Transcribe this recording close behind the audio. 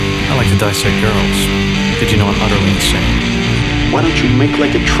to dissect girls. Did you know I'm utterly insane? Why don't you make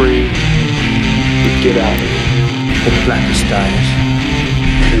like a tree and get out of here? The blackest dies.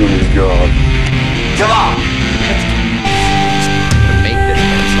 Killing God. Come on! To make this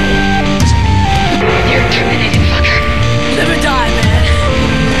pencil. You're terminated, fucker. Live or die, man.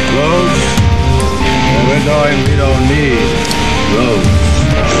 Roads? We're going, we don't need roads.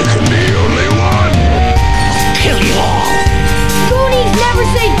 There can be only one. Kill you all. Goonies never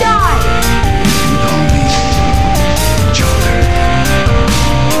say die. You don't need each other.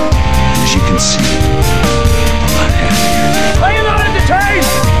 As you can see, I'm not happy. Are you not entertained?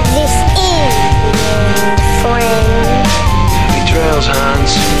 This is friend. Happy trails,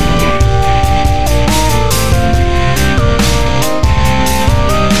 Hans.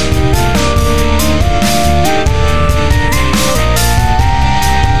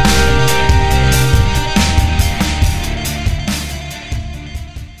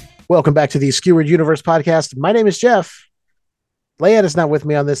 Welcome back to the Skewered Universe podcast. My name is Jeff. Leanne is not with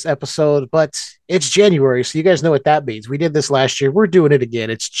me on this episode, but it's January, so you guys know what that means. We did this last year. We're doing it again.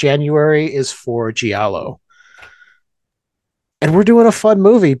 It's January is for Giallo. And we're doing a fun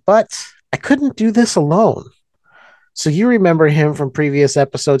movie, but I couldn't do this alone. So you remember him from previous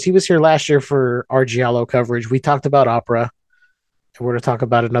episodes. He was here last year for our Giallo coverage. We talked about opera, and we're going to talk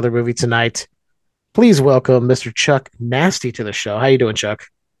about another movie tonight. Please welcome Mr. Chuck Nasty to the show. How you doing, Chuck?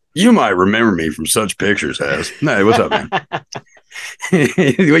 You might remember me from such pictures as. Hey, what's up, man?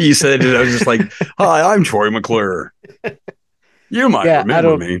 The way you said it, I was just like, hi, I'm Troy McClure. You might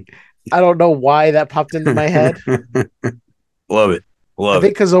remember me. I don't know why that popped into my head. Love it. I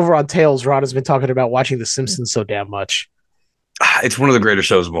think because over on Tales, Ron has been talking about watching The Simpsons so damn much. It's one of the greatest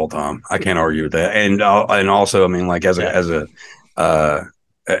shows of all time. I can't argue with that. And also, I mean, like as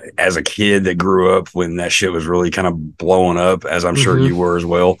a kid that grew up when that shit was really kind of blowing up, as I'm sure you were as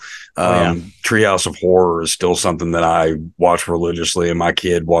well. Treehouse of Horror is still something that I watch religiously, and my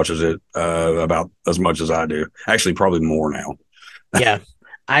kid watches it about as much as I do. Actually, probably more now. Yeah.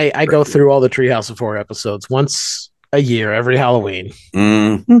 I go through all the Treehouse of Horror episodes once a year, every Halloween.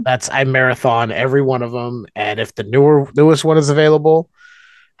 I marathon every one of them. And if the newest one is available,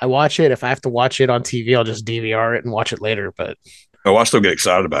 I watch it. If I have to watch it on TV, I'll just DVR it and watch it later. But I still get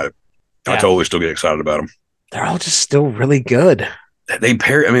excited about it. Yeah. I totally still get excited about them. They're all just still really good.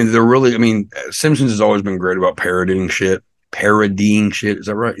 Simpsons has always been great about parodying shit. Is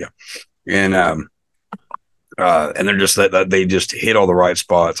that right? Yeah. And they're just that they just hit all the right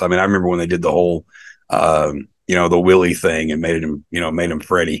spots. I mean, I remember when they did the whole, the Willie thing and made him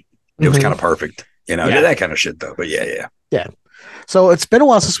Freddy. It was kind of perfect, that kind of shit though. But yeah. So it's been a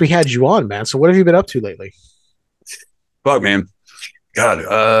while since we had you on, man. So what have you been up to lately? Fuck, man. God,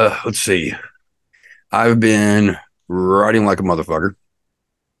 let's see. I've been writing like a motherfucker.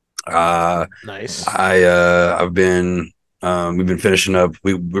 Nice. We've been finishing up.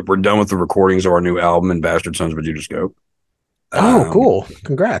 We're done with the recordings of our new album, and Bastard Sons of a Judas Goat. Cool.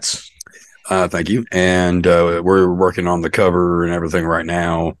 Congrats. Thank you. And we're working on the cover and everything right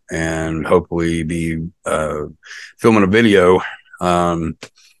now, and hopefully be filming a video.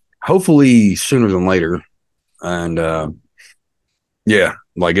 Hopefully sooner than later. And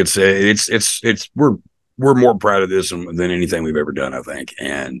we're more proud of this than anything we've ever done, I think.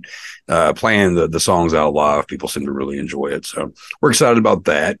 And playing the songs out live, people seem to really enjoy it. So we're excited about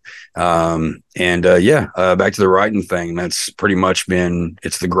that. Back to the writing thing. That's pretty much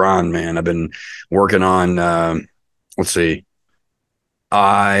it's the grind, man. I've been working on,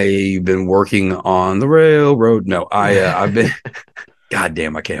 I've been working on the railroad. No, I've been,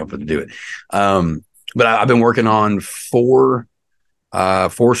 goddamn, I can't help but to do it. But I've been working on four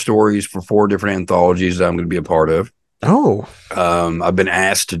stories for 4 different anthologies that I'm going to be a part of. Oh, I've been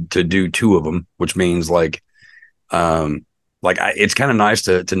asked to do 2 of them, which means it's kind of nice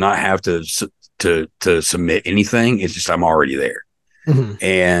to not have to submit anything. It's just I'm already there. Mm-hmm.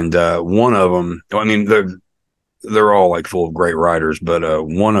 And one of them, I mean, they're all like full of great writers, but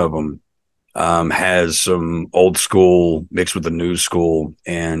one of them has some old school mixed with the new school,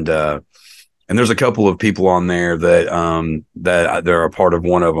 and there's a couple of people on there that they're a part of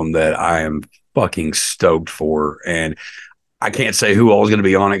one of them that I am fucking stoked for. And I can't say who all is going to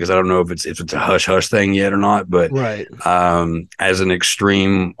be on it because I don't know if it's a hush hush thing yet or not. But right. As an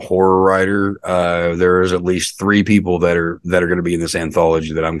extreme horror writer, there is at least 3 people that are going to be in this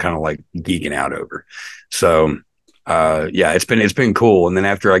anthology that I'm kind of like geeking out over. So it's been cool. And then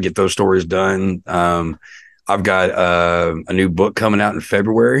after I get those stories done, I've got a new book coming out in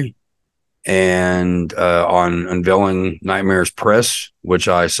February. And on Unveiling Nightmares Press, which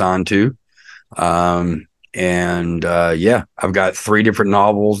I signed to. And yeah, I've got 3 different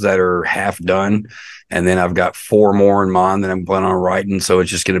novels that are half done, and then I've got 4 more in mind that I'm planning on writing. So it's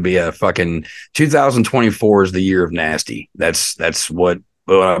just going to be a fucking 2024 is the year of nasty. That's what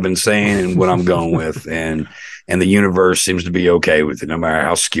I've been saying and what I'm going with, and the universe seems to be okay with it, no matter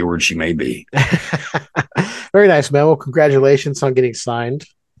how skewered she may be. Very nice, man. Well, congratulations on getting signed.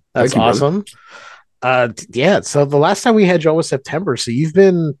 That's Thank you, brother. awesome. Yeah. So the last time we had you on was September. So you've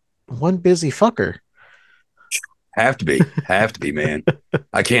been one busy fucker. Have to be, man.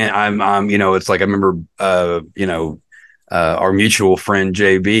 I can't. It's like I remember, our mutual friend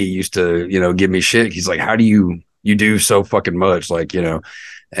JB used to, give me shit. He's like, "How do you do so fucking much?" Like, and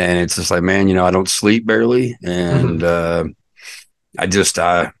it's just like, man, I don't sleep barely, and Mhm.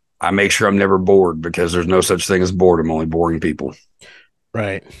 I make sure I'm never bored because there's no such thing as boredom, only boring people.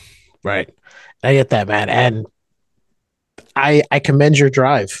 Right. Right. I get that, man. And I commend your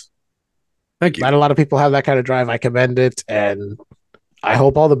drive. Thank you. Not a lot of people have that kind of drive. I commend it. And I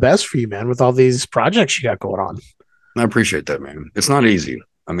hope all the best for you, man, with all these projects you got going on. I appreciate that, man. It's not easy.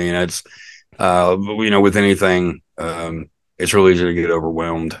 I mean, with anything, it's really easy to get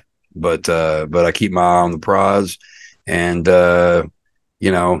overwhelmed. But I keep my eye on the prize, and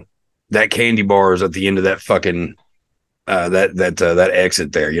you know, that candy bar is at the end of that fucking that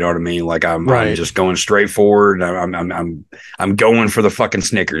exit there. You know what I mean? Like I'm Right. just going straight forward. I'm going for the fucking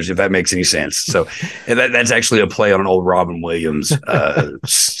Snickers, if that makes any sense. So and that's actually a play on an old Robin Williams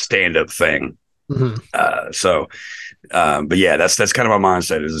stand up thing. Mhm. But yeah, that's kind of my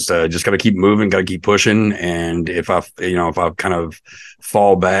mindset is just got to keep moving, got to keep pushing. And if I kind of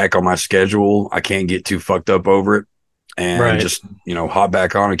fall back on my schedule, I can't get too fucked up over it and Right. just, hop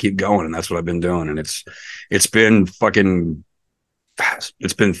back on and keep going. And that's what I've been doing. And it's been fucking,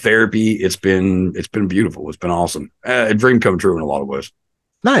 it's been therapy. It's been beautiful. It's been awesome. A dream come true in a lot of ways.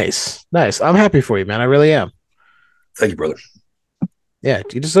 Nice. Nice. I'm happy for you, man. I really am. Thank you, brother. Yeah,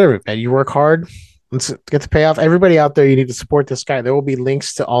 you deserve it, man. You work hard. Let's get the payoff. Everybody out there, you need to support this guy. There will be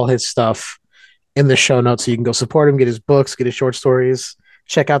links to all his stuff in the show notes so you can go support him, get his books, get his short stories,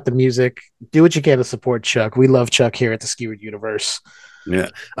 check out the music, do what you can to support Chuck. We love Chuck here at the Skewered Universe. Yeah.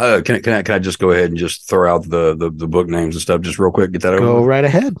 Can I just go ahead and just throw out the book names and stuff just real quick? Get that over Go with. right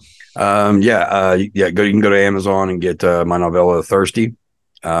ahead. Yeah. You can go to Amazon and get my novella Thirsty.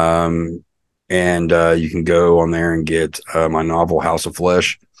 And you can go on there and get my novel House of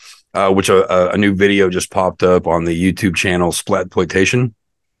Flesh, which a new video just popped up on the YouTube channel Splatploitation,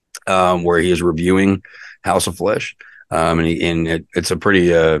 where he is reviewing House of Flesh. It's a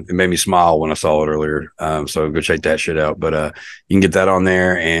pretty it made me smile when I saw it earlier. So go check that shit out. But you can get that on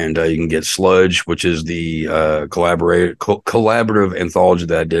there, and you can get Sludge, which is the collaborative anthology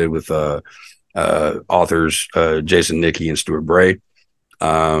that I did with authors Jason Nickey and Stuart Bray.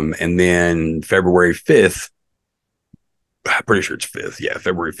 And then February 5th, I'm pretty sure it's 5th. Yeah,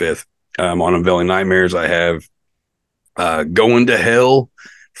 February 5th. On Unveiling Nightmares, I have Going to Hell,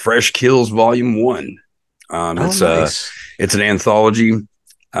 Fresh Kills Volume 1. Oh, nice. It's an anthology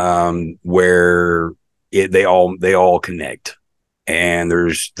where they all connect. And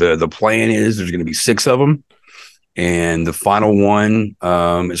there's the plan is there's going to be 6 of them. And the final one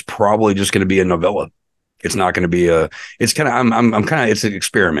is probably just going to be a novella. It's not going to be it's kind of I'm kind of it's an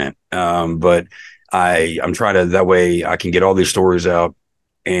experiment, but I'm trying to, that way I can get all these stories out,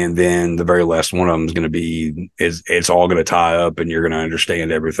 and then the very last one of them is going to be it's all going to tie up, and you're going to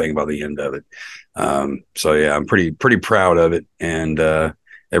understand everything by the end of it. So yeah, I'm pretty proud of it, and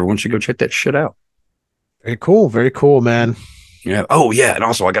everyone should go check that shit out. Very cool, man. Yeah. Oh yeah, and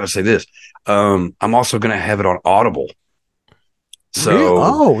also I got to say this. I'm also going to have it on Audible. Real? So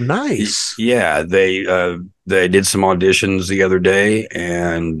Oh, nice. yeah, they did some auditions the other day,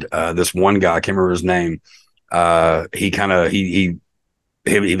 and this one guy, I can't remember his name. He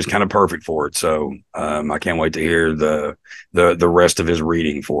was kind of perfect for it. So I can't wait to hear the rest of his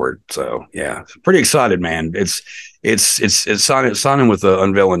reading for it. So yeah, pretty excited, man. It's signing with the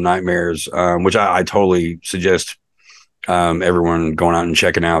Unveiling Nightmares, which I totally suggest everyone going out and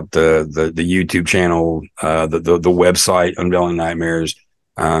checking out the YouTube channel, the website Unveiling Nightmares.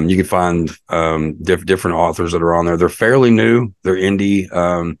 You can find different authors that are on there. They're fairly new. They're indie,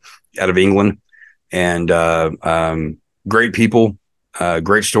 out of England, and great people,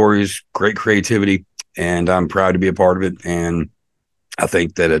 great stories, great creativity, and I'm proud to be a part of it. And I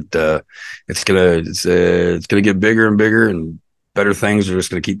think that it's gonna get bigger and bigger, and better things are just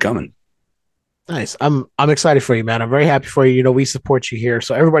gonna keep coming. Nice. I'm excited for you, man. I'm very happy for you. You know, we support you here.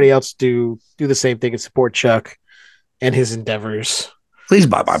 So everybody else do the same thing and support Chuck and his endeavors. Please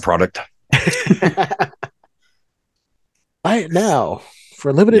buy my product. Right now, for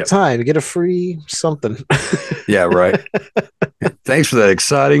a limited Yep. time, you get a free something. Yeah, right. Thanks for that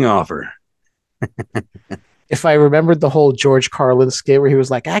exciting offer. If I remembered the whole George Carlin skit where he was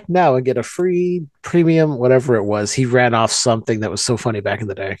like, act now and get a free premium, whatever it was, he ran off something that was so funny back in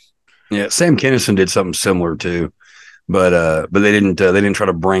the day. Yeah, Sam Kinison did something similar too, but they didn't try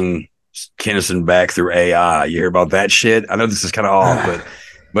to bring Kinison back through AI. You hear about that shit? I know this is kind of off,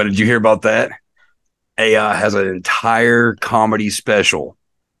 but did you hear about that? AI has an entire comedy special.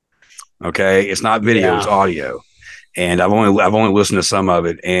 Okay, it's not video, it's Yeah. audio, and I've only listened to some of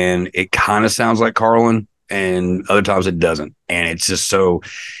it, and it kind of sounds like Carlin, and other times it doesn't, and it's just so.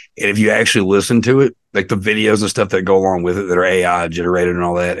 And if you actually listen to it, like the videos and stuff that go along with it that are AI generated and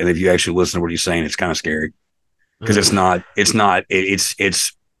all that, and if you actually listen to what he's saying, it's kind of scary because it's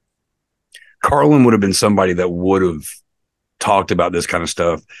Carlin would have been somebody that would have talked about this kind of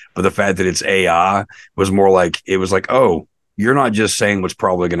stuff, but the fact that it's AI was more like it was like, oh, you're not just saying what's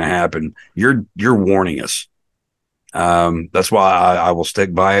probably going to happen, you're warning us. That's why I will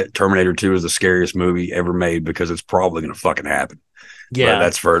stick by it. Terminator 2 is the scariest movie ever made because it's probably going to fucking happen. Yeah.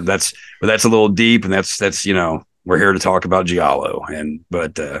 But that's a little deep, and that's we're here to talk about Giallo,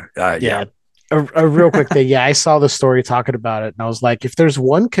 Yeah. A real quick thing. Yeah, I saw the story talking about it, and I was like, if there's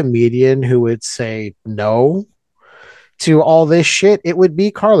one comedian who would say no to all this shit, it would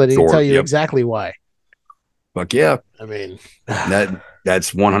be Carlin. He'd tell you exactly why. Fuck yeah. I mean,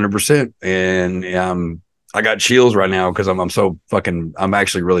 that's 100%. And I got chills right now because I'm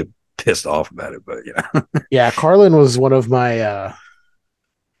actually really pissed off about it. But yeah. yeah, Carlin was one of my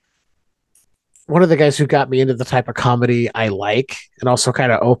one of the guys who got me into the type of comedy I like, and also kind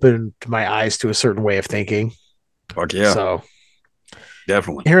of opened my eyes to a certain way of thinking. Fuck yeah. So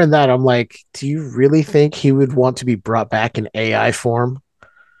definitely. Hearing that, I'm like, do you really think he would want to be brought back in AI form?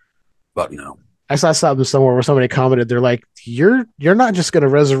 Fuck no. I saw something somewhere where somebody commented, they're like, you're not just going to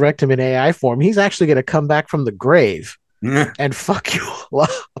resurrect him in AI form. He's actually going to come back from the grave and fuck you up.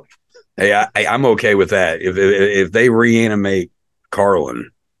 Hey, I'm okay with that. If they reanimate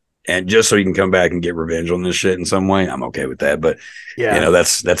Carlin and just so he can come back and get revenge on this shit in some way, I'm okay with that. But yeah,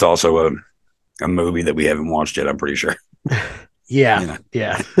 that's also a movie that we haven't watched yet, I'm pretty sure. Yeah.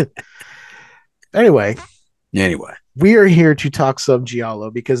 Anyway, we are here to talk some Giallo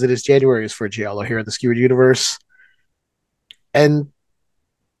because it is January is for Giallo here at the Skewered Universe. And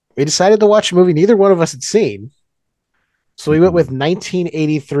we decided to watch a movie neither one of us had seen. So we went with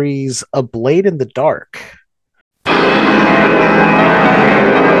 1983's A Blade in the Dark.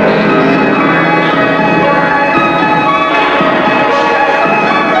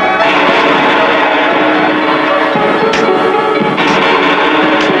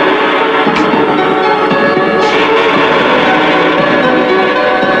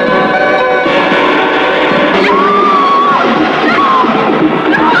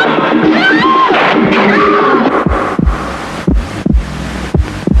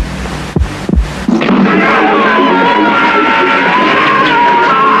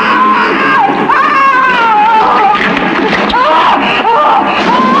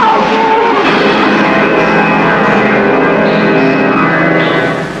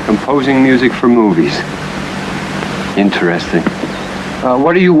 Composing music for movies. Interesting.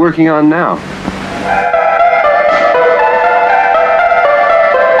 What are you working on now?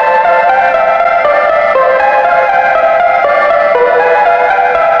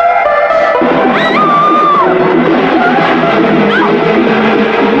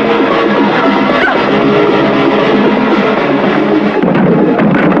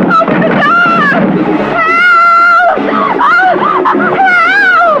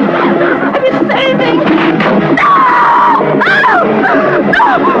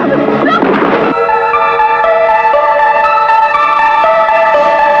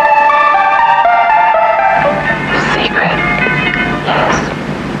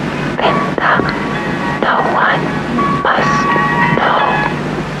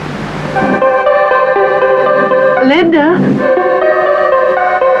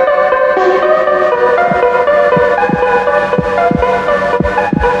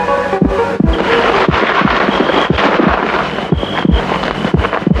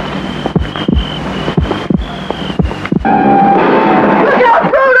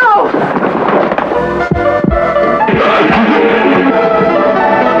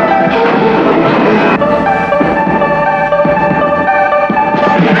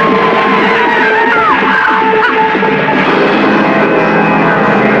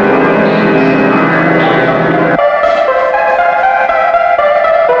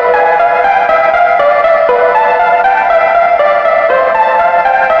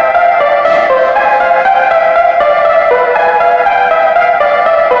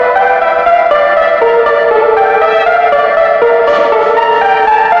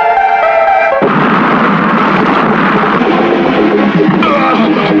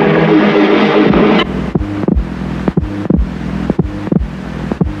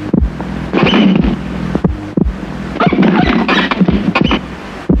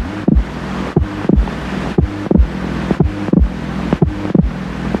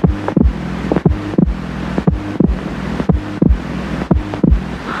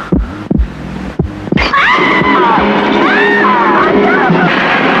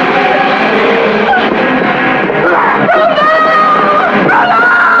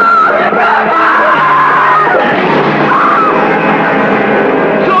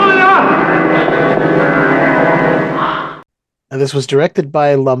 This was directed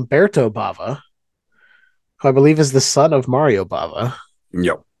by Lamberto Bava, who I believe is the son of Mario Bava.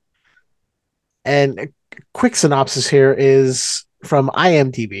 Yep. And a quick synopsis here is from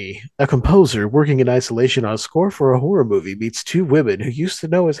IMDb. A composer working in isolation on a score for a horror movie meets two women who used to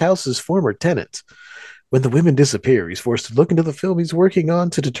know his house's former tenant. When the women disappear, he's forced to look into the film he's working on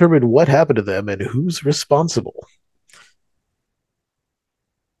to determine what happened to them and who's responsible.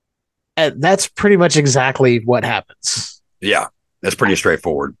 And that's pretty much exactly what happens. Yeah, that's pretty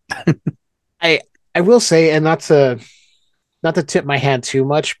straightforward. I I will say, and not to tip my hand too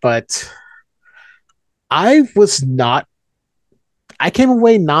much, but I was not I came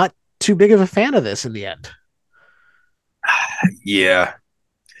away not too big of a fan of this in the end. Yeah.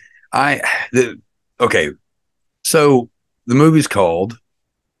 I the okay. So the movie's called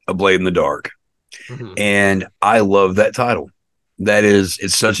A Blade in the Dark, Mhm. and I love that title.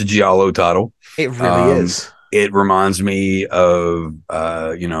 It's such a Giallo title. It really Um, is. it reminds me of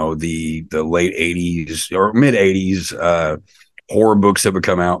the late 80s or mid 80s horror books that would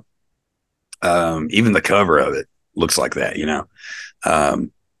come out. Even the cover of it looks like that.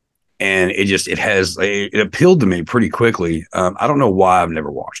 Um, and it appealed to me pretty quickly. I don't know why I've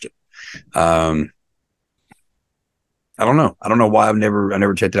never watched it. Um, I don't know. I don't know why I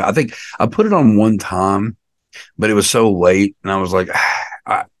never checked it out. I think I put it on one time, but it was so late, and I was like,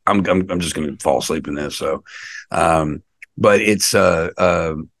 I'm just going to fall asleep in this. So, but it's a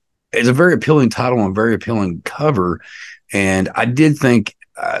very appealing title and very appealing cover, and I did think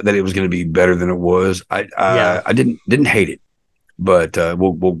that it was going to be better than it was. Yeah. I didn't hate it, but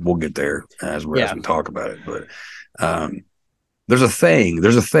we'll get there as Yeah. we talk about it. But um, there's a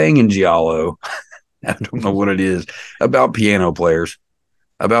thing in Giallo. I don't know what it is about piano players,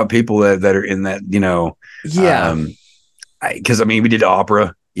 about people that are in that. Yeah. Because I mean, we did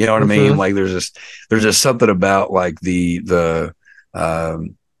opera. You know what I mean? Mhm. Like there's just something about like the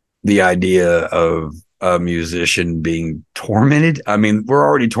idea of a musician being tormented. I mean, we're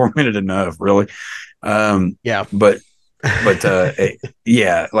already tormented enough, really. Yeah. But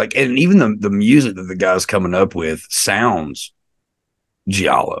yeah, like, and even the music that the guy's coming up with sounds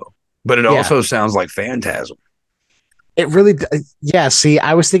Giallo, but it Yeah. also sounds like Phantasm. It really, yeah. See,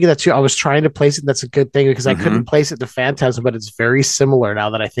 I was thinking that too. I was trying to place it. That's a good thing because I Mm-hmm. couldn't place it to Phantasm, but it's very similar now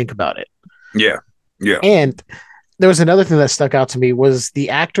that I think about it. Yeah, yeah. And there was another thing that stuck out to me was the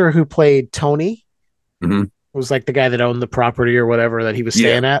actor who played Tony, Mm-hmm. was like the guy that owned the property or whatever that he was Yeah,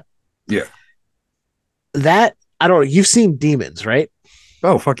 staying at. yeah. That I don't know. You've seen Demons, right?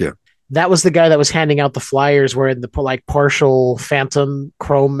 Oh, fuck yeah. That was the guy that was handing out the flyers wearing the like partial phantom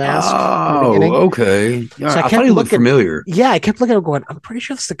chrome mask in the Oh, beginning. okay. Yeah, So I I thought kept he looked looking. familiar. Yeah, I kept looking and going, I'm pretty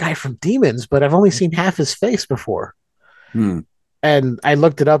sure it's the guy from Demons, but I've only seen half his face before. Hmm. And I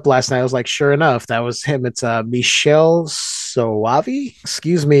looked it up last night. I was like, sure enough, that was him. It's Michel Soavi.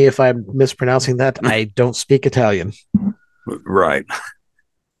 Excuse me if I'm mispronouncing that. I don't speak Italian. Right.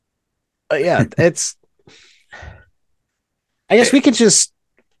 Yeah, it's. I guess we could just.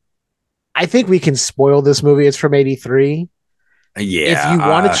 I think we can spoil this movie. It's from '83. If Yeah. you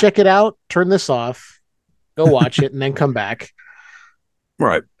want to check it out, turn this off, go watch it, and then come back.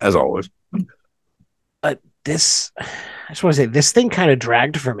 Right. As always. But this, I just want to say, this thing kind of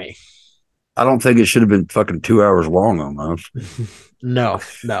dragged for me. I don't think it should have been fucking 2 hours long almost. No,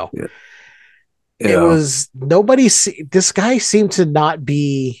 no. Yeah. It was nobody. This guy seemed to not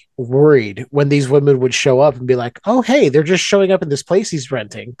be worried when these women would show up and be like, "Oh, hey, they're just showing up in this place he's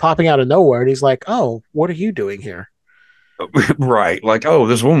renting, popping out of nowhere." And he's like, "Oh, what are you doing here?" Right. Like, oh,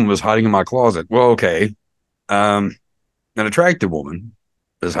 this woman was hiding in my closet. Well, okay. An attractive woman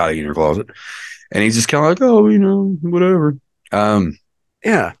is hiding in your closet. And he's just kind of like, oh, whatever.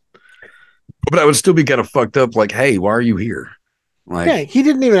 Yeah, But I would still be kind of fucked up, like, hey, why are you here? yeah. Like, He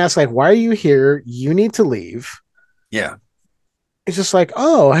didn't even ask like, "Why are you here? You need to leave." yeah. It's just like,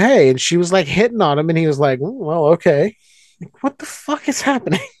 "Oh, hey," and she was like hitting on him, and he was like, "Well, okay." Like, what the fuck is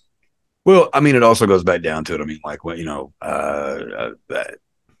happening? Well, I mean, it also goes back down to it. I mean, like, well,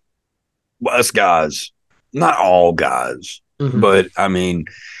 us guys, not all guys, Mhm. but I mean,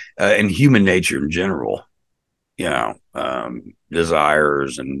 in human nature in general,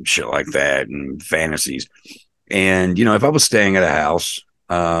 desires and shit like that and fantasies. And, if I was staying at a house,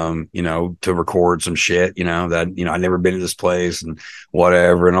 to record some shit, I'd never been to this place and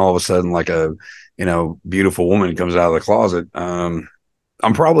whatever. And all of a sudden, like a, beautiful woman comes out of the closet.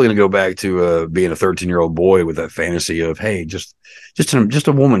 I'm probably going to go back to being a 13-year-old boy with that fantasy of, hey, just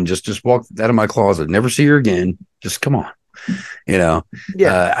a woman, just walk out of my closet, never see her again. Just come on, Yeah,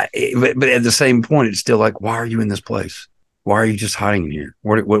 but at the same point, it's still like, why are you in this place? Why are you just hiding in here?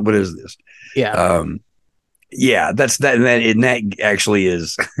 What is this? yeah. Um, Yeah, that's that, and that actually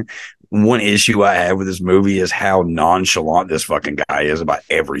is one issue I have with this movie is how nonchalant this fucking guy is about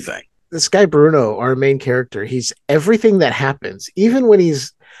everything. This guy Bruno, our main character, he's everything that happens, even when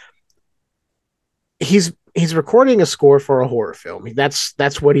he's recording a score for a horror film.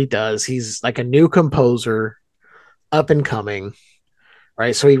 That's what he does. He's like a new composer, up and coming,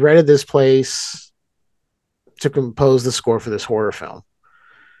 right? So he rented this place to compose the score for this horror film.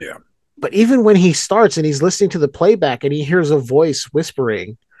 Yeah. But even when he starts and he's listening to the playback and he hears a voice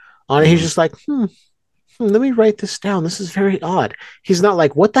whispering on it, he's just like, let me write this down. This is very odd. He's not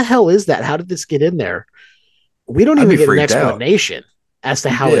like, what the hell is that? How did this get in there? We don't I'd even be get an freaked out. explanation as to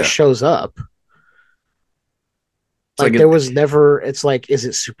how Yeah. it shows up. Like there was never, it's like, is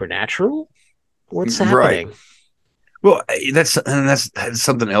it supernatural? What's happening? Right. Well, that's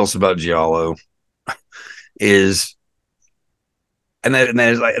something else about Giallo is,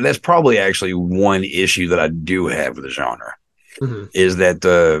 that's probably actually one issue that I do have with the genre Mhm. is that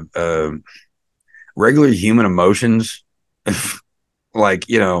the regular human emotions, like,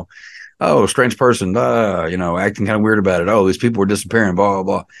 oh, strange person, acting kind of weird about it. Oh, these people were disappearing, blah,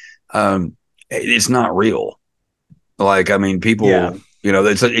 blah, blah. It's not real. Like, I mean, people, Yeah.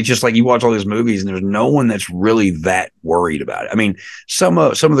 it's just like you watch all these movies and there's no one that's really that worried about it. I mean, some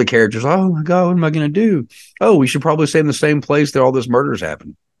of the characters, oh my God, what am I going to do? Oh, we should probably stay in the same place that all this murders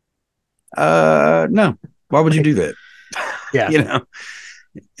happen. No, why would you do that? Yeah.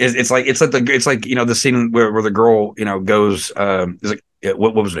 It's like the scene where the girl, goes, is it,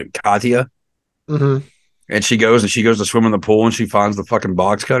 what was it? Katya. Mm-hmm. And she goes to swim in the pool and she finds the fucking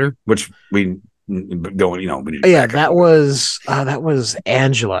box cutter, which we going, we need to Yeah, that was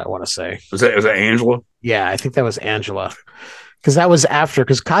Angela, I want to say. Was that Angela? Yeah, I think that was Angela. Because that was after,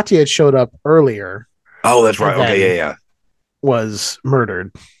 because Katya had showed up earlier. Oh, that's right. Okay, yeah. Was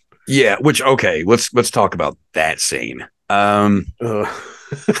murdered. Yeah, which, okay, let's talk about that scene.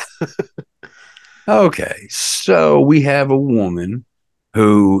 Okay, so we have a woman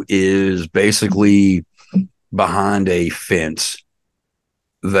who is basically behind a fence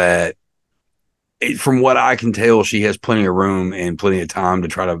that, from what I can tell, she has plenty of room and plenty of time to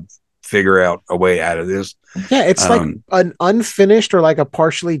try to figure out a way out of this. Yeah, it's like an unfinished or like a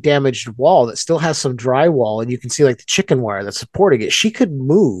partially damaged wall that still has some drywall, and you can see like the chicken wire that's supporting it. She could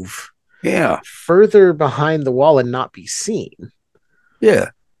move further behind the wall and not be seen. Yeah.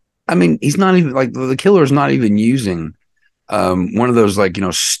 I mean, he's not even like the killer's not even using one of those like,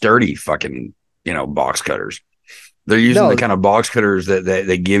 sturdy fucking, box cutters. They're using the kind of box cutters that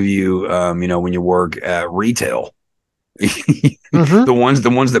they give you, when you work at retail. Mm-hmm. the ones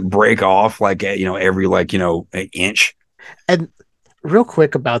that break off like, every like, an inch. And real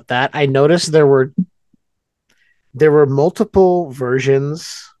quick about that, I noticed there were multiple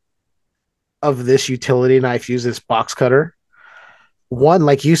versions of this utility knife use this box cutter. One,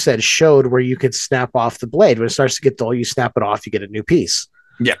 like you said, showed where you could snap off the blade. When it starts to get dull, you snap it off, you get a new piece.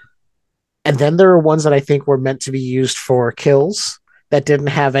 Yeah. And then there are ones that I think were meant to be used for kills that didn't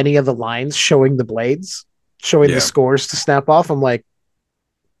have any of the lines showing the blades, showing the scores to snap off. I'm like,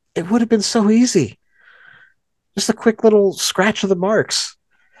 it would have been so easy. Just a quick little scratch of the marks.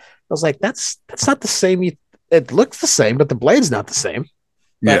 I was like, that's not the same. It looks the same, but the blade's not the same.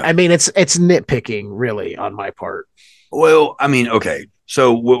 But, I mean, it's nitpicking really on my part. Well, I mean, okay.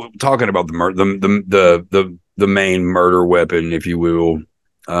 So we're talking about the main murder weapon, if you will,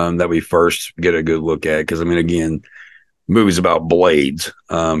 that we first get a good look at. Because I mean, again, movies about blades.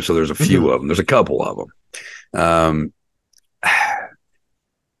 So there's a few of them. There's a couple of them.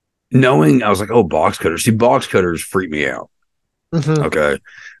 Knowing, I was like, oh, box cutters. See, box cutters freak me out. Mm-hmm. Okay.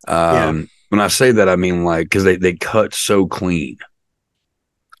 When I say that, I mean like because they cut so clean.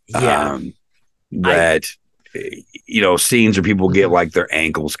 Yeah. That scenes where people get like their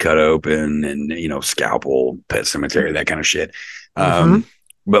ankles cut open and scalpel, Pet Cemetery, that kind of shit.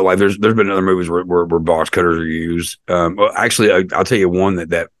 But like there's been other movies where box cutters are used. Well, actually, I'll tell you one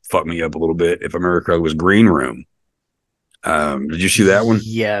that fucked me up a little bit. If I remember correctly, was Green Room. Did you see that one?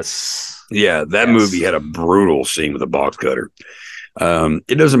 Yes. Yeah, that movie had a brutal scene with a box cutter.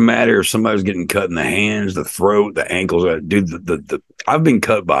 It doesn't matter if somebody's getting cut in the hands, the throat, the ankles. Dude, the I've been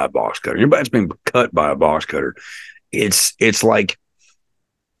cut by a box cutter. Anybody's been cut by a box cutter, it's like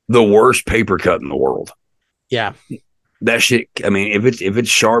the worst paper cut in the world. Yeah, that shit. I mean, if it's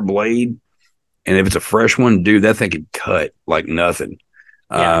sharp blade and if it's a fresh one, dude, that thing could cut like nothing.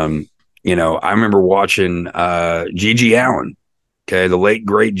 Yeah. I remember watching Gigi Allen. Okay, the late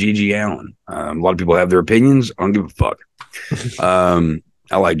great Gigi Allen. A lot of people have their opinions. I don't give a fuck. I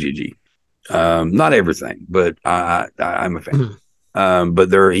like Gigi. Not everything, but I'm a fan. But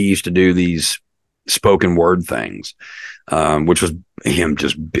he used to do these spoken word things, which was him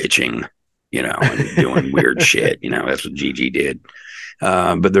just bitching, and doing weird shit. That's what Gigi did.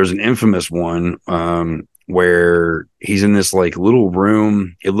 But there's an infamous one where he's in this like little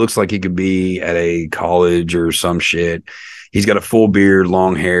room. It looks like he could be at a college or some shit. He's got a full beard,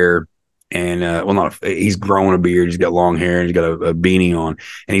 long hair, and he's growing a beard. He's got long hair and he's got a beanie on,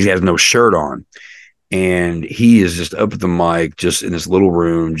 and he has no shirt on. And he is just up at the mic, just in this little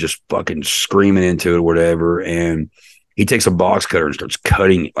room, just fucking screaming into it or whatever. And he takes a box cutter and starts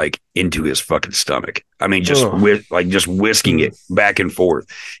cutting like into his fucking stomach. I mean, just whisking it back and forth.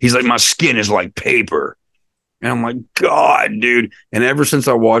 He's like, my skin is like paper. And I'm like, God, dude. And ever since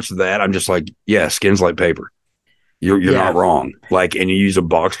I watched that, I'm just like, yeah, skin's like paper. You're not wrong. Like, and you use a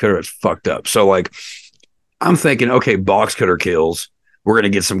box cutter, it's fucked up. So like, I'm thinking, okay, box cutter kills. We're gonna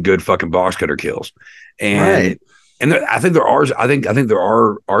get some good fucking box cutter kills. And I think there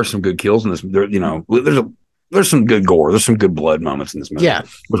are some good kills in this. There's some good gore. There's some good blood moments in this movie,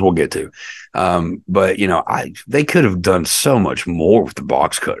 which we'll get to. But they could have done so much more with the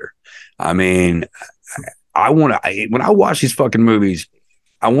box cutter. I mean, when I watch these fucking movies,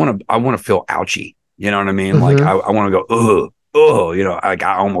 I want to feel ouchy. You know what I mean? Mm-hmm. Like I want to go, like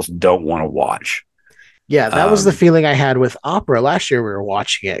I almost don't want to watch. Yeah, that was the feeling I had with Opera last year. We were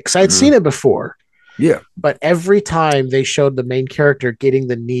watching it because I'd Mhm. seen it before. Yeah. But every time they showed the main character getting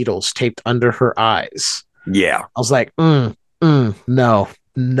the needles taped under her eyes, Yeah. I was like, no. Because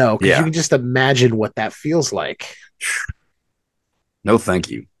Yeah. you can just imagine what that feels like. No, thank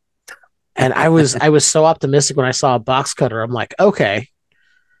you. And I was so optimistic when I saw a box cutter. I'm like, okay,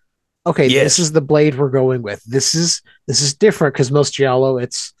 Yes. this is the blade we're going with. This is different because most Giallo,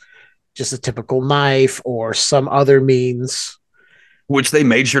 it's just a typical knife or some other means. Which they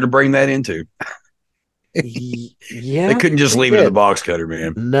made sure to bring that into. Yeah, they couldn't just leave it in the box cutter,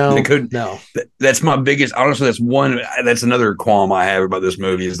 man. No, they couldn't. No. That's my biggest. Honestly, that's another qualm I have about this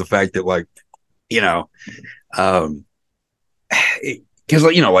movie is the fact that, like, because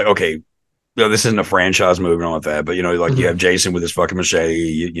okay, this isn't a franchise movie and all like that, but like you have Jason with his fucking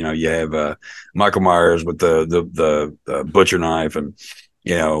machete, you have Michael Myers with the butcher knife, and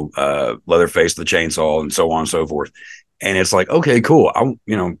Leatherface the chainsaw, and so on and so forth. And it's like, okay, cool.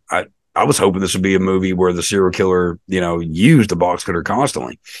 I was hoping this would be a movie where the serial killer, used the box cutter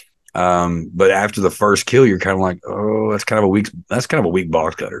constantly. But after the first kill, you're kind of like, oh, that's kind of a weak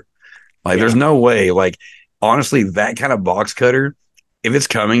box cutter. Like, there's no way. Like, honestly, that kind of box cutter, if it's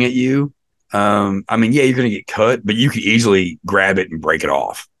coming at you, you're going to get cut, but you could easily grab it and break it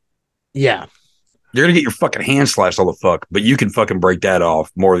off. Yeah. You're going to get your fucking hand slashed all the fuck, but you can fucking break that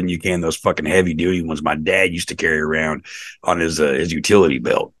off more than you can those fucking heavy duty ones my dad used to carry around on his utility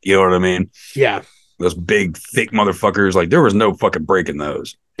belt. You know what I mean? Yeah. Those big, thick motherfuckers. Like, there was no fucking breaking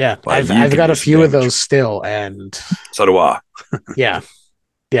those. Yeah. Like, I've got a few of those still. And so do I. Yeah.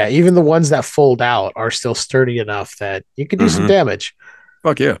 Yeah. Even the ones that fold out are still sturdy enough that you can do some damage.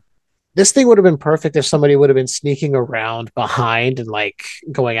 Fuck yeah. This thing would have been perfect if somebody would have been sneaking around behind and like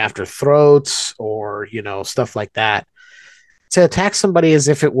going after throats or, stuff like that. To attack somebody as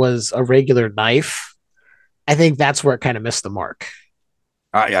if it was a regular knife, I think that's where it kind of missed the mark.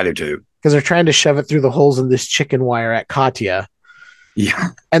 I do too. Because they're trying to shove it through the holes in this chicken wire at Katya. Yeah.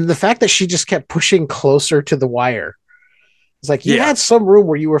 And the fact that she just kept pushing closer to the wire. It's like you had some room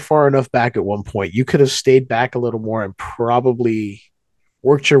where you were far enough back at one point. You could have stayed back a little more and probably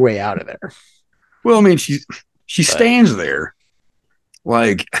worked your way out of there. Well, I mean, she stands there,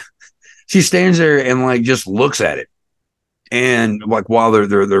 like she stands there and like just looks at it, and like while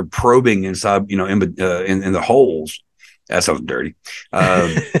they're probing inside, in the holes. That sounds dirty,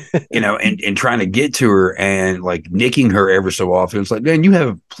 and trying to get to her and like nicking her ever so often. It's like, man, you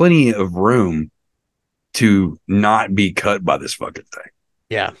have plenty of room to not be cut by this fucking thing.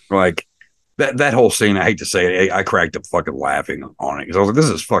 Yeah, like. That whole scene, I hate to say it, I cracked up fucking laughing on it because I was like, this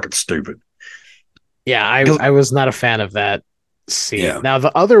is fucking stupid. Yeah, I was not a fan of that scene. Yeah. Now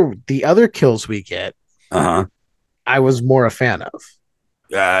the other kills we get, I was more a fan of.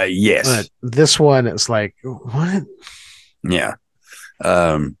 Yes. But this one is like, what? Yeah.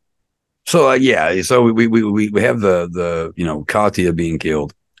 So so we have the Katya being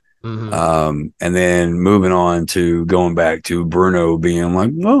killed. And then moving on to going back to Bruno being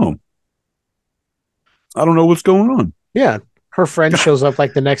like, oh, I don't know what's going on. Yeah. Her friend shows up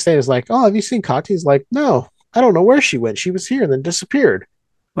like the next day and is like, oh, have you seen Katya? He's like, no, I don't know where she went. She was here and then disappeared.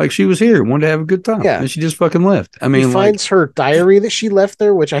 Like, she was here, wanted to have a good time. Yeah. And she just fucking left. I mean, he finds her diary that she left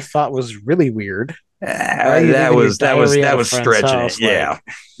there, which I thought was really weird. That was stretching it. Yeah.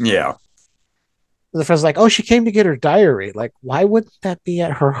 Yeah. The friend's like, oh, she came to get her diary. Like, why wouldn't that be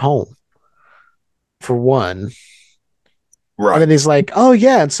at her home? for one. And Right. then he's like, "Oh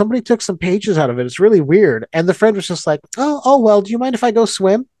yeah, and somebody took some pages out of it. It's really weird." And the friend was just like, "Oh well, do you mind if I go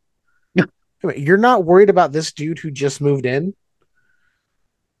swim?" You're not worried about this dude who just moved in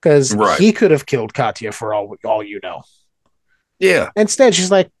because Right. he could have killed Katya for all you know. Yeah. Instead,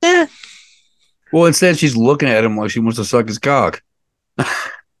 she's like, "Eh, Well, instead, she's looking at him like she wants to suck his cock.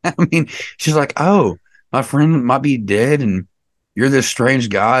 I mean, she's like, "Oh, my friend might be dead, and you're this strange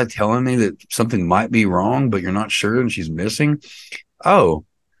guy telling me that something might be wrong, but you're not sure, and she's missing. Oh,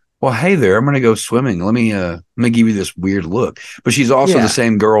 well, hey there, I'm gonna go swimming. Let me give you this weird look." But she's also the yeah,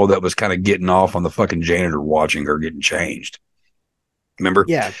 same girl that was kind of getting off on the fucking janitor watching her getting changed. Remember?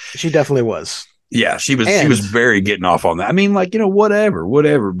 yeah, she definitely was." Yeah, she was And very getting off on that. I mean, like,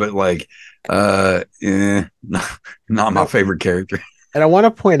 whatever, but like, not my I, favorite character. and I want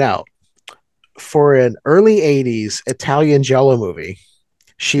to point out for an early '80s Italian Giallo movie,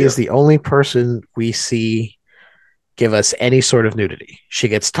 she Yeah, is the only person we see give us any sort of nudity. She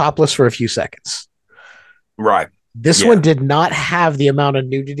gets topless for a few seconds. right. This one Yeah, did not have the amount of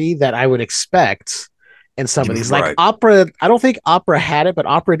nudity that I would expect in some of these. Like right, Opera, I don't think Opera had it, but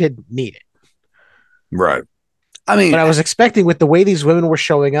Opera didn't need it. right. I mean, But I was expecting with the way these women were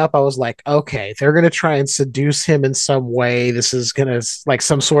showing up, I was like, okay, they're gonna try and seduce him in some way. This is gonna like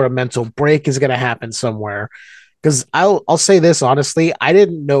some sort of mental break is gonna happen somewhere. Because I'll say this honestly, I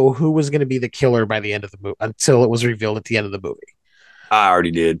didn't know who was gonna be the killer by the end of the movie until it was revealed at the end of the movie. I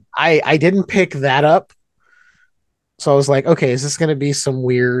already did. I didn't pick that up, so I was like, okay, is this gonna be some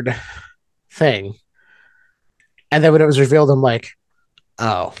weird thing? And then when it was revealed, I'm like,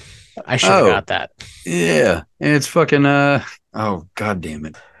 oh, I should have Oh, got that. yeah, and it's fucking oh god damn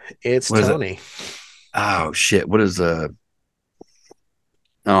it. It's What is it? Tony. Oh shit. What is oh,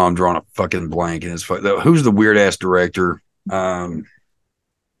 I'm drawing a fucking blank and it's who's the weird ass director? Um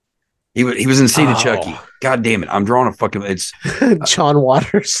he was in Seed of Chucky. Oh, God damn it. I'm drawing a fucking it's John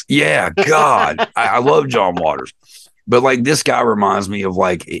Waters. yeah, God. I love John Waters. But like this guy reminds me of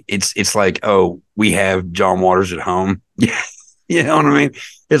like it's like, oh, we have John Waters at home. Yeah. You know what I mean?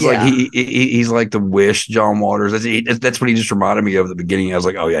 It's like Yeah, he's like the Wish John Waters. That's what he just reminded me of at the beginning. I was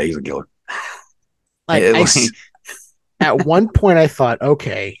like, oh yeah, he's a killer. like Like, at one point I thought,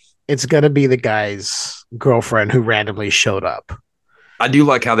 okay, it's gonna be the guy's girlfriend who randomly showed up. I do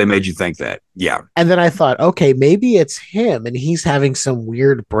like how they made you think that. Yeah, And then I thought, okay, maybe it's him and he's having some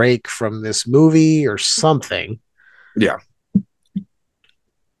weird break from this movie or something. yeah.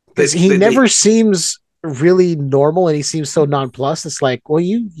 Because he never seems really normal and he seems so nonplussed. It's like, well,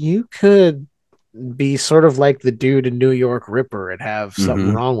 you could be sort of like the dude in New York Ripper and have something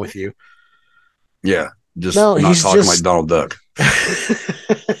hmm wrong with you. Yeah, just No, not he's talking like just Donald Duck.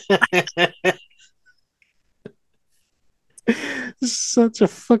 such a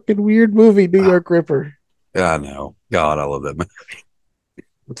fucking weird movie, New Ah, York Ripper. I know. God, I love that man.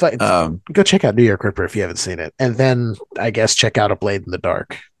 It's like, go check out New York Ripper if you haven't seen it, and then I guess check out A Blade in the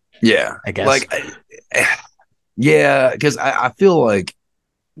Dark. Yeah, I guess. like, yeah, because I feel like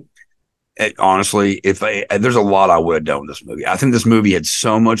honestly, if there's a lot I would have done with this movie. I think this movie had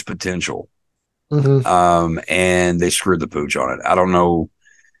so much potential, Mm-hmm. and they screwed the pooch on it. I don't know.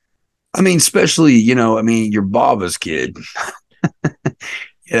 I mean, especially I mean, you're Bava's kid.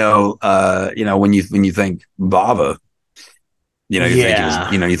 When you think Bava, you're thinking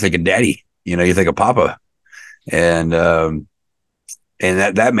Yeah. you think of Daddy. You think of Papa, and that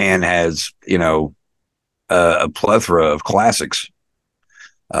man has a plethora of classics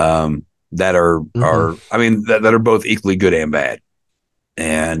that Mm-hmm. are I mean that are both equally good and bad,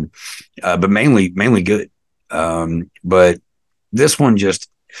 and but mainly good. But this one just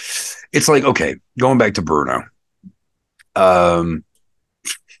it's like, okay, going back to Bruno. Um,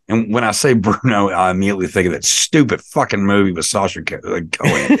 and when I say Bruno, I immediately think of that stupid fucking movie with Sasha Cohen,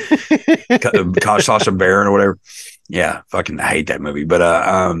 Sasha Baron or whatever. Yeah, fucking I hate that movie. But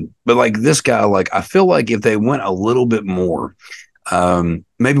like this guy, like I feel like if they went a little bit more,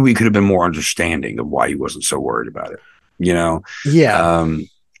 maybe we could have been more understanding of why he wasn't so worried about it. You know, Yeah. um,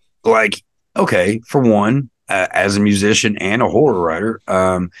 like okay, for one, as a musician and a horror writer,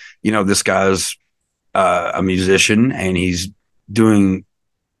 this guy's a musician and he's doing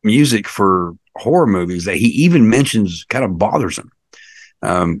music for horror movies that he even mentions kind of bothers him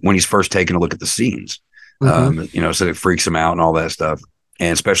when he's first taking a look at the scenes. Mm-hmm. So it freaks him out and all that stuff.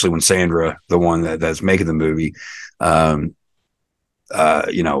 And especially when Sandra, the one that's making the movie,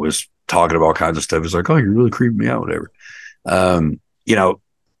 was talking about all kinds of stuff. It's like, oh, you're really creeping me out, whatever. Um, you know,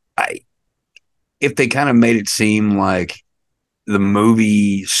 I if they kind of made it seem like the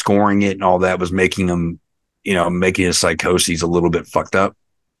movie scoring it and all that was making him, making his psychoses a little bit fucked up.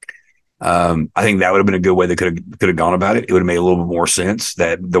 I think that would have been a good way they could have gone about it. It would have made a little bit more sense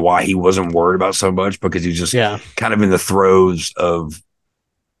that the why he wasn't worried about so much because he's just kind of in the throes of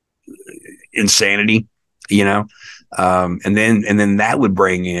insanity, you know. And then that would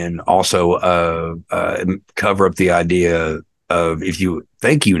bring in also cover up the idea of if you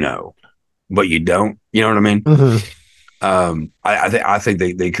think you know, but you don't. You know what I mean? I think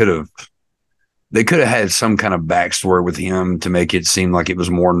they could have had some kind of backstory with him to make it seem like it was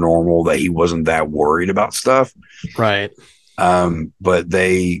more normal that he wasn't that worried about stuff. Right. But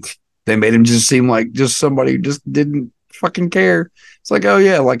they made him just seem like just somebody who just didn't fucking care. It's like, oh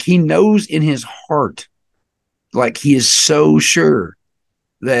yeah, like he knows in his heart, like he is so sure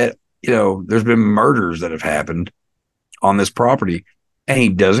that, you know, there's been murders that have happened on this property and he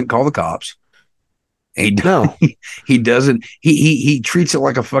doesn't call the cops. He doesn't. He treats it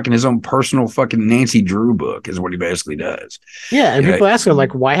like a fucking his own personal fucking Nancy Drew book is what he basically does. Yeah, and people ask him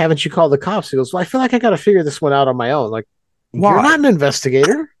like, "Why haven't you called the cops?" He goes, "Well, I feel like I got to figure this one out on my own." Like, why? You're not an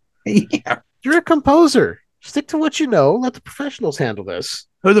investigator. Yeah, you're a composer. Stick to what you know. Let the professionals handle this.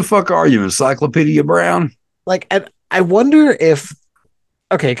 Who the fuck are you, Encyclopedia Brown? Like, and I wonder if,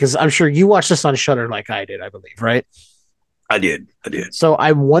 okay, because I'm sure you watched this on Shudder like I did, I believe, right? I did. So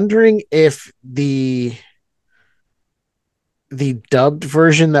I'm wondering if the dubbed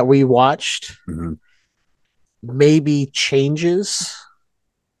version that we watched maybe changes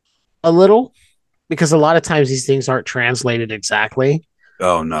a little, because a lot of times these things aren't translated exactly.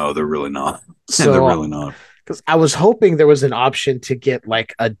 Oh no, they're really not. So, they're really not. Because I was hoping there was an option to get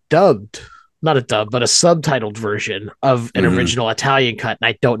like a dubbed, not a dub, but a subtitled version of an original Italian cut, and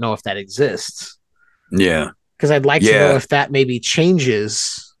I don't know if that exists. Yeah. Because I'd like to know if that maybe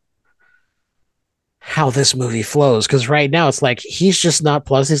changes how this movie flows. Because right now it's like he's just not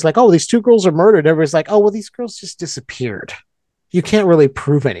plus. He's like, oh, these two girls are murdered. Everybody's like, oh, well, these girls just disappeared. You can't really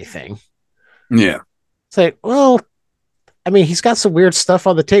prove anything. Yeah. It's like, well, I mean, he's got some weird stuff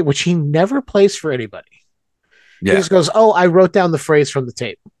on the tape, which he never plays for anybody. Yeah. He just goes, oh, I wrote down the phrase from the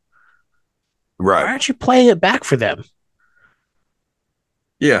tape. Right. Why aren't you playing it back for them?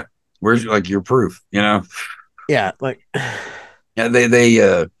 Yeah. Where's like your proof, you know? Yeah, like yeah,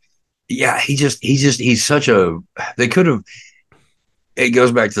 he's such a they could have it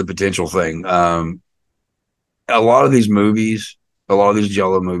goes back to the potential thing. A lot of these movies, a lot of these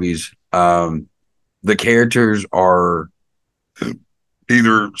Giallo movies, the characters are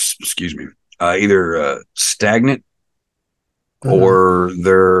either stagnant or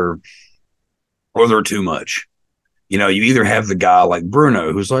they're too much. You know, you either have the guy like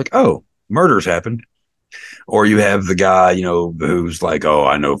Bruno who's like, oh, murders happened. Or you have the guy, you know, who's like, oh,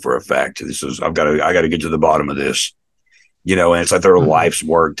 I know for a fact I got to get to the bottom of this, you know, and it's like their life's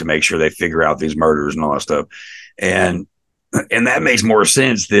work to make sure they figure out these murders and all that stuff. And that makes more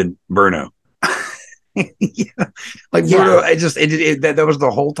sense than Bruno. Yeah. Like Bruno, that was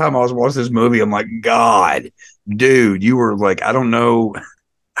the whole time I was watching this movie. I'm like, God, dude, you were like, I don't know.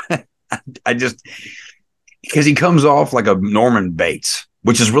 I just, because he comes off like a Norman Bates,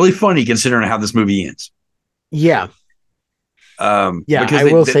 which is really funny considering how this movie ends. Yeah. Because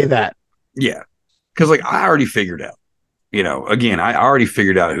I will say that. Yeah. Because like I already figured out, you know, again, I already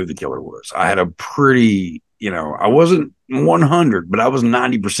figured out who the killer was. I had a pretty, you know, I wasn't 100, but I was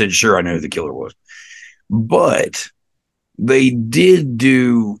 90% sure I knew who the killer was. But Baba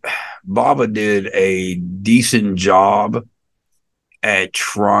did a decent job at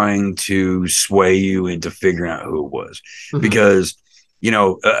trying to sway you into figuring out who it was. Because, you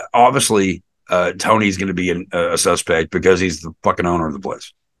know, obviously Tony's going to be a suspect because he's the fucking owner of the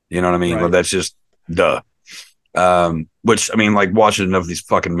place. You know what I mean? Right. Well, that's just duh. Which, I mean, like watching enough of these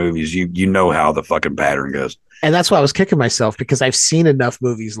fucking movies, you know how the fucking pattern goes. And that's why I was kicking myself, because I've seen enough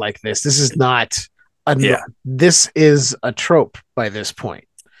movies like this. This is not this is a trope by this point.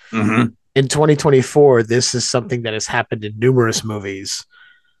 In 2024, this is something that has happened in numerous movies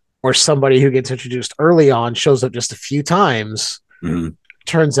where somebody who gets introduced early on shows up just a few times,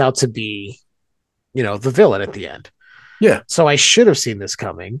 turns out to be, you know, the villain at the end. Yeah. So I should have seen this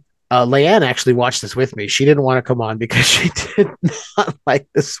coming. Leanne actually watched this with me. She didn't want to come on because she did not like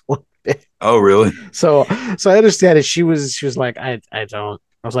this one bit. Oh, really? So I understand it. She was like, I don't.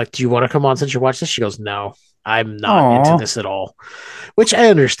 I was like, do you want to come on since you watched this? She goes, no, I'm not into this at all, which I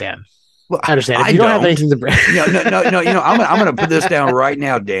understand. Well, I understand. If you don't have anything to bring. No. You know, I'm going to put this down right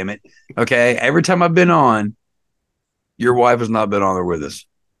now. Damn it. Okay. Every time I've been on, your wife has not been on there with us.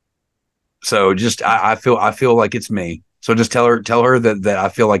 So just, I feel like it's me. So just tell her that I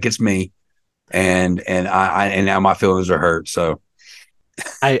feel like it's me, and now my feelings are hurt. So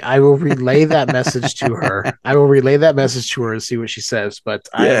I will relay that message to her. I will relay that message to her and see what she says. But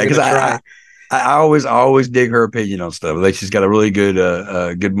I Yeah, am because gonna try. I always dig her opinion on stuff. Like she's got a really good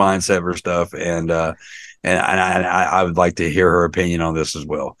mindset for stuff, and I would like to hear her opinion on this as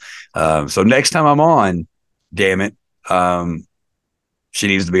well. So next time I'm on, damn it, she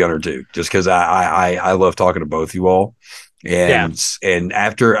needs to be on her too, just because I love talking to both you all, Yeah. and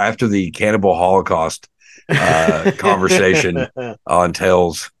after the Cannibal Holocaust conversation on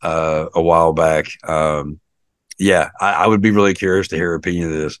Tales a while back, yeah, I would be really curious to hear her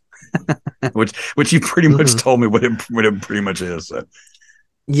opinion of this. which you pretty much Mhm. told me what it pretty much is. So.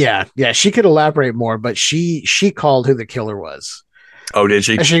 Yeah, yeah. She could elaborate more, but she called who the killer was. Oh, did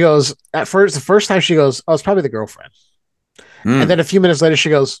she? And she goes, at first, the first time she goes, oh, it's probably the girlfriend. And Mm. then a few minutes later, she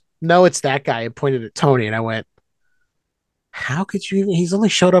goes, no, it's that guy, and pointed at Tony. And I went, how could you even? He's only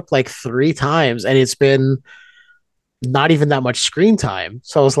showed up like 3 times, and it's been not even that much screen time.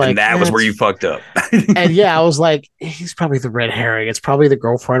 So I was And like, that was where you it's fucked up. and yeah, I was like, he's probably the red herring. It's probably the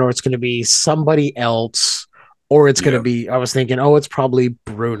girlfriend, or it's going to be somebody else, or it's going to Yeah. be. I was thinking, oh, it's probably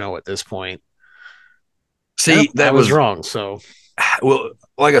Bruno at this point. Nope, See, I that was was wrong. So, well,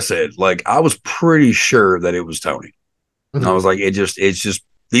 like I said, like I was pretty sure that it was Tony. And I mhm. was like, it's just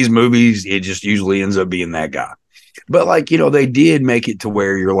these movies, it just usually ends up being that guy. But like, they did make it to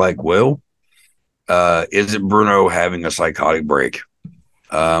where you're like, well, is it Bruno having a psychotic break?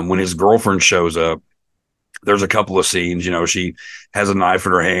 When his girlfriend shows up, there's a couple of scenes, she has a knife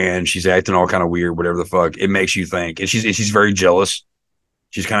in her hand, she's acting all kind of weird, whatever the fuck. It makes you think. And she's very jealous.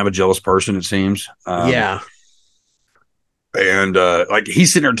 She's kind of a jealous person, it seems. Yeah, And like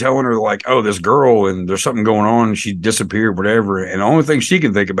he's sitting there telling her, like, oh, this girl and there's something going on, she disappeared, whatever. And the only thing she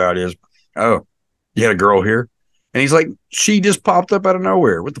can think about is, oh, you had a girl here. And he's like, she just popped up out of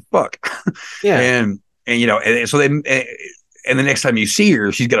nowhere. What the fuck? yeah, And so and the next time you see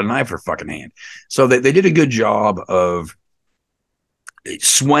her, she's got a knife in her fucking hand. So they did a good job of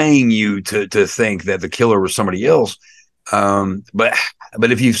swaying you to think that the killer was somebody else. But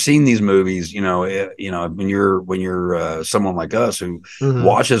if you've seen these movies, when you're someone like us who mhm.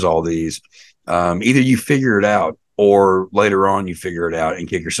 watches all these, either you figure it out or later on you figure it out and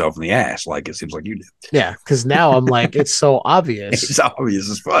kick yourself in the ass, like it seems like you do. Yeah. Because now I'm like, it's so It's obvious obvious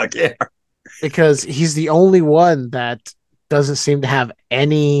as fuck, yeah. because he's the only one that doesn't seem to have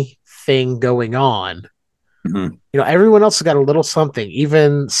anything going on. Mhm. Everyone else has got a little something.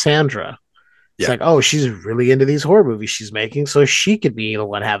 Even Sandra. It's Yeah. like, oh, she's really into these horror movies she's making, so she could be the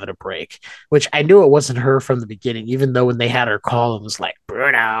one having a break. Which I knew it wasn't her from the beginning, even though when they had her call, it was like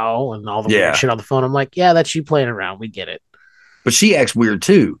Bruno and all the weird Yeah. shit on the phone. I'm like, yeah, that's you playing around. We get it. But she acts weird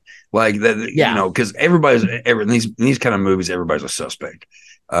too. Like that, Yeah. because in these kind of movies, everybody's a suspect,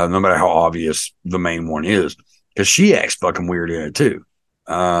 no matter how obvious the main one is. Because she acts fucking weird in it too.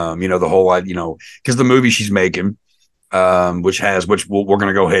 The whole like, because the movie she's making, which we're going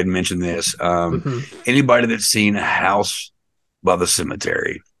to go ahead and mention this. Mhm. Anybody that's seen a House by the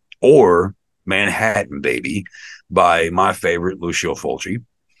Cemetery or Manhattan Baby by my favorite Lucio Fulci,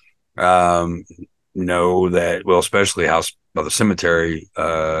 um, know that, well, especially House by the Cemetery,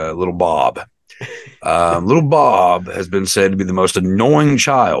 little Bob. Little Bob has been said to be the most annoying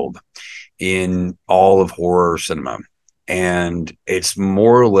child in all of horror cinema. And it's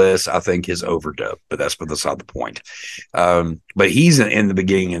more or less, I think, his overdub, but that's beside the point. But he's in the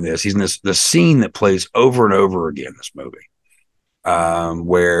beginning of this. He's in the scene that plays over and over again in this movie,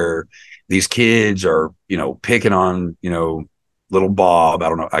 where these kids are, picking on, little Bob. I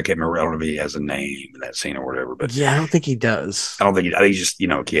don't know. I can't remember. I don't know if he has a name in that scene or whatever, but Yeah, I don't think he does. I don't think I think he's just,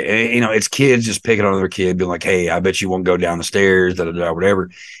 kid. It's kids just picking on other kid, being like, "Hey, I bet you won't go down the stairs," da da da, whatever.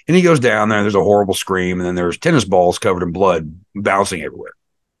 And he goes down there. And there's a horrible scream, and then there's tennis balls covered in blood bouncing everywhere.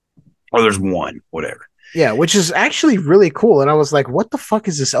 Or there's one, whatever. Yeah, which is actually really cool. And I was like, what the fuck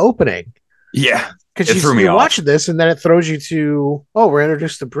is this opening? Yeah, Because it threw me you're off. watching this and then it throws you to, oh, we're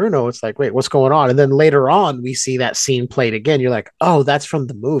introduced to Bruno. It's like, wait, what's going on? And then later on, we see that scene played again. You're like, oh, that's from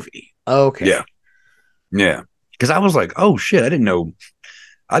the movie. Okay. Yeah, yeah. Because I was like, "Oh shit, I didn't know.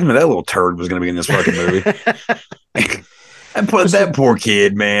 I didn't know that little turd was going to be in this fucking movie." That poor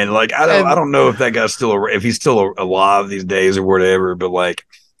kid, man. Like I and don't know if that guy's if he's still alive these days or whatever. But like,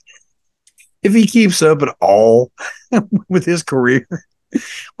 if he keeps up at all with his career,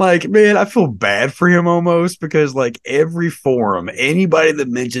 like, man, I feel bad for him almost because like every forum, anybody that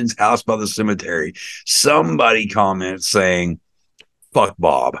mentions House by the Cemetery, somebody comments saying, "Fuck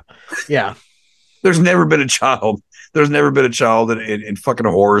Bob." yeah. There's never been a child. There's never been a child in fucking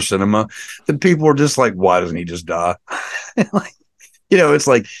horror cinema that people are just like, why doesn't he just die? Like, it's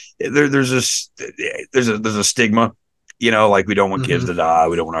like there's a stigma like we don't want kids to die.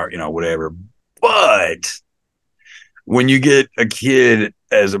 We don't want our, whatever. But when you get a kid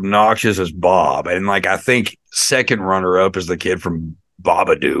as obnoxious as Bob, and like I think second runner up is the kid from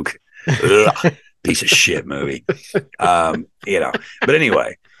Babadook. Ugh, piece of shit movie. But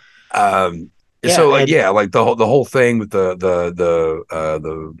anyway, so like like the whole thing with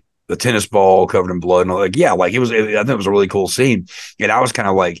the tennis ball covered in blood and like like I think it was a really cool scene, and I was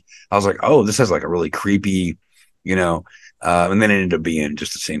like, oh, this has like a really creepy, and then it ended up being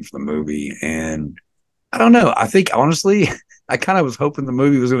just a scene from the movie, and I don't know. I think honestly, I kind of was hoping the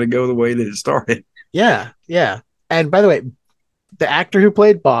movie was going to go the way that it started. Yeah. And by the way, the actor who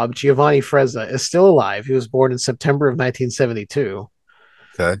played Bob, Giovanni Frezza, is still alive. He was born in September of 1972.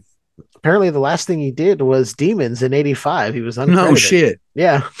 Okay. Apparently, the last thing he did was Demons in '85. He was uncredited. No shit.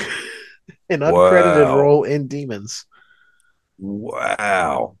 Yeah. An uncredited role in Demons.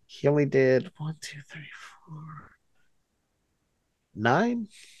 Wow. He only did 9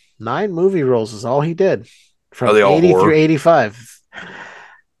 movie roles is all he did from 80 through 85.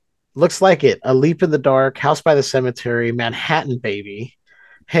 Looks like it. A Leap in the Dark, House by the Cemetery, Manhattan Baby,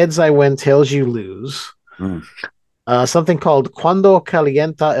 Heads I Win, Tails You Lose. Something called Cuando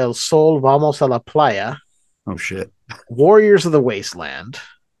Calienta el Sol, Vamos a la Playa. Oh shit. Warriors of the Wasteland,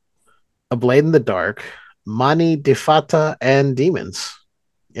 A Blade in the Dark, Mani de Fata, and Demons.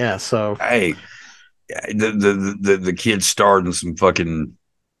 Yeah, so hey, the kid starred in some fucking,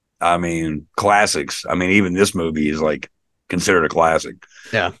 classics. Even this movie is like considered a classic.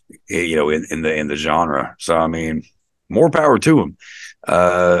 Yeah, in the genre. So more power to him.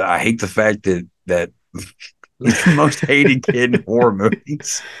 I hate the fact that he's the most hated kid in horror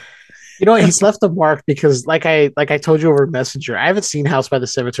movies. He's left a mark because, like I told you over Messenger, I haven't seen House by the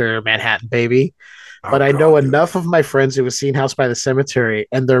Cemetery or Manhattan Baby, but I know enough of my friends who have seen House by the Cemetery,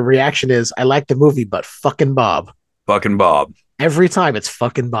 and their reaction is, "I like the movie, but fucking Bob." Fucking Bob. Every time it's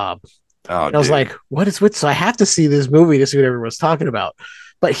fucking Bob. Oh, I was like, "What is with?" So I have to see this movie to see what everyone's talking about.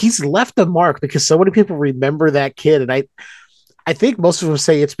 But he's left a mark because so many people remember that kid, and I think most of them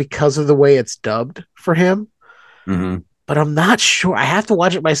say it's because of the way it's dubbed for him. Mm-hmm. But I'm not sure. I have to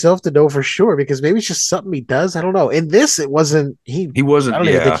watch it myself to know for sure because maybe it's just something he does. I don't know. In this, it wasn't. He wasn't. I don't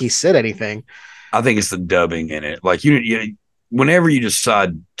even think he said anything. I think it's the dubbing in it. Like you whenever you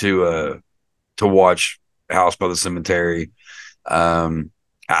decide to watch House by the Cemetery,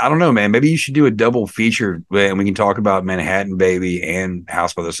 I don't know, man. Maybe you should do a double feature, and we can talk about Manhattan Baby and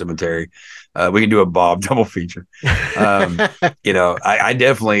House by the Cemetery. We can do a Bob double feature. I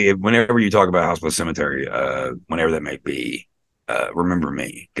definitely, whenever you talk about House by the Cemetery, whenever that may be, remember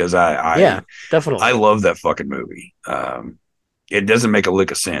me because I definitely I love that fucking movie. It doesn't make a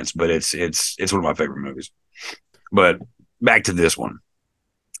lick of sense, but it's one of my favorite movies. But back to this one,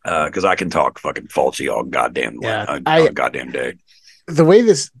 because I can talk fucking Fulci all goddamn goddamn day. The way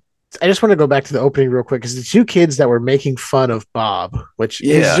this, I just want to go back to the opening real quick because the two kids that were making fun of Bob, which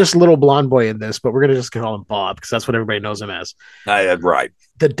is just little blonde boy in this, but we're gonna just call him Bob because that's what everybody knows him as. Right.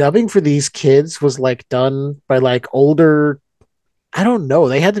 The dubbing for these kids was like done by like older, I don't know,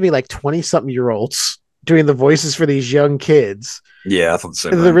 they had to be like 20-something-year-olds doing the voices for these young kids. Yeah, I thought so.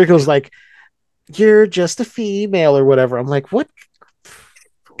 And the Rico's like, "You're just a female" or whatever. I'm like, what?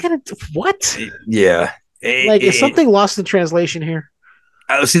 What? Yeah. Is something lost in translation here?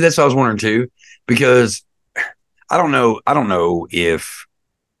 See, that's what I was wondering too, because I don't know if,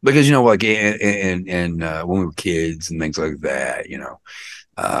 because like in when we were kids and things like that,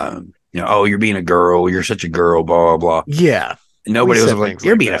 oh, you're being a girl, you're such a girl, blah blah blah. Yeah, and nobody was like,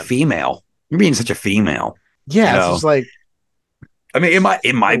 you're being a female, you're being such a female. Yeah, it's just like,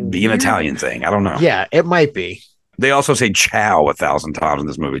 it might be an Italian thing. I don't know. Yeah, it might be. They also say "chow" 1,000 times in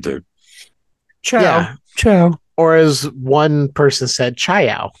this movie too. Chow. Or as one person said,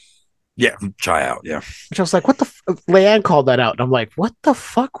 "Chayao." Yeah, Chayao. Yeah. Which I was like, what the Leanne called that out. And I'm like, what the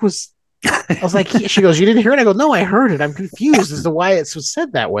fuck was, I was like, she goes, "You didn't hear it?" I go, "No, I heard it. I'm confused as to why it was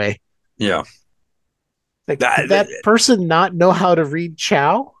said that way." Yeah. Like, did that person not know how to read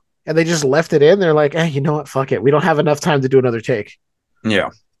chow? And they just left it in. They're like, you know what? Fuck it. We don't have enough time to do another take. Yeah.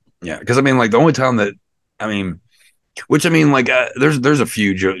 Yeah. Because the only time that, there's a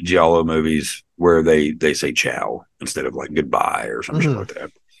few Giallo movies where they say ciao instead of like goodbye or some shit like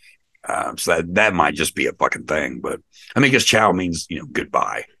that. So that might just be a fucking thing, but because ciao means,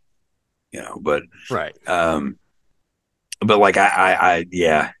 goodbye, but right. But like,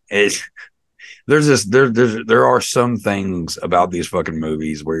 there are some things about these fucking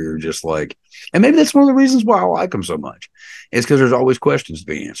movies where you're just like, and maybe that's one of the reasons why I like them so much. It's because there's always questions to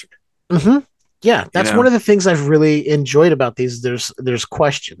be answered. Mm-hmm. Yeah, that's one of the things I've really enjoyed about these. There's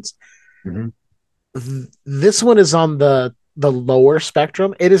questions. Mm-hmm. This one is on the lower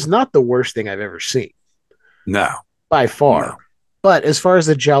spectrum. It is not the worst thing I've ever seen No, by no. far. But as far as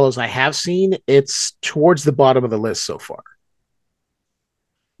the Giallos I have seen, it's towards the bottom of the list so far.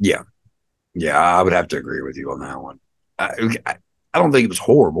 Yeah. Yeah, I would have to agree with you on that one. I, I don't think it was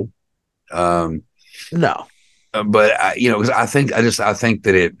horrible. Um, No. but because I think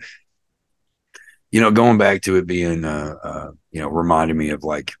that it, going back to it being, reminding me of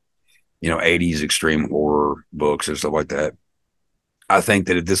like, 80s extreme horror books and stuff like that. I think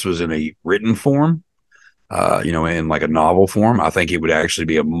that if this was in a written form, in like a novel form, I think it would actually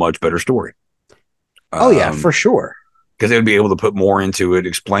be a much better story. Oh yeah, for Um, sure. because they would be able to put more into it,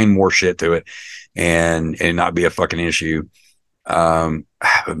 explain more shit to it, and not be a fucking issue.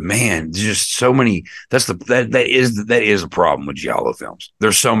 But man, there's just so many. That is a problem with Giallo films.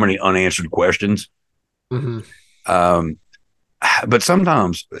 There's so many unanswered questions. Mhm. Um, but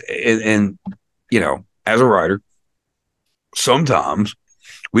sometimes, and as a writer, sometimes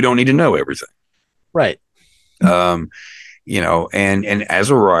we don't need to know everything. Right. Um, and as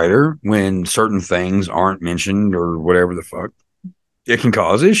a writer, when certain things aren't mentioned or whatever the fuck, it can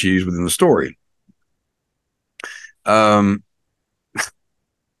cause issues within the story. Um,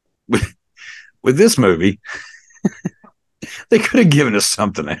 with, with this movie, they could have given us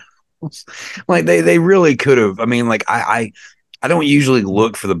something else. Like they really could have. I mean, like I don't usually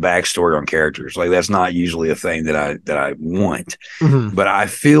look for the backstory on characters. Like that's not usually a thing that I want. Mhm. But I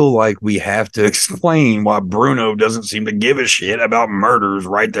feel like we have to explain why Bruno doesn't seem to give a shit about murders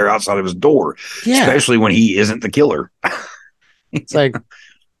right there outside of his door, Yeah. especially when he isn't the killer. It's like,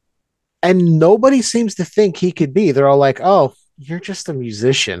 and nobody seems to think he could be. They're all like, "Oh, you're just a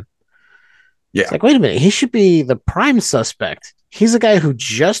musician." It's Yeah, like, wait a minute, he should be the prime suspect. He's a guy who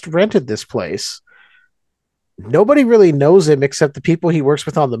just rented this place. Nobody really knows him except the people he works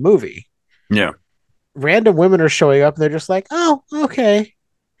with on the movie. yeah, Random women are showing up and they're just like, "Oh, okay."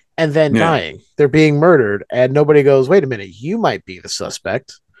 And then yeah. dying. They're being murdered. And nobody goes, wait a minute, you might be the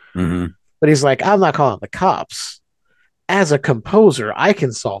suspect. Hmm. But he's like, I'm not calling the cops. As a composer, I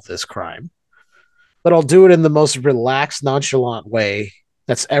can solve this crime, but I'll do it in the most relaxed, nonchalant way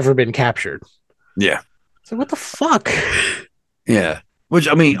that's ever been captured. Yeah, So what the fuck? yeah. Which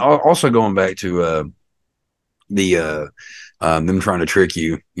I mean, also going back to the them trying to trick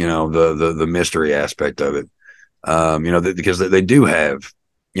you, the mystery aspect of it. Because they do have,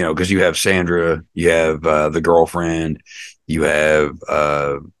 because you have Sandra, you have the girlfriend, you have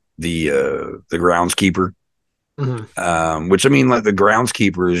the groundskeeper. Mhm. Which I mean, like the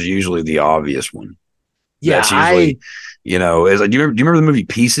groundskeeper is usually the obvious one. Yeah, That's usually, as like, do you remember the movie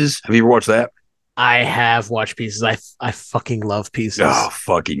Pieces? Have you ever watched that? I have watched Pieces. I fucking love Oh, Pieces.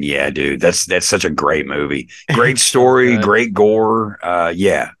 fucking yeah, dude. That's such a great movie. Great It's so story, good. great gore.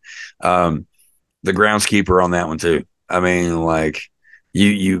 Yeah. Um, the groundskeeper on that one too. I mean, like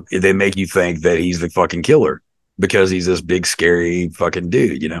they make you think that he's the fucking killer because he's this big scary fucking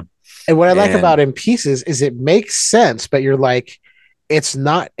dude. And what I like And about In Pieces is it makes sense, but you're like, it's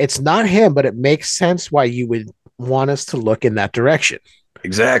not him, but it makes sense why you would want us to look in that direction.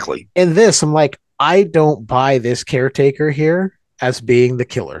 exactly. In this, I'm like, I don't buy this caretaker here as being the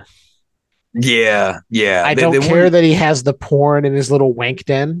killer. Yeah, yeah. I They don't care wanted that he has the porn in his little wank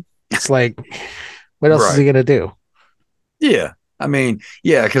den. It's like, what else is he right. gonna do? Yeah. I mean,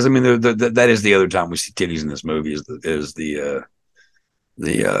 yeah, because I mean that is the other time we see titties in this movie is the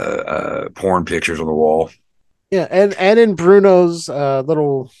porn pictures on the wall. Yeah, and in Bruno's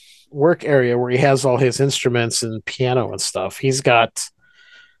little work area where he has all his instruments and piano and stuff, he's got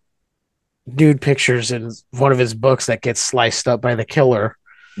nude pictures in one of his books that gets sliced up by the killer.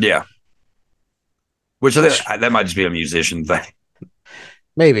 Yeah. Which Which that might just be a musician thing.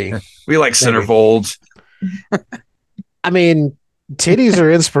 maybe, We like maybe. centerfolds. I mean, titties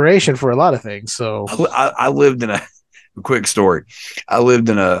are inspiration for a lot of things. So I lived in a quick story. I lived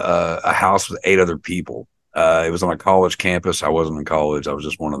in a house with 8 other people. It was on a college campus. I wasn't in college. I was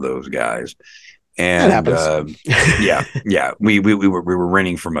just one of those guys. that And happens. yeah, yeah, we were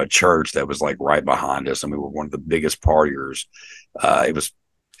renting from a church that was like right behind us, and we were one of the biggest partiers.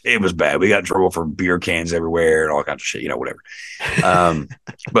 It was bad. We got in trouble for beer cans everywhere and all kinds of shit, whatever. Um,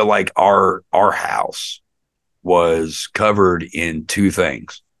 but like our house was covered in two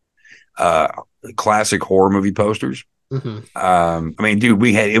things: uh, classic horror movie posters. Mhm. I mean, dude,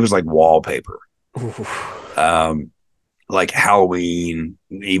 it was like wallpaper. Ooh. Um, like Halloween,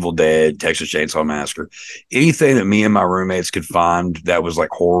 Evil Dead, Texas Chainsaw Massacre, anything that me and my roommates could find that was like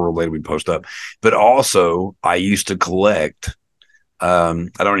horror related, we'd post up. But also, I used to collect. I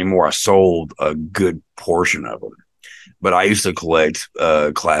don't anymore. I sold a good portion of them. but I used to collect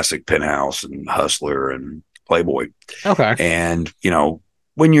classic Penthouse and Hustler and Playboy. Okay. And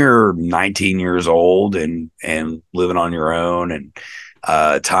when you're 19 years old and living on your own, and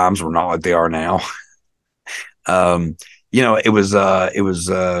times were not like they are now. It was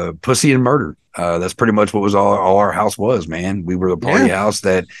pussy and murder. That's pretty much what was all our house was, man. We were the party house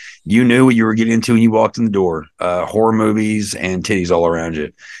that you knew what you were getting into when you walked in the door. Horror movies and titties all around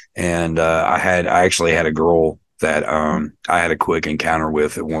you. And I actually had a girl that I had a quick encounter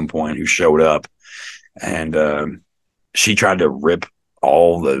with at one point who showed up, and she tried to rip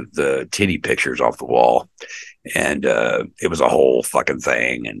all the titty pictures off the wall. And it was a whole fucking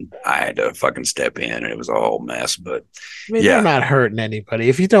thing, and I had to fucking step in, and it was a whole mess. But I mean, they're not hurting anybody.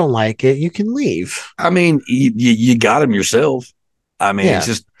 If you don't like it, you can leave. I mean, you got them yourself. I mean, it's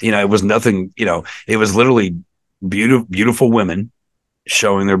just it was nothing. It was literally beautiful women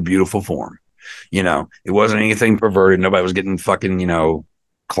showing their beautiful form. It wasn't anything perverted. Nobody was getting fucking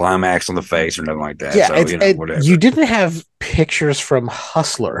climax on the face or nothing like that. Yeah, so whatever. You didn't have pictures from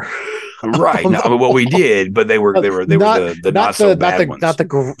Hustler. Right. No, well, we did, but they were not the not so bad ones. Not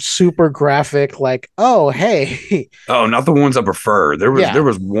the super graphic, like, oh, hey. Oh, not the ones I prefer. There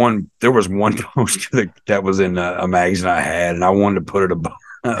was one poster that was in a magazine I had, and I wanted to put it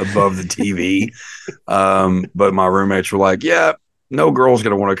above the TV. But my roommates were like, "Yeah, no girl's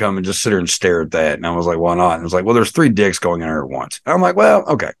gonna want to come and just sit here and stare at that." And I was like, "Why not?" And it was like, "Well, there's 3 dicks going in there at once." And I'm like, "Well,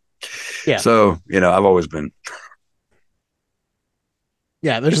 okay." Yeah. So I've always been.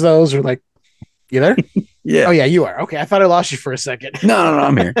 Yeah, there's those who are like, you there? Yeah. Oh yeah, you are. Okay. I thought I lost you for a second. No,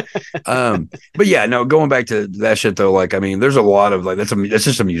 I'm here. But yeah, no, going back to that shit though, like, I mean, there's a lot of like, that's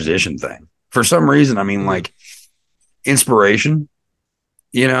just a musician thing. For some reason, I mean, like inspiration,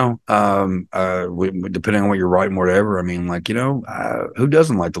 depending on what you're writing, whatever. I mean, like, who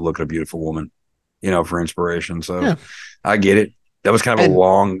doesn't like to look at a beautiful woman, for inspiration? So I get it. That was kind of a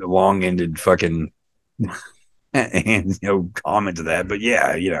long-ended fucking and comment to that, but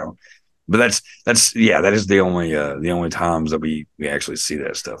but that is the only times that we actually see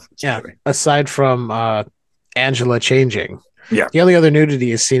that stuff. Aside from Angela changing, the only other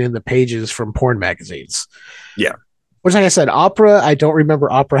nudity is seen in the pages from porn magazines. Which, like I said, opera, I don't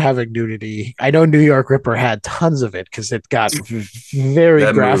remember opera having nudity. I know New York Ripper had tons of it because it got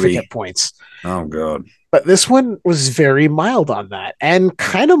very graphic at points. Oh god. But this one was very mild on that, and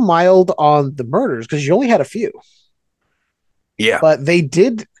kind of mild on the murders because you only had a few. Yeah. But they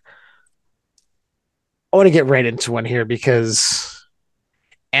did. I want to get right into one here because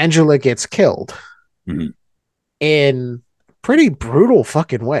Angela gets killed in a pretty brutal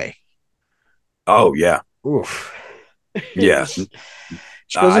fucking way. Oh, yeah. Oof. Yeah. She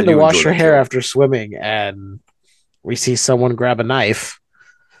goes in to wash her hair after swimming, and we see someone grab a knife.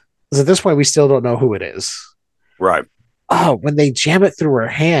 Because at this point, we still don't know who it is. Right. Oh, when they jam it through her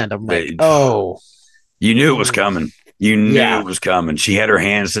hand, I'm like, oh. You knew it was coming. You knew it was coming. She had her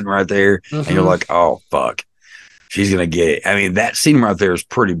hand sitting right there, and you're like, oh, fuck. She's going to get it. I mean, that scene right there is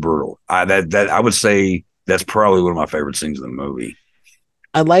pretty brutal. I would say that's probably one of my favorite scenes in the movie.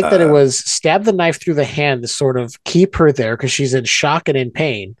 I like that it was stab the knife through the hand to sort of keep her there because she's in shock and in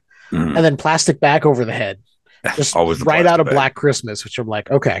pain, and then plastic bag over the head. Just right out of Black Christmas, which I'm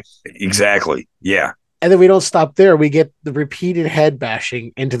like, okay. Exactly. Yeah. And then we don't stop there. We get the repeated head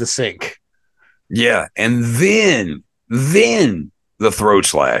bashing into the sink. Yeah. And then the throat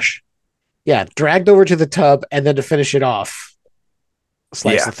slash. Yeah. Dragged over to the tub, and then to finish it off,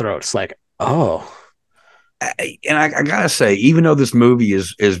 slice the throat. It's like, oh. And I gotta say, even though this movie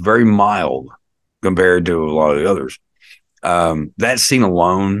is very mild compared to a lot of the others, that scene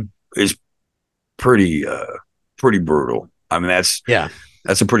alone is pretty brutal. I mean, that's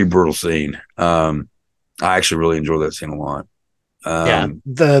a pretty brutal scene. I actually really enjoy that scene a lot. I'm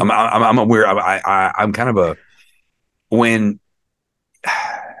a weird. I'm kind of a when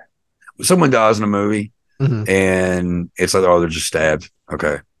someone dies in a movie and it's like, oh, they're just stabbed.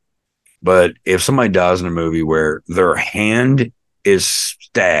 Okay. But if somebody dies in a movie where their hand is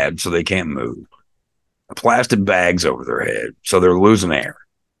stabbed so they can't move, plastic bags over their head so they're losing air,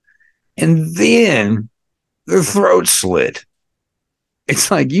 and then their throat slit, it's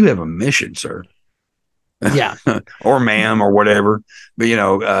like, you have a mission, sir. Yeah. Or ma'am or whatever.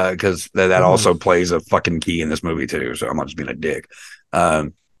 But, because that also plays a fucking key in this movie too. So I'm not just being a dick.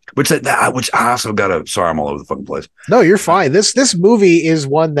 Which I also sorry, I'm all over the fucking place. No, you're fine. This movie is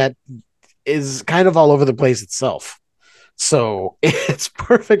one that is kind of all over the place itself. So it's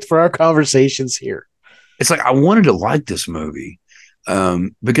perfect for our conversations here. It's like, I wanted to like this movie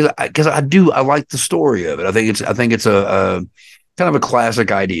because I like the story of it. I think it's a kind of a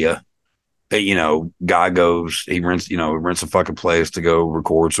classic idea. guy goes, he rents a fucking place to go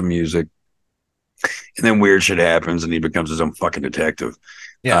record some music, and then weird shit happens, and he becomes his own fucking detective.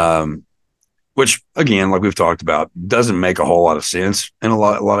 Yeah. Which again, like we've talked about, doesn't make a whole lot of sense in a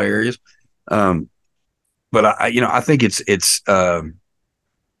lot of areas. But I think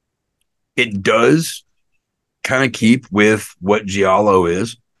it does kind of keep with what Giallo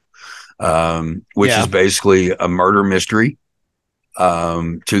is, which Yeah. is basically a murder mystery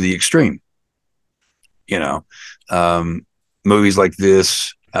to the extreme. You know, um, movies like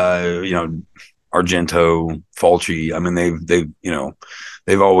this, Argento, Fulci. I mean,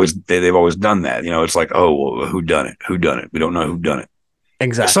 they've always done that. It's like, oh, well, who done it? Who done it? We don't know who done it.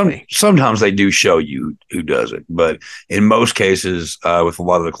 Exactly. Sometimes they do show you who does it, but in most cases, with a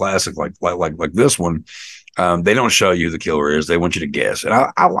lot of the classic like this one, they don't show you who the killer is. They want you to guess, and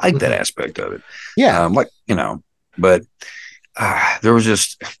I like that aspect of it. Yeah. But there was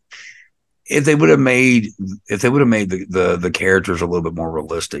just if they would have made the characters a little bit more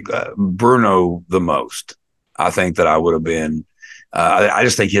realistic, Bruno the most, I think that I would have been. I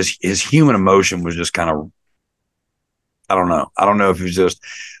just think his human emotion was just kind of. I don't know. I don't know if it was just.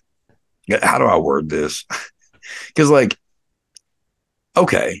 How do I word this? Because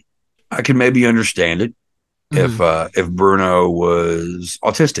okay, I can maybe understand it if Bruno was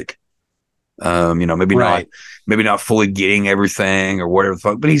autistic. Right. Maybe not fully getting everything or whatever the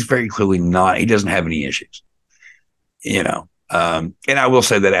fuck, but he's very clearly not. He doesn't have any issues. And I will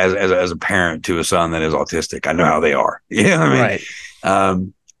say that as a parent to a son that is autistic, I know how they are. You know what I mean? Right.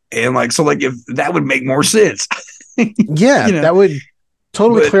 And if that would make more sense. Yeah, that would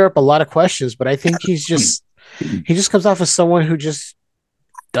totally But- clear up a lot of questions, but I think he just comes off as someone who just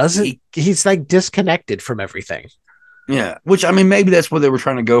doesn't he's like disconnected from everything. Yeah, which I mean, maybe that's what they were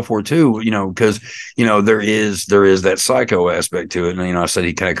trying to go for too. Because there is that psycho aspect to it, and I said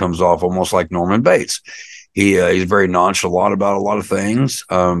he kind of comes off almost like Norman Bates. He's very nonchalant about a lot of things,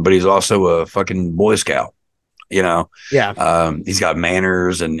 but he's also a fucking Boy Scout. Yeah. He's got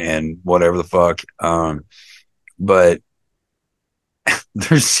manners and whatever the fuck. But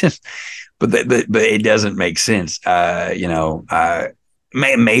there's just, but it doesn't make sense.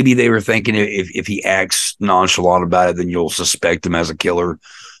 Maybe they were thinking if he acts nonchalant about it, then you'll suspect him as a killer,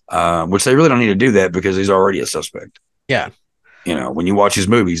 which they really don't need to do that because he's already a suspect. Yeah. When you watch his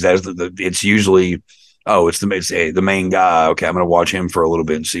movies, that's it's usually, it's the main guy. Okay, I'm going to watch him for a little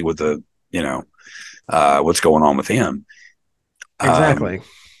bit and see what what's going on with him. Exactly.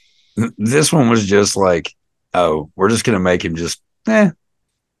 This one was just like, we're just going to make him just,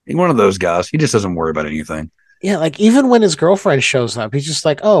 one of those guys. He just doesn't worry about anything. Yeah, like even when his girlfriend shows up, he's just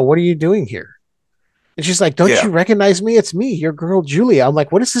like, "Oh, what are you doing here?" And she's like, "Don't you recognize me? It's me, your girl Julia." I'm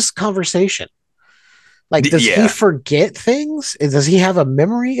like, "What is this conversation?" Like, does he forget things? Does he have a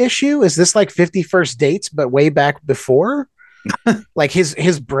memory issue? Is this like 51st Dates, but way back before? Like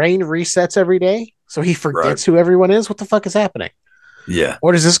his brain resets every day, so he forgets who everyone is. What the fuck is happening? Yeah.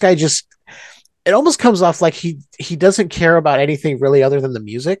 Or does this guy just? It almost comes off like he doesn't care about anything really other than the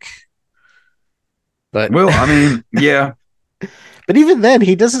music. But well, I mean, yeah. But even then,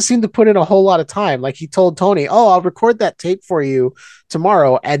 he doesn't seem to put in a whole lot of time. Like he told Tony, "Oh, I'll record that tape for you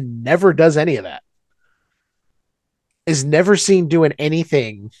tomorrow," and never does any of that. Is never seen doing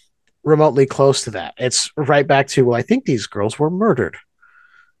anything remotely close to that. It's right back to, well, I think these girls were murdered.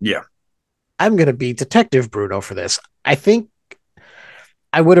 Yeah. I'm going to be Detective Bruno for this. I think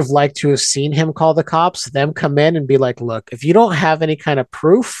I would have liked to have seen him call the cops, them come in and be like, "Look, if you don't have any kind of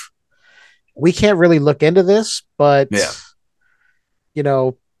proof, we can't really look into this, but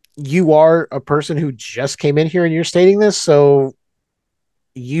you are a person who just came in here and you're stating this, so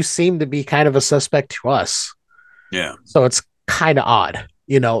you seem to be kind of a suspect to us." Yeah. So it's kind of odd,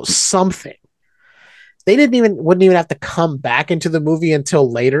 something. They wouldn't even have to come back into the movie until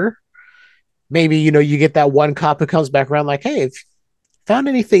later. Maybe, you get that one cop who comes back around like, "Hey, if you found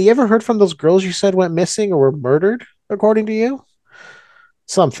anything, you ever heard from those girls you said went missing or were murdered, according to you?"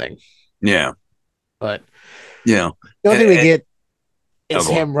 Something. Yeah. But the only thing we get is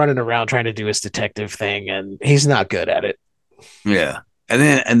him running around trying to do his detective thing, and he's not good at it. Yeah.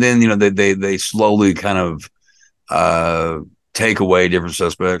 And then they slowly kind of take away different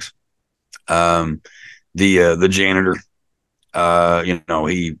suspects. The janitor,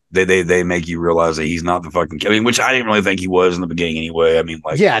 they make you realize that he's not the fucking, which I didn't really think he was in the beginning anyway. I mean,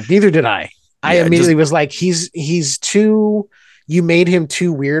 neither did I. I immediately was like, he's too, you made him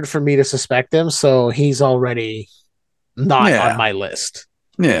too weird for me to suspect him, so he's already not on my list.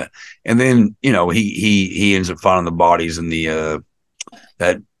 Yeah. And then, he ends up finding the bodies in the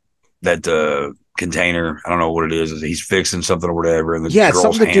that container. I don't know what it is. He's fixing something or whatever, and the Yeah, it's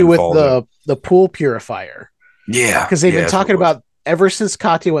girl's something to do hand with falls out. the pool purifier. Yeah, Because they've been that's what talking it was. about ever since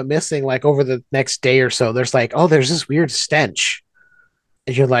Katya went missing, like over the next day or so, there's like, oh, there's this weird stench.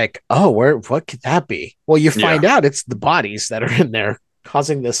 And you're like, oh, what could that be? Well, you Yeah, find out it's the bodies that are in there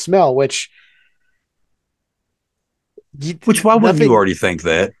causing this smell, which which why wouldn't you nothing. already think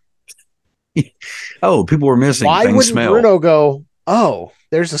that? Oh, people were missing. Why Things wouldn't smell. Bruno go, oh,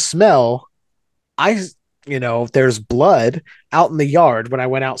 there's a smell? I, there's blood out in the yard when I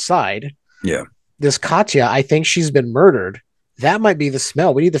went outside. Yeah, This Katya, I think she's been murdered. That might be the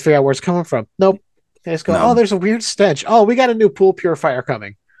smell. We need to figure out where it's coming from. Nope. They just go, oh, no, there's a weird stench. Oh, we got a new pool purifier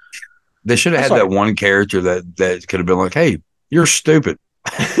coming. they should have I'm had that sorry. one character that could have been like, "Hey, you're stupid."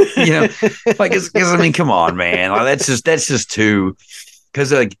 you know, like I mean, come on, man. Like that's just too.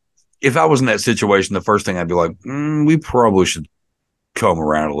 Because like, if I was in that situation, the first thing I'd be like, we probably should come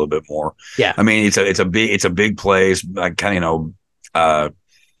around a little bit more. Yeah. I mean, it's a big place, like kind of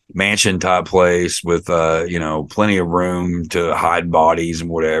mansion type place with plenty of room to hide bodies and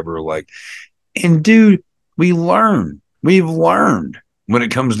whatever. Like, and dude, we've learned when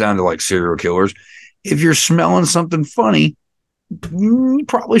it comes down to like serial killers, if you're smelling something funny, you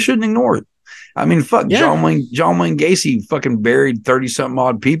probably shouldn't ignore it. I mean, fuck, Yeah. John Wayne Gacy fucking buried 30 something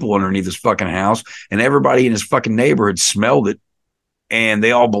odd people underneath his fucking house, and everybody in his fucking neighborhood smelled it, and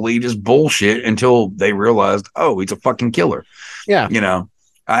they all believed his bullshit until they realized, oh, he's a fucking killer. Yeah. You know,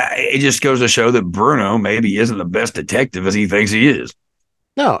 it just goes to show that Bruno maybe isn't the best detective as he thinks he is.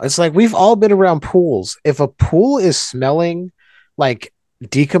 No, it's like we've all been around pools. If a pool is smelling like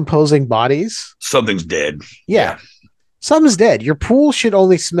decomposing bodies, Something's dead. yeah, something's dead. Your pool should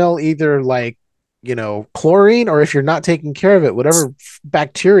only smell either like, chlorine, or if you're not taking care of it, whatever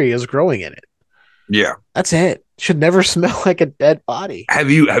bacteria is growing in it. Yeah. That's it. Should never smell like a dead body.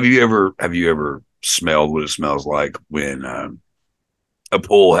 Have you ever smelled what it smells like when a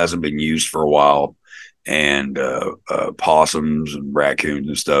pool hasn't been used for a while, and possums and raccoons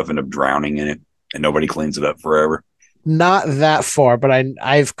and stuff end up drowning in it, and nobody cleans it up forever? Not that far, but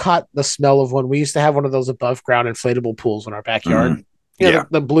I've caught the smell of one. We used to have one of those above ground inflatable pools in our backyard. Mhm. Yeah.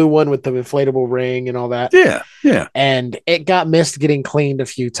 The blue one with the inflatable ring and all that. Yeah. Yeah. And it got missed getting cleaned a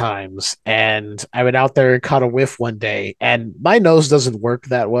few times. And I went out there and caught a whiff one day. And my nose doesn't work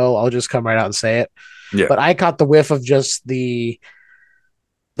that well. I'll just come right out and say it. Yeah. But I caught the whiff of just the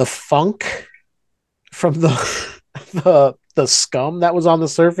funk from the scum that was on the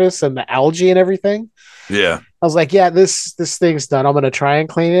surface and the algae and everything. Yeah. I was like, yeah, this thing's done. I'm gonna try and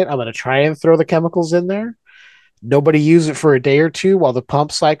clean it. I'm gonna try and throw the chemicals in there. Nobody use it for a day or two while the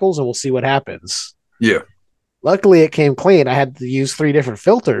pump cycles, and we'll see what happens. Yeah. Luckily, it came clean. I had to use 3 different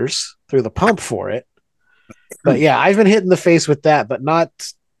filters through the pump for it. But yeah, I've been hit in the face with that, but not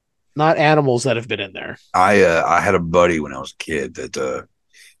animals that have been in there. I had a buddy when I was a kid that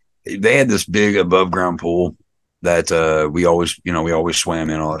they had this big above ground pool that we always swam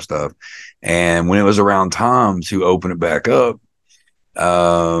in, all that stuff. And when it was around time to open it back up,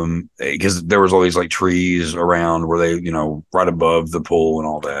 because there was all these like trees around where they, right above the pool and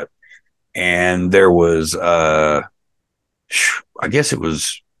all that. And there was I guess it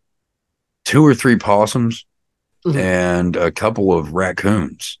was 2 or 3 possums and a couple of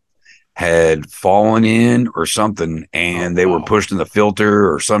raccoons had fallen in or something, and they were pushed in the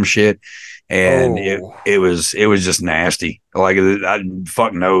filter or some shit, and it was just nasty. Like, I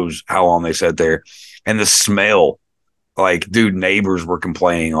fuck knows how long they sat there, and the smell, like, dude, neighbors were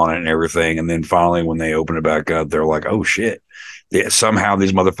complaining on it and everything, and then finally when they opened it back up, they're like, oh shit, somehow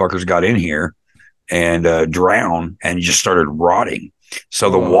these motherfuckers got in here and drowned and just started rotting. So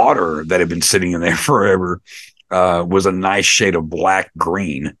the water that had been sitting in there forever was a nice shade of black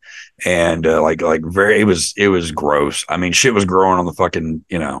green, and it was gross. I mean, shit was growing on the fucking,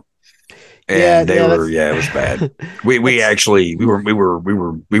 and it was bad. We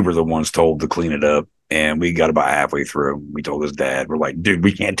were the ones told to clean it up, and we got about halfway through. We told his dad, we're like, dude,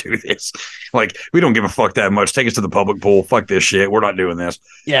 we can't do this. Like, we don't give a fuck that much. Take us to the public pool. Fuck this shit. We're not doing this.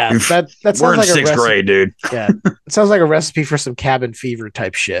 Yeah, that sounds we're in like sixth grade, dude. Yeah, it sounds like a recipe for some cabin fever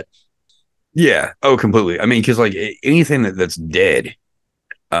type shit. Yeah. Oh, completely. I mean, because like anything that's dead,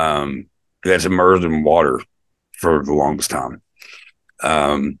 that's immersed in water for the longest time,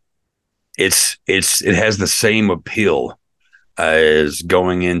 it has the same appeal as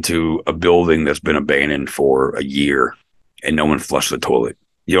going into a building that's been abandoned for a year and no one flushed the toilet.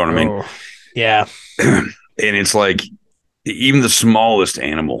 You know what I mean? Yeah. And it's like even the smallest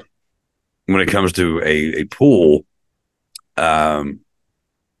animal, when it comes to a pool,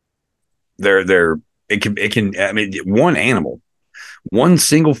 it can, I mean, one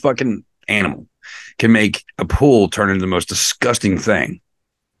single fucking animal can make a pool turn into the most disgusting thing.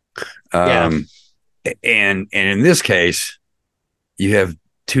 Yeah. And in this case, you have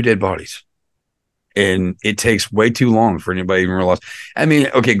two dead bodies, and it takes way too long for anybody to even realize. I mean,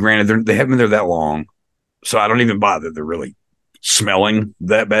 okay, granted, they haven't been there that long, so I don't even bother. They're really smelling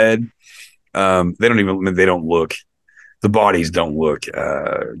that bad. They don't look. The bodies don't look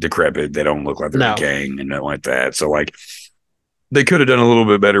decrepit. They don't look like they're decaying and nothing like that. So like, they could have done a little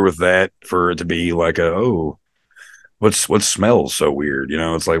bit better with that for it to be like what smells so weird? You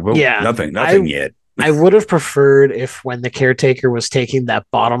know, it's like, well, nothing yet. I would have preferred if when the caretaker was taking that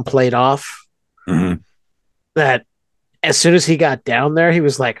bottom plate off, that as soon as he got down there, he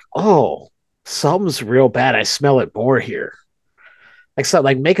was like, "Oh, something's real bad. I smell it more here." Like something,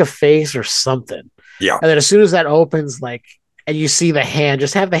 like make a face or something. Yeah. And then as soon as that opens, like, and you see the hand,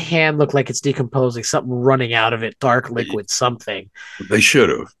 just have the hand look like it's decomposing, something running out of it, dark liquid, something. They should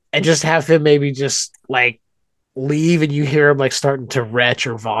have. And just have him maybe just like leave, and you hear him like starting to retch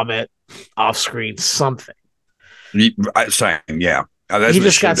or vomit off screen, something. Same, yeah. He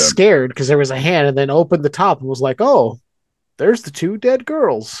just got scared because there was a hand, and then opened the top and was like, "Oh, there's the two dead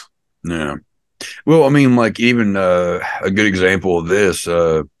girls." Yeah. Well, I mean, like even a good example of this,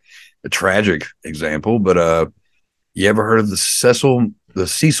 a tragic example, but you ever heard of the Cecil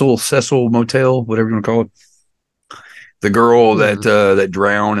Motel, whatever you want to call it? The girl that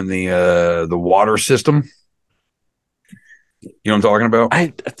drowned in the water system. You know what I'm talking about?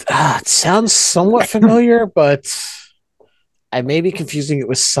 It sounds somewhat familiar, but I may be confusing it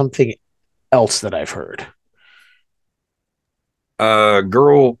with something else that I've heard.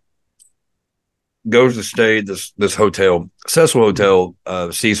 Girl goes to stay at this hotel, Cecil Hotel,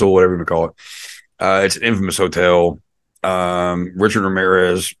 Cecil, whatever you call it. It's an infamous hotel. Richard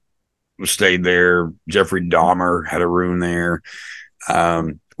Ramirez stayed there. Jeffrey Dahmer had a room there.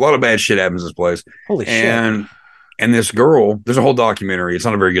 A lot of bad shit happens in this place. Holy shit. And this girl, there's a whole documentary. It's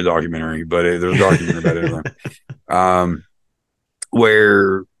not a very good documentary, but there's a documentary about it.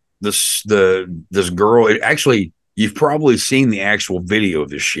 Where this girl, actually, you've probably seen the actual video of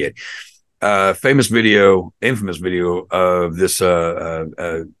this shit. Infamous video of this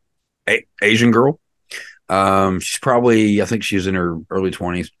Asian girl. She's probably, I think she's in her early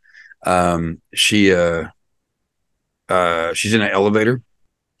 20s. She's in an elevator,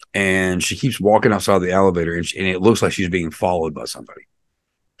 and she keeps walking outside the elevator, and it looks like she's being followed by somebody.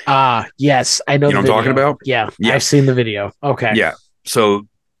 Yes, I know. You know what I'm talking about? Yeah, I've seen the video. Okay. Yeah. So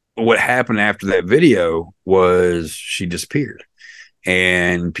what happened after that video was she disappeared,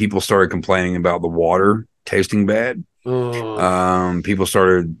 and people started complaining about the water tasting bad. People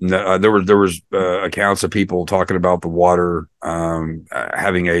started. There was accounts of people talking about the water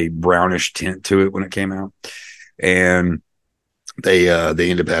having a brownish tint to it when it came out, and they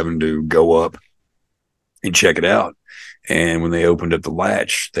ended up having to go up and check it out. And when they opened up the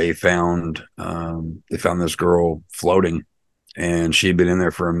latch, they found this girl floating, and she had been in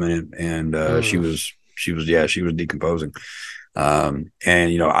there for a minute, and she was decomposing. And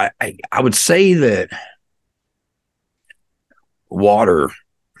you know, I would say that water.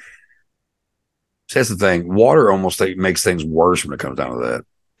 So that's the thing. Water almost makes things worse when it comes down to that.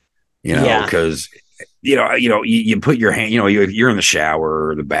 You know, because you put your hand. You know, you're in the shower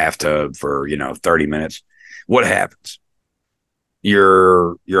or the bathtub for 30 minutes. What happens?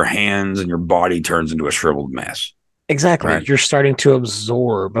 Your hands and your body turns into a shriveled mess. Exactly. Right? You're starting to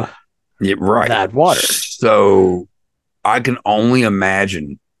absorb that water. So I can only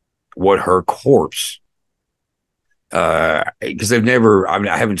imagine what her corpse, because they've never, I mean,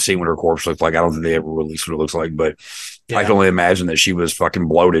 I haven't seen what her corpse looks like. I don't think they ever released what it looks like, but I can only imagine that she was fucking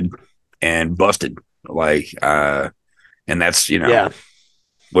bloated and busted. Like, and that's,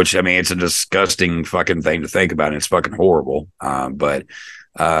 which, I mean, it's a disgusting fucking thing to think about. And it's fucking horrible. But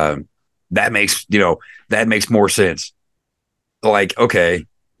that makes more sense. Like, okay,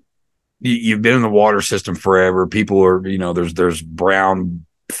 you've been in the water system forever. People are, there's brown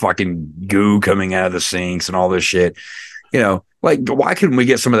fucking goo coming out of the sinks and all this shit. Like, why couldn't we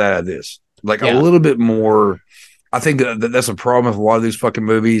get some of that out of this? Like a little bit more. I think that's a problem with a lot of these fucking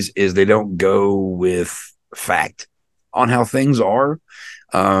movies is they don't go with fact on how things are.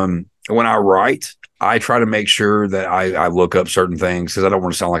 When I write, I try to make sure that I look up certain things because I don't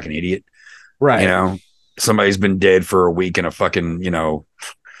want to sound like an idiot. Right. Somebody's been dead for a week in a fucking,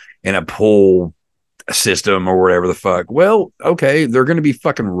 in a pool system or whatever the fuck. Well, okay, they're going to be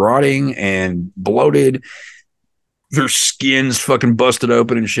fucking rotting and bloated. Their skin's fucking busted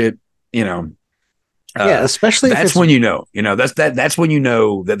open and shit, especially that's when that's when you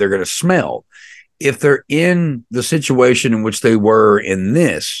know that they're going to smell. If they're in the situation in which they were in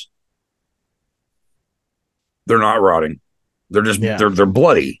this, They're not rotting. They're just Yeah. they're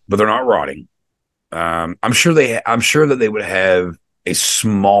bloody, but they're not rotting. I'm sure that they would have a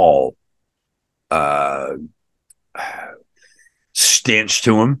small uh stench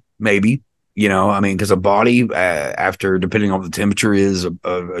to them, maybe. I mean, because a body, after depending on what the temperature is,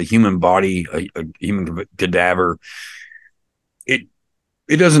 a human body, a human cadaver, it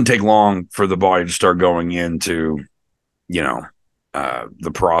it doesn't take long for the body to start going into,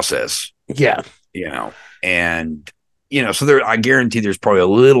 the process, Yeah. you know, and so there, I guarantee there's probably a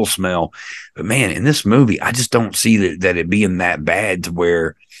little smell, but man, in this movie, I just don't see that it being that bad to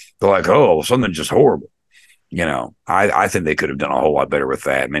where they're like, oh, something just horrible. I think they could have done a whole lot better with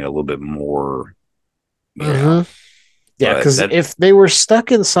that, made it a little bit more, Mm-hmm. Yeah, but because that, if they were stuck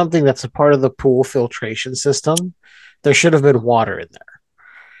in something that's a part of the pool filtration system, there should have been water in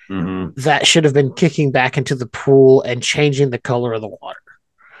there. mhm. That should have been kicking back into the pool and changing the color of the water.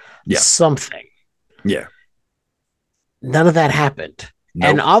 Yeah, Something. yeah, None of that happened.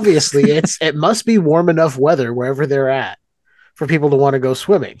 And nope, obviously it must be warm enough weather wherever they're at for people to want to go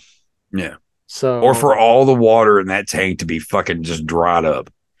swimming. yeah. Or So for all the water in that tank to be fucking just dried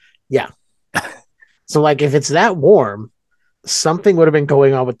up. yeah. So like if it's that warm, something would have been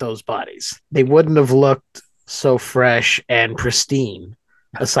going on with those bodies. They wouldn't have looked so fresh and pristine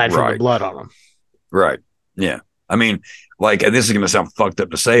aside from the Right, blood on them. right. Yeah. I mean, like, and this is going to sound fucked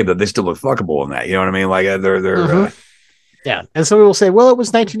up to say, but they still look fuckable in that. You know what I mean? Like, Mm-hmm. Yeah. And some people say, well, it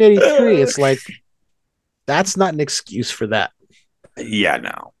was 1983. It's like, that's not an excuse for that. yeah,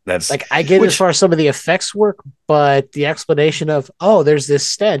 no, that's Like, I get it as which, far as some of the effects work, but the explanation of, oh, there's this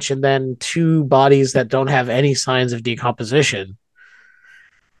stench and then two bodies that don't have any signs of decomposition,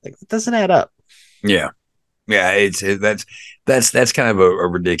 like, it doesn't add up. yeah, yeah. That's kind of a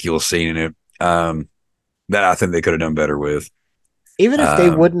ridiculous scene in it. That I think they could have done better with. Even if they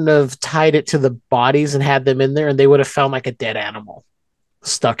Um, wouldn't have tied it to the bodies and had them in there, and they would have found like a dead animal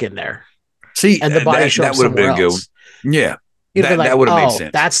stuck in there, see, and the body show up that would have somewhere been good. else. Yeah, You'd be that like, would have made oh,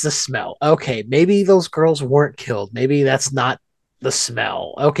 sense. that's the smell. Okay, maybe those girls weren't killed. Maybe that's not the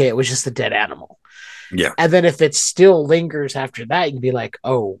smell. Okay, it was just a dead animal. Yeah, And then if it still lingers after that, you can be like,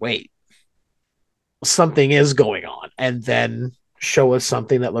 oh, wait, something is going on. And then show us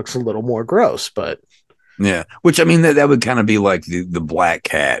something that looks a little more gross. But yeah. Which I mean, that would kind of be like the black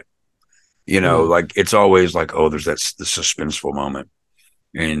cat. Like it's always like, oh, there's the suspenseful moment,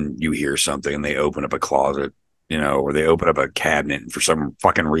 and you hear something, and they open up a closet, or they open up a cabinet, and for some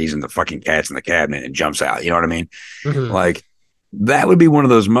fucking reason, the fucking cat's in the cabinet and jumps out. You know what I mean? mhm. Like that would be one of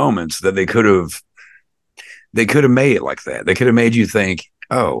those moments that they could have made it like that. They could have made you think,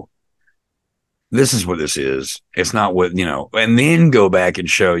 oh, this is what this is. It's not what, and then go back and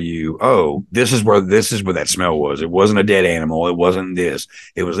show you, oh, this is where that smell was. It wasn't a dead animal. It wasn't this.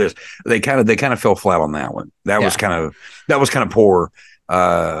 It was this. They kind of fell flat on that one. That was kind of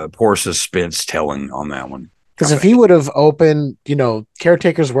poor suspense telling on that one. Because if he would have opened,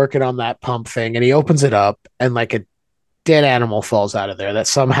 caretaker's working on that pump thing and he opens it up and like a dead animal falls out of there that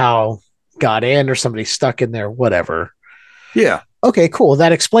somehow got in or somebody stuck in there, whatever. Yeah. Okay, cool.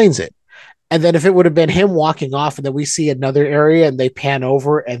 That explains it. And then if it would have been him walking off and then we see another area and they pan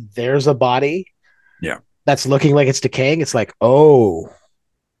over and there's a body Yeah. that's looking like it's decaying, it's like, oh.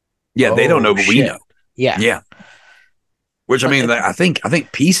 Yeah. They don't know, but we know. Yeah. Yeah. Which I mean, I think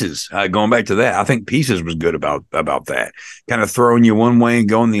Pieces, going back to that, I think Pieces was good about that, kind of throwing you one way and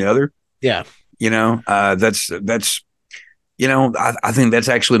going the other. Yeah. That's I think that's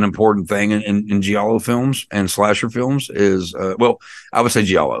actually an important thing in Giallo films and slasher films is, I would say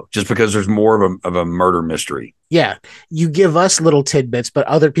Giallo, just because there's more of a murder mystery. Yeah. You give us little tidbits, but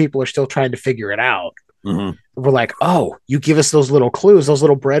other people are still trying to figure it out. Mm-hmm. We're like, oh, you give us those little clues, those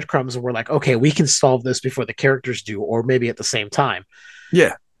little breadcrumbs, and we're like, okay, we can solve this before the characters do, or maybe at the same time.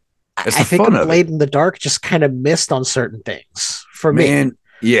 Yeah. I think a Blade in the Dark just kind of missed on certain things for me.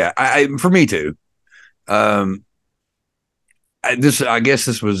 Yeah, for me too. I guess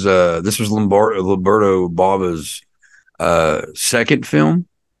this was Lamberto Bava's second film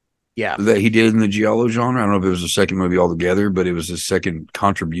Yeah. that he did in the Giallo genre. I don't know if it was the second movie altogether, but it was his second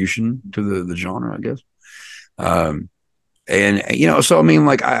contribution to the genre, I guess. And so I mean,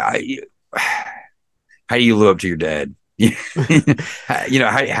 like, how do you live up to your dad? How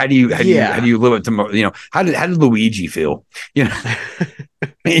do you live up to how did Luigi feel?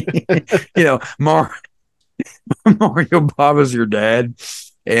 Mario Bava's your dad,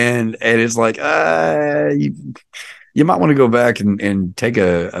 and it's like you might want to go back and take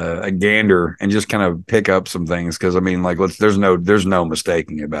a gander and just kind of pick up some things, because I mean, like, there's no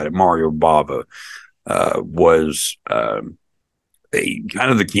mistaking about it. Mario Bava was kind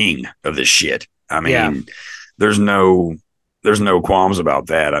of the king of this shit. I mean, there's no qualms about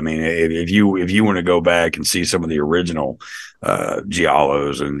that. I mean, if you want to go back and see some of the original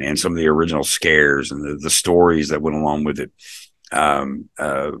Giallos and some of the original scares and the stories that went along with it,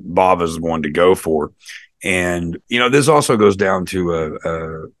 Bava's one to go for. And this also goes down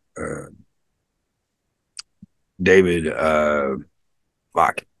to David.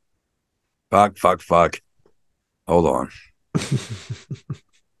 Fuck. Hold on.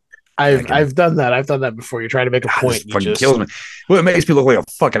 I've done that. I've done that before. You're trying to make a point. This fucking kills me. Well, it makes me look like a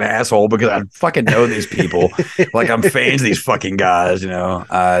fucking asshole because I fucking know these people. Like I'm fans of these fucking guys. Fuck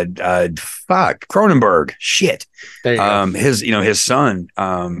Cronenberg. Shit. There you go. His son.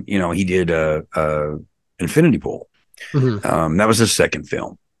 He did Infinity Pool. Mm-hmm. That was his second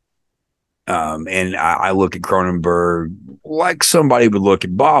film. And I look at Cronenberg like somebody would look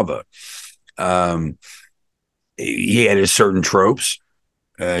at Bava. He had his certain tropes.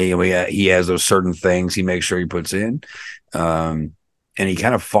 He has those certain things he makes sure he puts in, and he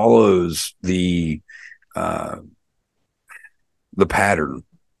kind of follows the pattern,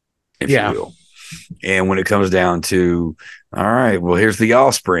 if you will. And when it comes down to, all right, well, here's the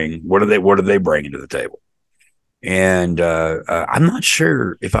offspring. What are they bringing to the table? And I'm not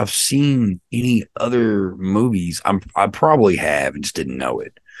sure if I've seen any other movies. I probably have and just didn't know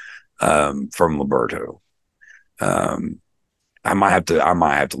it from Liberto. I might have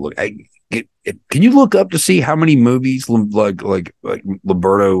to look. Can you look up to see how many movies like Liberto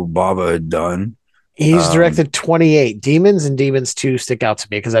Bava had done? He's directed 28. Demons and Demons 2 stick out to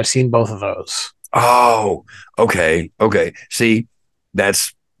me because I've seen both of those. Oh, okay. See,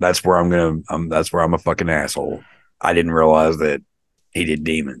 that's where that's where I'm a fucking asshole. I didn't realize that he did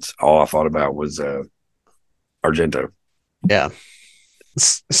Demons. All I thought about was Argento. Yeah.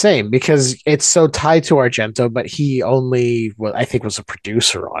 Same, because it's so tied to Argento, but he only, I think, was a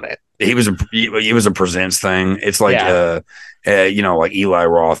producer on it. He was a presents thing. It's like like Eli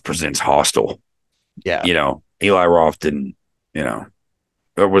Roth presents Hostel. Yeah. Eli Roth didn't.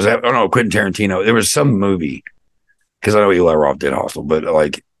 Or was that? Oh no, Quentin Tarantino. There was some movie because I know Eli Roth did Hostel, but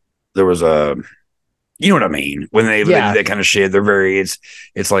like there was a. You know what I mean? When they do that kind of shit, they're very.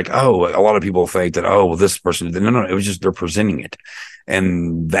 It's like, oh, a lot of people think that, oh, well, this person. No, it was just they're presenting it.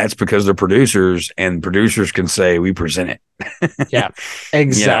 And that's because they're producers, and producers can say we present it. Yeah,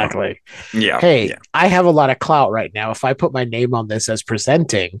 exactly. Yeah. Hey, I have a lot of clout right now. If I put my name on this as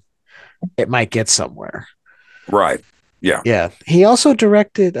presenting, it might get somewhere. Right. Yeah. Yeah. He also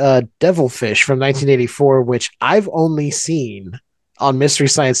directed Devilfish from 1984, which I've only seen on Mystery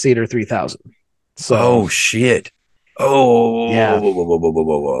Science Theater 3000. So, oh shit. Oh yeah.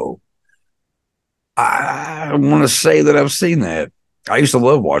 Whoa. I want to say that I've seen that. I used to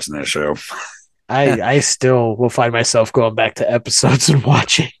love watching that show. I still will find myself going back to episodes and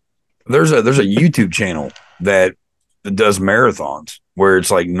watching. There's a YouTube channel that does marathons where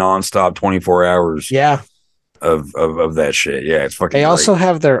it's like nonstop 24 hours. Yeah. Of that shit. Yeah, it's fucking. They great. also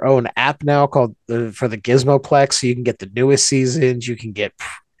have their own app now called for the Gizmoplex, so you can get the newest seasons. You can get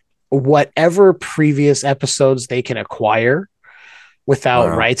whatever previous episodes they can acquire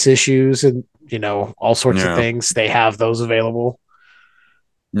without rights issues and all sorts of things. They have those available.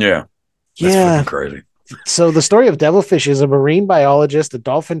 Yeah. That's fucking crazy. So the story of Devilfish is a marine biologist, a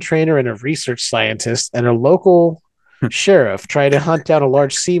dolphin trainer, and a research scientist, and a local sheriff try to hunt down a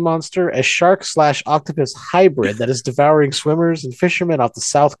large sea monster, a shark/octopus hybrid that is devouring swimmers and fishermen off the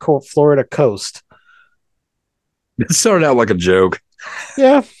South Florida coast. It started out like a joke.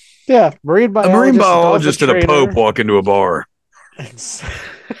 Yeah. Marine biologist and a Pope walk into a bar.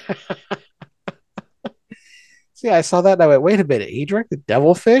 See, I saw that and I went, wait a minute. He directed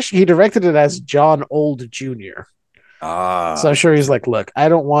Devilfish? He directed it as John Old Jr. So I'm sure he's like, look, I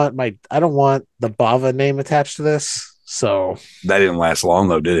don't want the Bava name attached to this. So that didn't last long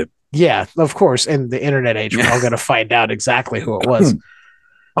though, did it? Yeah, of course. In the internet age, we're all going to find out exactly who it was.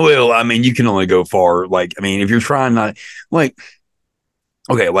 Well, I mean, you can only go far. Like, I mean, if you're trying not like,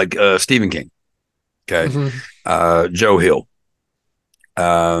 okay, like Stephen King. Okay. Mm-hmm. Joe Hill.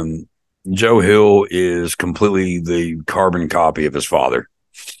 Joe Hill is completely the carbon copy of his father.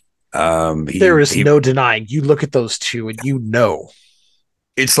 There is no denying. You look at those two and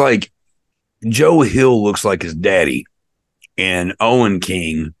it's like Joe Hill looks like his daddy and Owen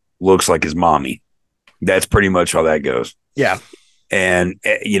King looks like his mommy. That's pretty much how that goes. Yeah. And,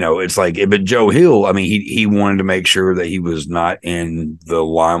 it's like, but Joe Hill, I mean, he wanted to make sure that he was not in the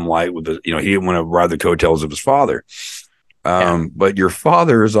limelight with he didn't want to ride the coattails of his father. But your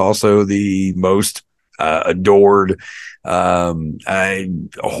father is also the most adored horror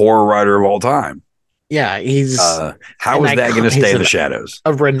writer of all time. Yeah, he's How is that going to stay in the shadows?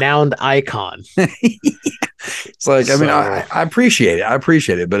 A renowned icon. It's like, I mean, I appreciate it. I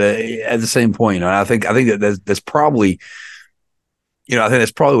appreciate it. But at the same point, I think that's probably, I think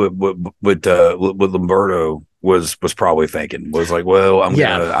that's probably what Lombardo was probably thinking, was like, well, I'm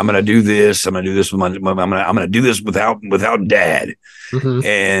gonna do this. I'm gonna do this with I'm gonna do this without Dad. Mm-hmm.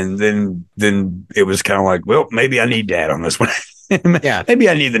 And then it was kind of like, well, maybe I need Dad on this one. Yeah, maybe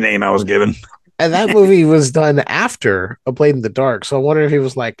I need the name I was given. And that movie was done after A Blade in the Dark, so I wonder if he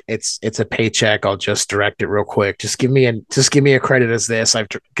was like, "It's a paycheck. I'll just direct it real quick. Just give me a credit as this."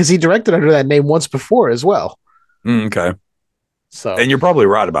 Because he directed under that name once before as well. Okay, so and you're probably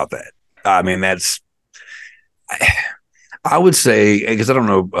right about that. I mean, I would say, because I don't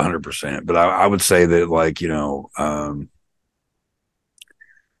know 100%, but I would say that, like,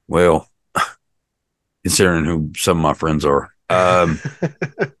 well, considering who some of my friends are.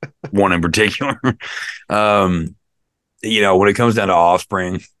 One in particular. When it comes down to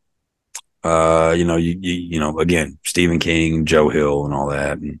Offspring, again, Stephen King, Joe Hill, and all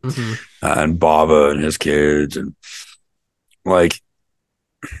that, and Bava and his kids, and like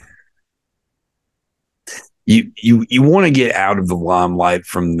you want to get out of the limelight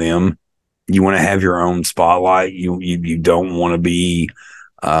from them. You want to have your own spotlight. You don't want to be,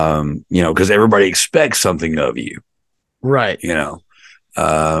 because everybody expects something of you, right?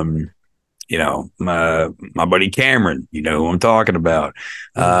 My buddy Cameron, who I'm talking about.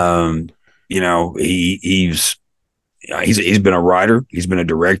 He's been a writer, he's been a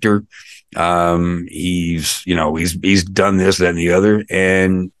director. He's done this, that, and the other,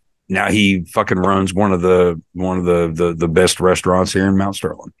 and now he fucking runs one of the best restaurants here in Mount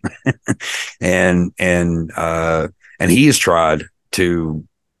Sterling. and he has tried to,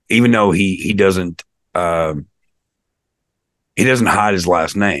 even though he doesn't hide his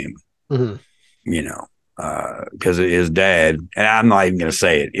last name, because his dad, and I'm not even going to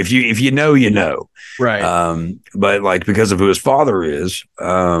say it. If you know, you know, right? But like, because of who his father is,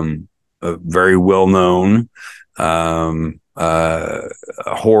 a very well known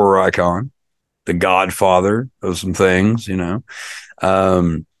horror icon, the godfather of some things, he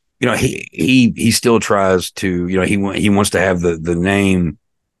still tries to, he wants to have the name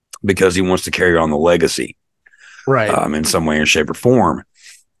because he wants to carry on the legacy, right? In some way or shape or form.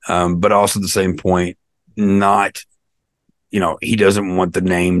 But also at the same point, not, he doesn't want the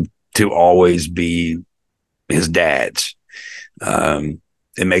name to always be his dad's, and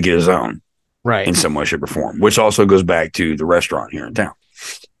make it his own, right? In some way, shape, or form, which also goes back to the restaurant here in town.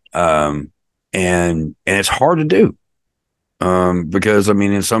 And it's hard to do, because, I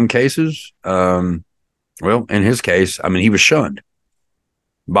mean, in some cases, in his case, I mean, he was shunned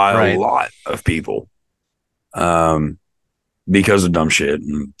by a lot of people, because of dumb shit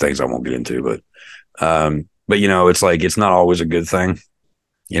and things I won't get into, but it's like, it's not always a good thing.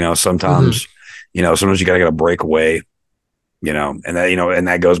 Sometimes, sometimes you gotta break away, and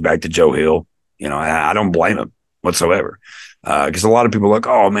that goes back to Joe Hill. I don't blame him whatsoever. Because a lot of people are like,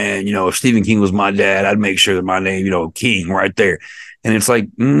 oh man, if Stephen King was my dad, I'd make sure that my name, King right there. And it's like,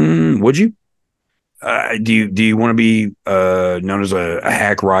 would you? Do you want to be known as a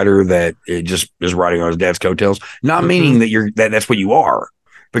hack writer that it just is writing on his dad's coattails? Not meaning that that's what you are,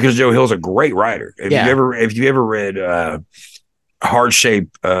 because Joe Hill's a great writer. If you ever read Heart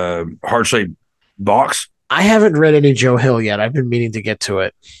Shape Box. I haven't read any Joe Hill yet. I've been meaning to get to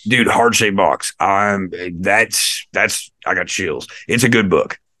it. Dude, Heart Shape Box. That's I got chills. It's a good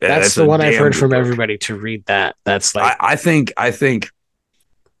book. That's the one I've heard from everybody to read. That's like, I think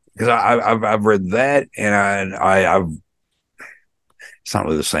because I've read that, and I've it's not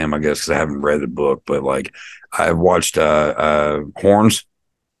really the same, I guess, because I haven't read the book, but like, I've watched Horns.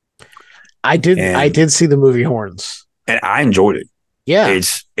 I did see the movie Horns, and I enjoyed it. Yeah,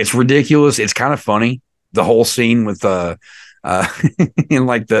 it's ridiculous. It's kind of funny. The whole scene with in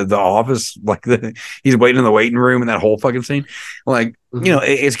like the office, like he's waiting in the waiting room, and that whole fucking scene, like,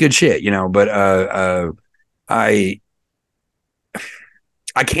 it's good shit, but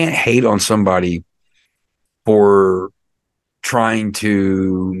I can't hate on somebody for trying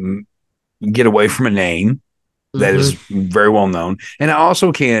to get away from a name that is very well known. And I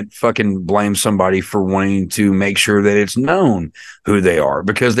also can't fucking blame somebody for wanting to make sure that it's known who they are,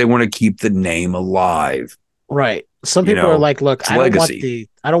 because they want to keep the name alive. Right. Some people are like, look, I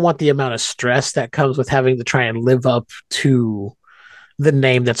don't want the amount of stress that comes with having to try and live up to the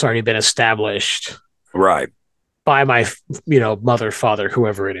name that's already been established. Right. By my, mother, father,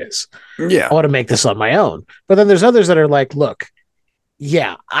 whoever it is. Yeah. I want to make this on my own. But then there's others that are like, look,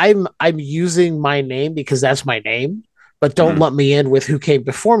 yeah, I'm using my name because that's my name, but don't let me in with who came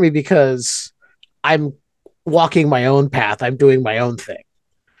before me, because I'm walking my own path. I'm doing my own thing.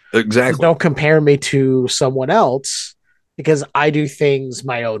 So Exactly. don't compare me to someone else because I do things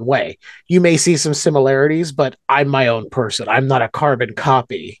my own way. You may see some similarities, but I'm my own person. I'm not a carbon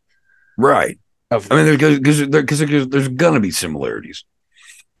copy Right. of I them. mean, because there's gonna be similarities.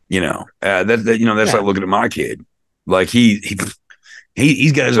 That's like Yeah. looking at my kid. Like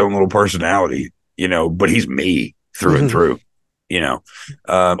he's got his own little personality, but he's me through and Mhm. through.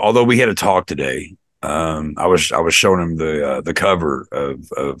 Although we had a talk today, I was showing him the cover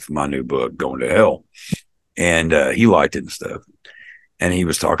of my new book, Going to Hell, and he liked it and stuff. And he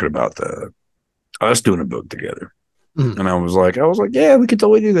was talking about the us doing a book together. Mhm. And I was like, yeah, we could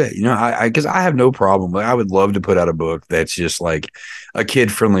totally do that. Because I have no problem. I would love to put out a book that's just like a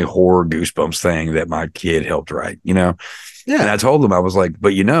kid friendly horror goosebumps thing that my kid helped write. And Yeah. I told him, I was like,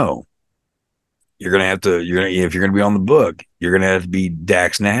 but if you're gonna be on the book, you're gonna have to be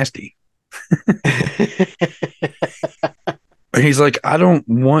Dax Nasty. And he's like, I don't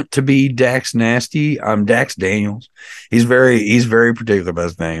want to be Dax Nasty. I'm Dax Daniels. He's very particular about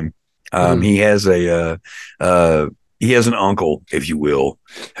his name. Mhm. He has he has an uncle, if you will,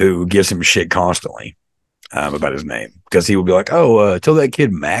 who gives him shit constantly about his name because he will be like, "Oh, tell that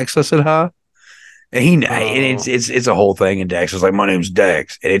kid Max I said hi." And Oh. it's a whole thing. And Dax was like, "My name's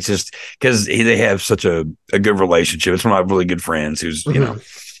Dax," and it's just because they have such a good relationship. It's one of my really good friends who's Mhm.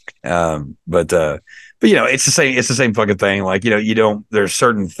 um, but uh, but it's the same fucking thing. Like you don't. There's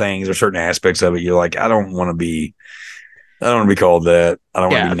certain things or certain aspects of it. You're like, I don't want to be called that. I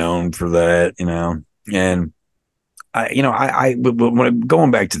don't want to Yeah. be known for that. And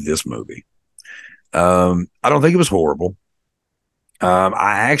going back to this movie, I don't think it was horrible. I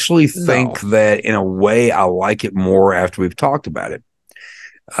actually think No. that in a way I like it more after we've talked about it.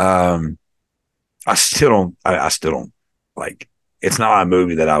 Um, I still don't like. It's not a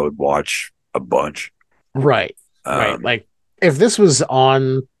movie that I would watch a bunch. Right. Right. Um, Like if this was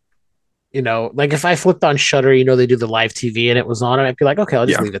on, like if I flipped on Shutter, they do the live TV and it was on, I'd be like, okay, I'll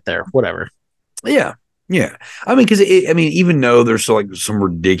just yeah, leave it there. Whatever. yeah, yeah. I mean, even though there's like some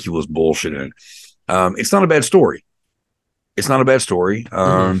ridiculous bullshit in it, it's not a bad story. It's not a bad story.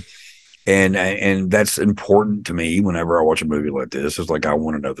 Mhm. And that's important to me whenever I watch a movie like this. Is like I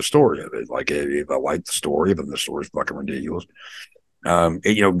want to know the story of it. Like if I like the story, then the story's fucking ridiculous.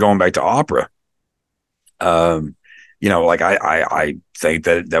 Going back to opera, um, like I think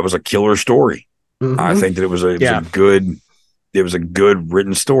that was a killer story. I Mhm. think that Yeah. it was a good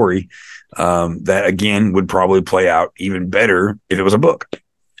written story that again would probably play out even better if it was a book.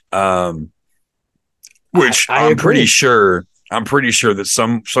 Um, which I agree. I'm pretty sure that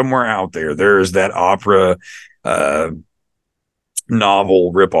somewhere out there is that opera uh,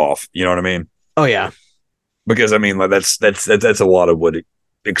 novel ripoff. You know what I mean? Oh yeah. Because I mean, like that's a lot of what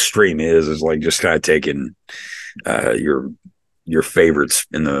extreme is like just kind of taking uh, your your favorites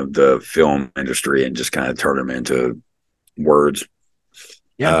in the film industry and just kind of turn them into words.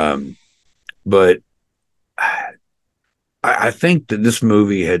 Yeah. Um, but I think that this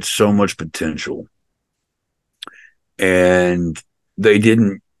movie had so much potential, and they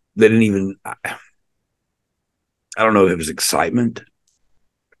didn't they didn't even. I don't know if it was excitement.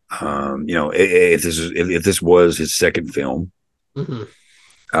 If this was his second film, Mhm.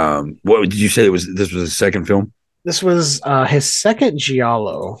 what did you say it was? This was his second film, This was his second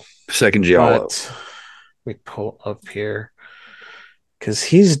Giallo, second Giallo. but let me pull up here because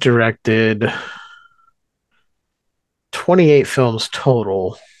he's directed 28 films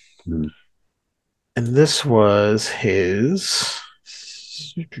total, Mhm. and this was his.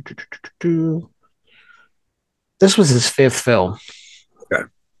 This was his fifth film. Okay,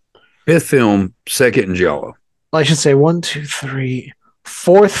 fifth film, second in Giallo. Well, I should say one, two, three,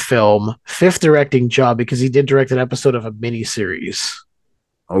 fourth film, fifth directing job because he did direct an episode of a mini series.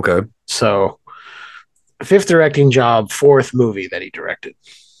 Okay, So fifth directing job, fourth movie that he directed.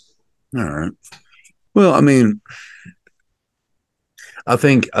 all right. Well, I mean, I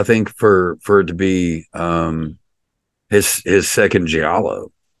think for it to be his second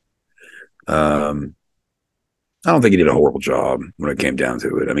Giallo, um, I don't think he did a horrible job when it came down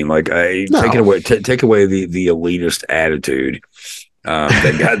to it. I mean, like, No, take away the elitist attitude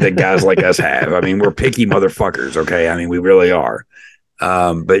that guys like us have. I mean, we're picky motherfuckers. Okay, I mean, we really are.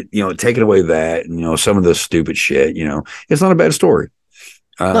 But taking away that, and some of the stupid shit, it's not a bad story.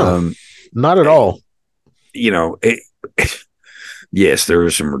 no, Um, not at eh, all. it, yes, there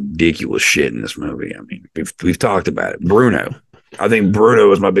was some ridiculous shit in this movie. I mean, we've talked about it. Bruno, I think Bruno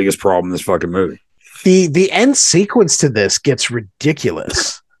was my biggest problem in this fucking movie. The end sequence to this gets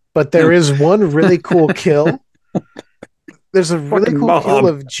ridiculous, but there Yeah, is one really cool kill. There's a really fucking cool kill Bob.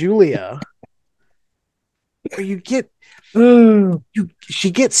 of Julia where you get Oh,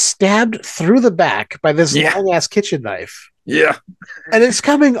 she gets stabbed through the back by this yeah, long ass kitchen knife, yeah, and it's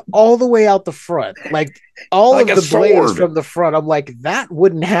coming all the way out the front, like all like of a the blades sword. from the front. I'm like, that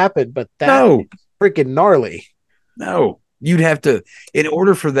wouldn't happen, but that No, freaking gnarly. no, you'd have to, in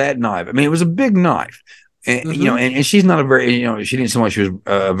order for that knife. I mean, it was a big knife, and Mm-hmm. and she's not a very, she didn't seem like she was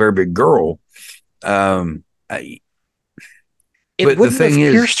a very big girl. Um, It but the wouldn't thing have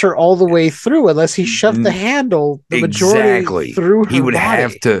is, pierced her all the way through unless he shoved the handle the majority exactly, through he her would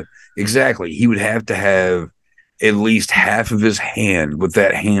have body. to, exactly, he would have at least half of his hand with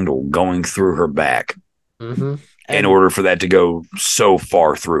that handle going through her back Mm-hmm. in And order for that to go so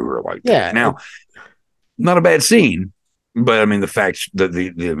far through her like that. yeah, Now, not a bad scene, but I mean the facts I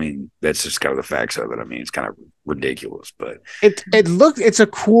mean that's just kind of the facts of it. I mean it's kind of ridiculous, but it's a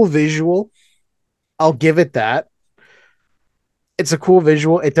cool visual. I'll give it that. It's a cool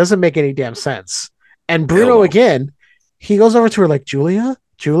visual. It doesn't make any damn sense. And hell Bruno no. again, he goes over to her like, Julia,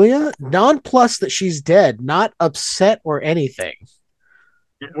 nonplussed that she's dead, not upset or anything.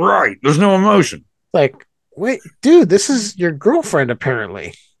 Right. There's no emotion. Like, wait, dude, this is your girlfriend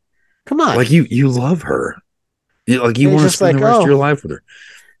apparently. Come on. Like you love her. You And he's want to just spend the like, rest of oh, your life with her.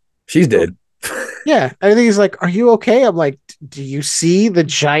 She's well, dead. yeah. I think he's like, are you okay? I'm like, do you see the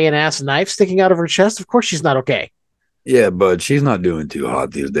giant ass knife sticking out of her chest? Of course she's not okay. Yeah, but she's not doing too hot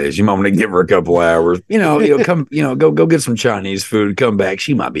these days. You might want to give her a couple hours. Come, go get some Chinese food, come back.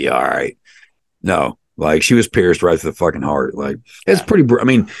 She might be all right. No, like she was pierced right through the fucking heart. Like it's Yeah. pretty. I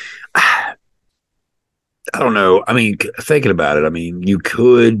mean, I don't know. I mean, thinking about it, I mean, you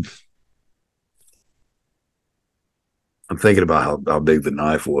could. I'm thinking about how big the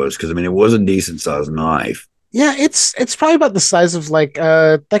knife was because I mean, it was a decent sized knife. Yeah, it's probably about the size of like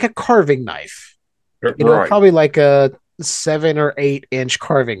a carving knife. Right. Probably like a 7 or 8 inch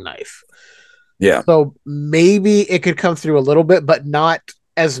carving knife. Yeah. So maybe it could come through a little bit, but not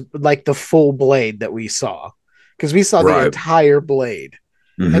as like the full blade that we saw. Because we saw the Right. entire blade.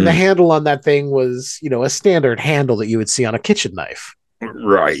 And the Hmm. handle on that thing was, a standard handle that you would see on a kitchen knife.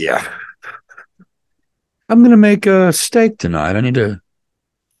 Right. Yeah. I'm gonna make a steak tonight. I need to.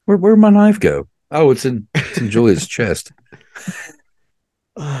 Where'd my knife go? Oh, it's in Julia's chest.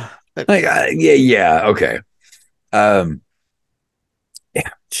 Like, yeah. Okay. Um. Yeah.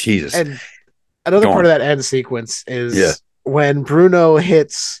 Jesus. And another Go part on. of that end sequence Yeah. is when Bruno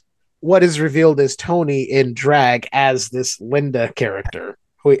hits what is revealed as Tony in drag as this Linda character.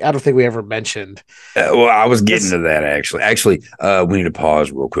 I don't think we ever mentioned. Well, I was getting This, to that actually. Actually, we need to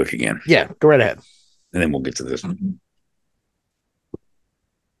pause real quick again, yeah, go right ahead. and then we'll get to this.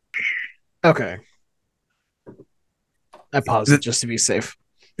 Okay. I paused it just to be safe.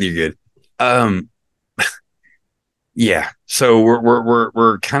 You're good. Um. Yeah. So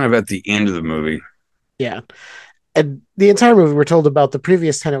we're kind of at the end of the movie. Yeah. And the entire movie, we're told about the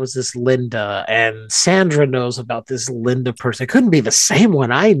previous tenant was this Linda, and Sandra knows about this Linda person. It couldn't be the same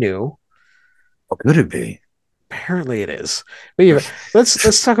one I knew. What could it be? Apparently, it is. But yeah,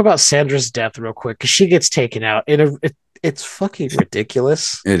 let's talk about Sandra's death real quick because she gets taken out. It's fucking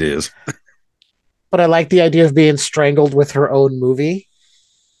ridiculous. It is. But I like the idea of being strangled with her own movie.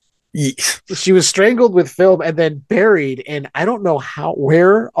 Yeah. She was strangled with film and then buried, and I don't know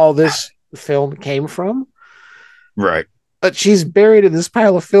where all this film came from. Right. But she's buried in this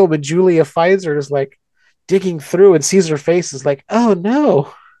pile of film, and Julia finds her and is like digging through and sees her face, is like, oh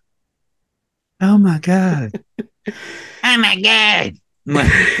no. Oh my god. Oh my god.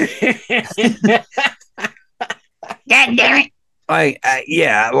 God damn it.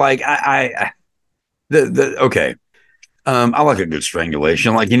 Yeah, like the okay. I like a good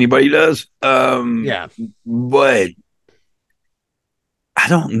strangulation like anybody does. Yeah. But I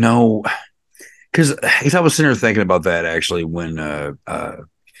don't know because I was sitting there thinking about that actually when I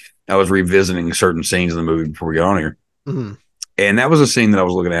was revisiting certain scenes in the movie before we got on here. Mhm. And that was a scene that I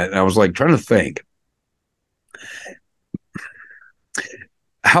was looking at and I was like trying to think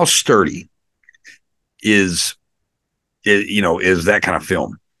how sturdy is is that kind of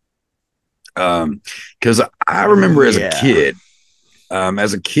film. Because I remember as a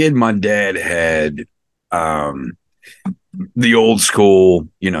kid, my dad had the old school,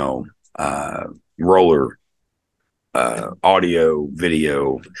 roller audio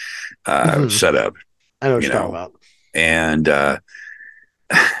video Mhm. setup, I know what you you're talking know, about. and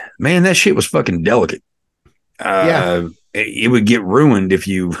man, that shit was fucking delicate. Yeah. It would get ruined if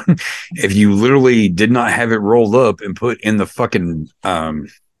you if you literally did not have it rolled up and put in the fucking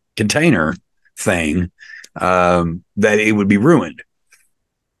container thing, that it would be ruined.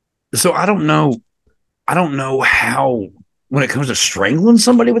 So I don't know. I don't know how when it comes to strangling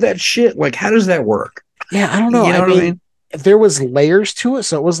somebody with that shit. Like, how does that work? Yeah, I don't know. You know I what I mean, mean? there was layers to it,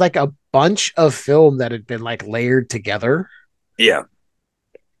 so it was like a bunch of film that had been like layered together. Yeah.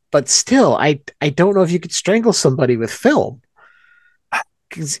 But still, I don't know if you could strangle somebody with film.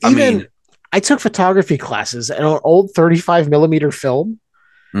 Because I even mean, I took photography classes and on old 35 millimeter film,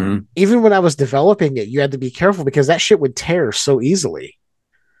 mhm. even when I was developing it, you had to be careful because that shit would tear so easily.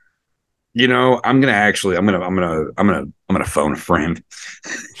 You know, I'm gonna phone a friend.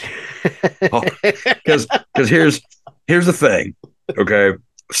 Oh, because here's the thing. Okay.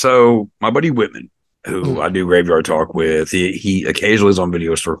 So my buddy Whitman, who I do graveyard talk with, he occasionally is on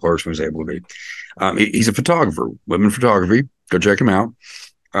video store clerks when he's able to be. He's a photographer, Whitman Photography. Go check him out.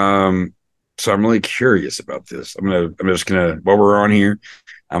 So I'm really curious about this. I'm just gonna while we're on here,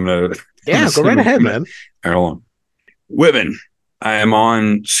 I'm gonna Yeah, go send right him. ahead, man. Hold on. Whitman, I am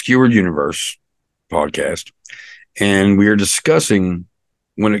on Skewered Universe podcast, and we are discussing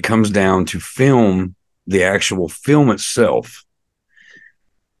when it comes down to film, the actual film itself.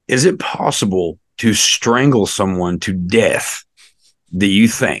 Is it possible to strangle someone to death? Do you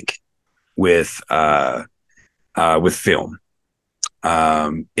think with film?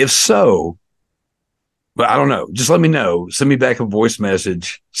 If so, but I don't know. Just let me know. Send me back a voice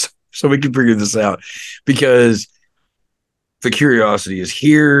message so we can figure this out because the curiosity is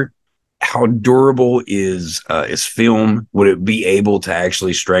here. How durable is film? Would it be able to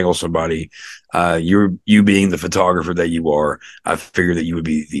actually strangle somebody? You being the photographer that you are, I figured that you would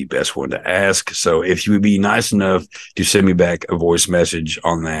be the best one to ask. So if you would be nice enough to send me back a voice message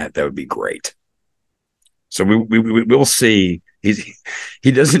on that, that would be great. So we'll see.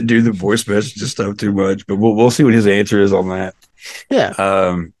 He doesn't do the voice message stuff too much, but we'll see what his answer is on that.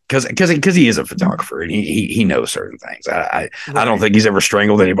 Yeah. Because he is a photographer and he knows certain things. I don't Right. think he's ever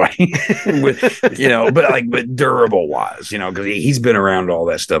strangled anybody with, but durable wise, because he's been around all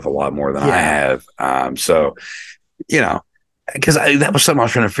that stuff a lot more than I Yeah. have. So because that was something I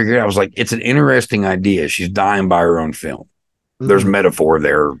was trying to figure out. I was like, it's an interesting idea. She's dying by her own film. There's Mhm. metaphor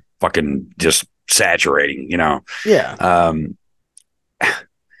there, fucking just saturating, Yeah.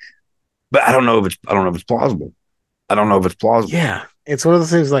 but I don't know if it's plausible. I don't know if it's plausible. Yeah. It's one of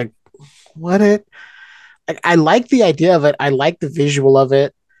those things like, what it I like the idea of it. I like the visual of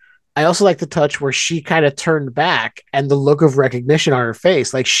it. I also like the touch where she kind of turned back and the look of recognition on her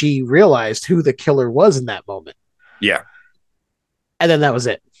face, like she realized who the killer was in that moment. Yeah. And then that was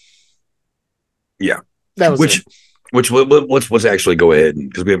it. Yeah. That was it. Let's actually go ahead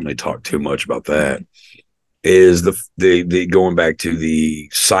because we haven't really talked too much about that. Is the going back to the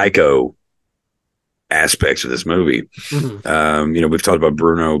psycho aspects of this movie. Mhm. We've talked about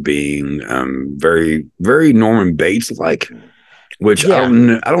Bruno being very, very Norman Bates like, which Yeah.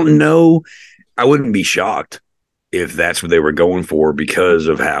 I don't know. I wouldn't be shocked if that's what they were going for because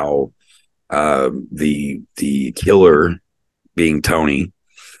of how the killer being Tony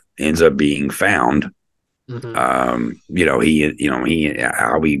ends up being found. Mhm. He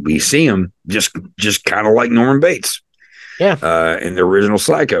how we see him just kind of like Norman Bates Yeah. in the original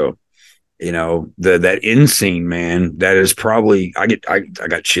Psycho. That end scene, man, that is probably I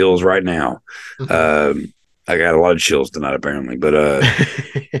got chills right now. Mhm. I got a lot of chills tonight apparently, but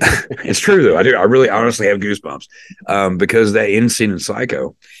it's true though. I really honestly have goosebumps because that end scene in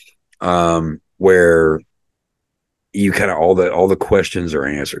Psycho, where you kind of all the questions are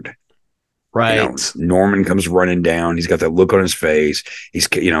answered. Right. Norman comes running down. He's got that look on his face. He's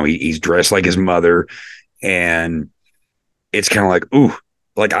dressed like his mother, and it's kind of like, ooh,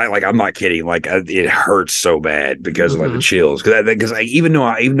 I'm not kidding. It hurts so bad because of the Mhm. chills. Because even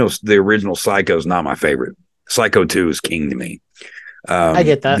though the original Psycho is not my favorite, Psycho 2 is king to me. I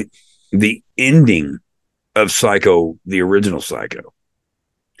get that. The ending of Psycho, the original Psycho,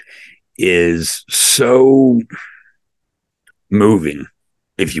 is so moving,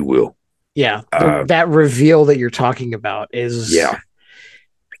 if you will. Yeah. Uh, That reveal that you're talking about is yeah,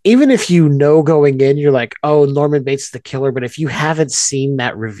 even if you know going in, you're like, oh, Norman Bates is the killer. But if you haven't seen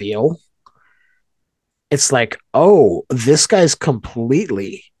that reveal, it's like, oh, this guy's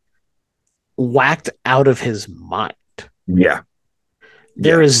completely whacked out of his mind. yeah,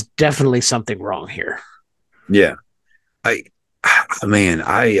 There yeah, is definitely something wrong here. yeah. I, man,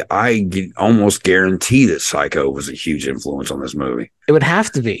 I almost guarantee that Psycho was a huge influence on this movie. It would have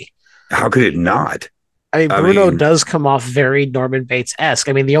to be. How could it not? I mean, I Bruno mean, does come off very Norman Bates esque.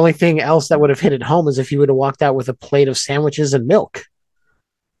 I mean, the only thing else that would have hit it home is if he would have walked out with a plate of sandwiches and milk,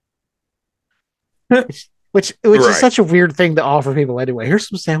 which is right. such a weird thing to offer people anyway. Here's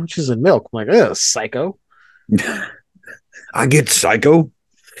some sandwiches and milk. I'm like, oh, psycho. I get Psycho.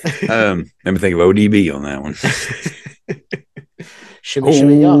 Let me think of ODB on that one. Shimmy,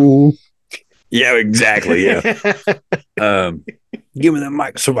 shimmy, y'all. Oh, Yeah, exactly. Yeah. Um, give me that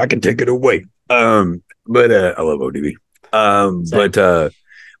mic so I can take it away. But I love ODB. Same.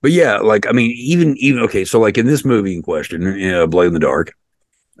 But yeah, like I mean, even okay, so like in this movie in question, Blade in the Dark,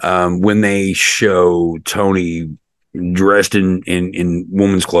 when they show Tony dressed in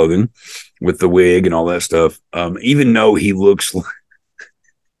woman's clothing with the wig and all that stuff, even though he looks,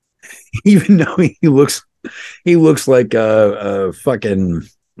 even though he looks like a fucking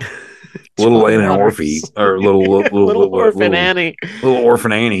little John Annie Waters. Orphy or Little orphan Annie. little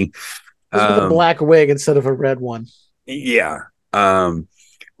orphan Annie. Just with a black wig instead of a red one. Yeah.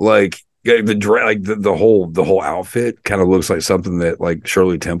 Like the whole outfit kind of looks like something that like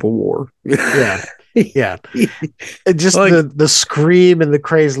Shirley Temple wore. Yeah. Yeah. And just Like, the scream and the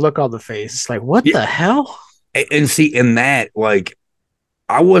crazed look on the face. Like, what yeah, the hell? and see, in that, like,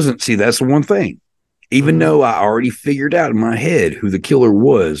 I wasn't, see, that's the one thing. Even Mhm. though I already figured out in my head who the killer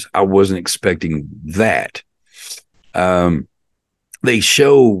was, I wasn't expecting that. Um, they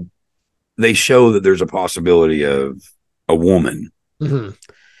show that there's a possibility of a woman Mhm.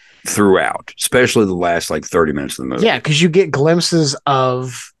 throughout, especially the last like 30 minutes of the movie. Yeah, because you get glimpses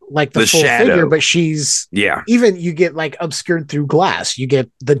of like the full shadow. figure, but she's Yeah. even you get like obscured through glass. You get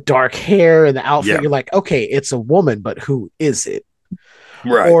the dark hair and the outfit. Yeah. You're like, okay, it's a woman, but who is it?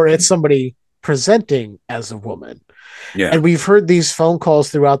 Right. Or it's somebody presenting as a woman. Yeah. And we've heard these phone calls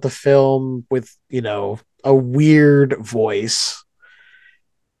throughout the film with, a weird voice.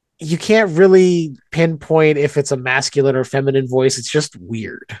 You can't really pinpoint if it's a masculine or feminine voice. It's just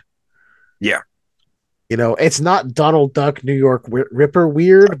weird. Yeah. It's not Donald Duck, New York Ripper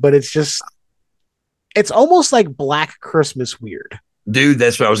weird, but it's almost like Black Christmas weird. Dude,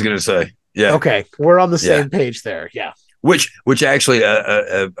 that's what I was going to say. Yeah. Okay. We're on the Yeah. same page there. Yeah. Which actually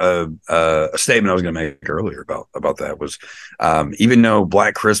a statement I was going to make earlier about that was, even though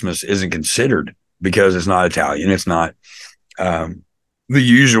Black Christmas isn't considered because it's not Italian, it's not the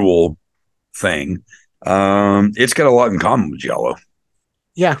usual thing. It's got a lot in common with Giallo.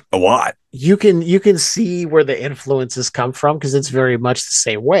 Yeah. A lot. You can see where the influences come from because it's very much the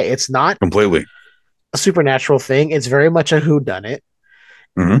same way. It's not Completely. a supernatural thing. It's very much a whodunit.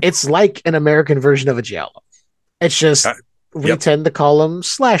 Mm-hmm. It's like an American version of a Giallo. It's just we tend to call them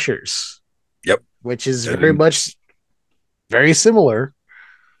slashers. Yep. Which is very much very similar.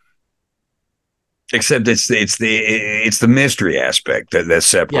 Except it's the mystery aspect that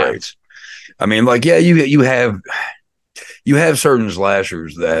separates. Yeah. I mean, like, yeah, you have certain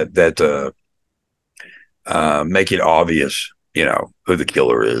slashers that make it obvious, who the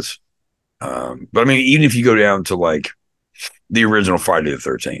killer is. But I mean, even if you go down to like the original Friday the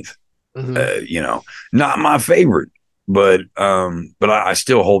 13th, mm-hmm. Not my favorite, but I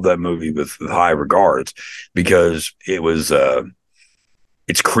still hold that movie with high regards because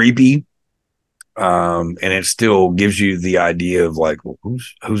it's creepy. And it still gives you the idea of like, well,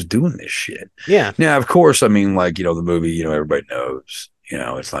 who's doing this shit? Yeah. Now, of course, I mean, like, the movie, everybody knows,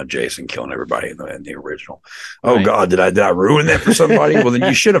 it's not Jason killing everybody in the original. Right. Oh God, did I ruin that for somebody? Well, then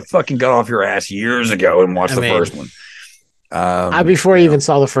you should have fucking got off your ass years ago and watched the first one. Before I even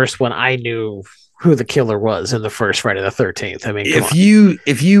saw the first one, I knew who the killer was in the first Friday the 13th. I mean,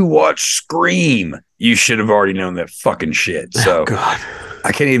 if you watch Scream, you should have already known that fucking shit. So, oh, God.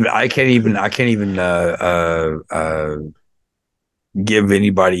 I can't even give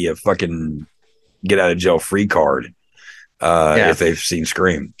anybody a fucking get out of jail free card if they've seen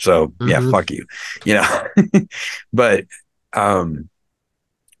Scream. So yeah, fuck you. But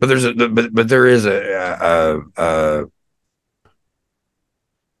there is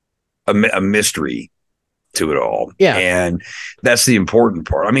a mystery to it all. Yeah. And that's the important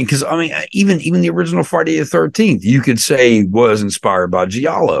part. I mean, because even the original Friday the 13th, you could say was inspired by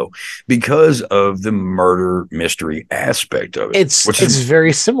Giallo because of the murder mystery aspect of it. It's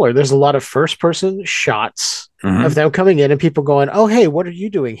very similar. There's a lot of first person shots of them coming in and people going, oh, hey, what are you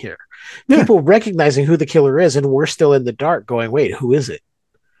doing here? Yeah. People recognizing who the killer is, and we're still in the dark going, wait, who is it?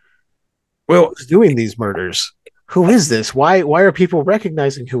 Well, who's doing these murders? Who is this? Why are people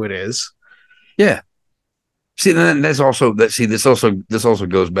recognizing who it is? Yeah. See, then this also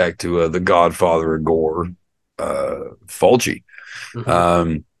goes back to the Godfather of Gore, Fulci.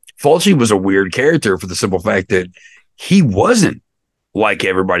 Fulci was a weird character for the simple fact that he wasn't like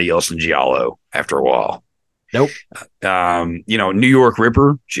everybody else in Giallo after a while. Nope. New York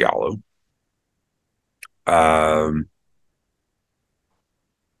Ripper, Giallo.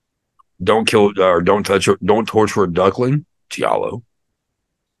 Don't kill or don't torture a duckling, Giallo.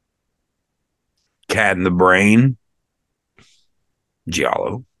 Cat in the Brain,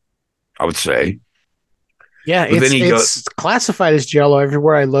 Giallo, I would say. Yeah, But then he goes, it's classified as Giallo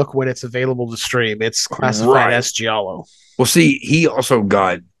everywhere I look when it's available to stream. It's classified right. as Giallo. Well, see, he also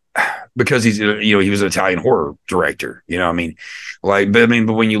got, because he's, he was an Italian horror director, I mean,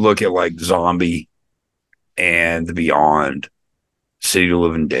 but when you look at like Zombie and The Beyond, City of the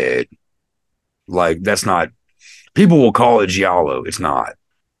Living Dead, like that's not, people will call it Giallo. It's not.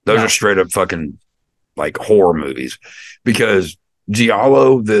 Those No. are straight up fucking like horror movies, because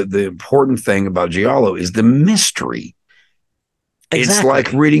Giallo, the important thing about Giallo is the mystery. It's Exactly.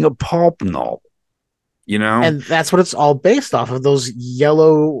 like reading a pulp novel, And that's what it's all based off of, those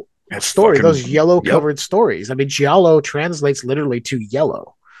yellow That's stories, fucking, those yellow yep. covered stories. I mean, Giallo translates literally to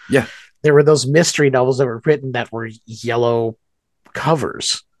yellow. Yeah. There were those mystery novels that were written that were yellow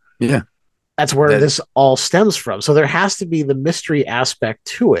covers. Yeah. That's where That, this all stems from. So there has to be the mystery aspect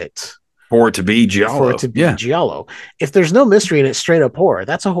to it for it to be Giallo. for it to be yeah. Giallo. If there's no mystery and it's straight up horror,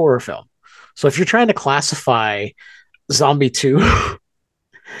 that's a horror film. So if you're trying to classify Zombie 2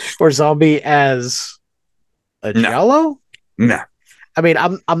 or Zombie as a Giallo, no. I mean,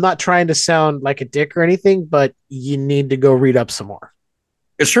 I'm not trying to sound like a dick or anything, but you need to go read up some more.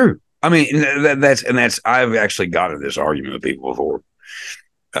 It's true. I mean, that's I've actually gotten this argument with people before.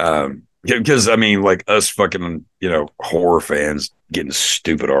 Because I mean, like us fucking, horror fans getting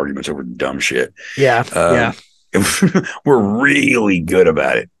stupid arguments over dumb shit. Yeah. Yeah. We're really good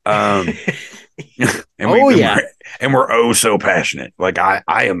about it. And we're oh so passionate. Like I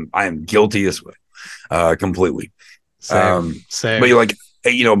am guilty this way, completely. Same. But like,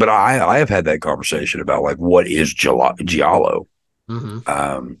 but I have had that conversation about like, what is Giallo?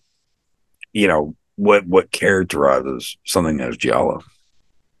 Mm-hmm. What characterizes something as Giallo?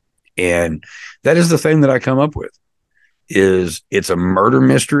 And that is the thing that I come up with, is it's a murder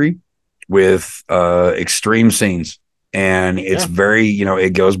mystery with extreme scenes. And it's very,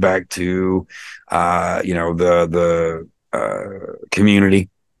 it goes back to, the community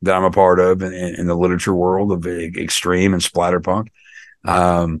that I'm a part of in the literature world of extreme and splatterpunk.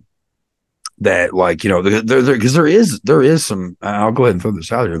 That like, because there is some, I'll go ahead and throw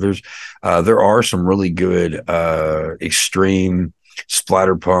this out here. There are some really good extreme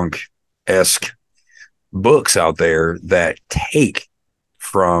splatterpunk-esque books out there that take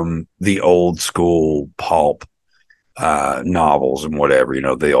from the old school pulp novels and whatever,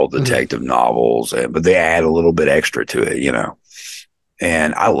 the old detective novels, but they add a little bit extra to it,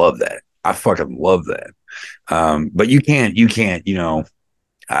 and I love that. I fucking love that. But you can't,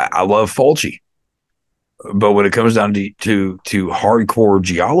 I love Fulci, but when it comes down to hardcore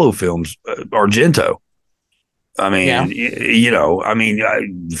Giallo films, Argento, I mean,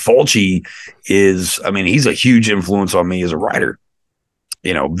 Fulci is, he's a huge influence on me as a writer,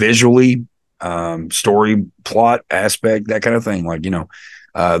 visually, story, plot aspect, that kind of thing. Like, the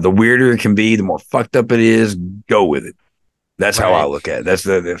weirder it can be, the more fucked up it is, go with it. That's how I look at it. That's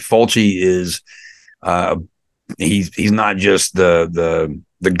the Fulci is, he's not just the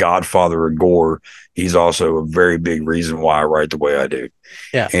godfather of gore. He's also a very big reason why I write the way I do.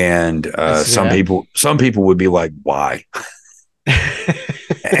 Yeah. And some people would be like, why?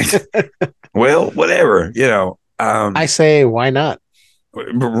 Well, whatever, I say, why not?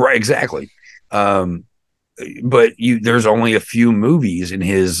 Right, exactly. But there's only a few movies in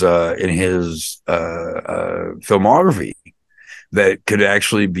his filmography that could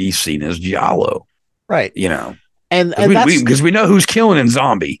actually be seen as Giallo. Right. And because we know who's killing in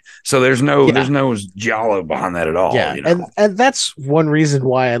Zombie, so there's no Giallo behind that at all. Yeah, and that's one reason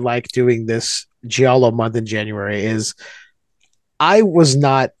why I like doing this Giallo month in January is I was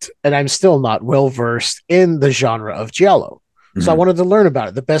not, and I'm still not well versed in the genre of Giallo, so I wanted to learn about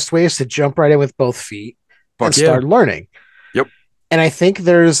it. The best way is to jump right in with both feet and start learning. Yep. And I think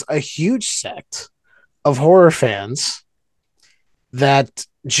there's a huge sect of horror fans that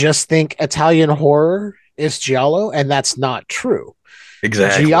just think Italian horror is Giallo, and that's not true.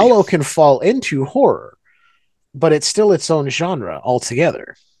 Exactly. Giallo can fall into horror, but it's still its own genre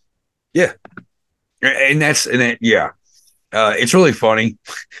altogether. Yeah. It's really funny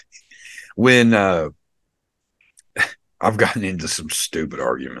when I've gotten into some stupid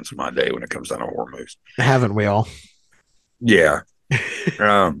arguments in my day when it comes down to horror movies. Haven't we all? Yeah.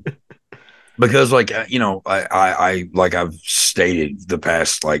 Because like, I like I've stated the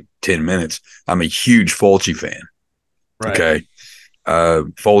past like 10 minutes, I'm a huge Fulci fan. Right. Okay.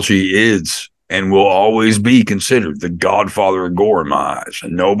 Fulci is and will always be considered the godfather of gore in my eyes,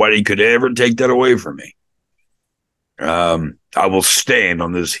 and nobody could ever take that away from me. I will stand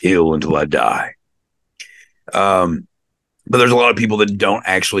on this hill until I die. But there's a lot of people that don't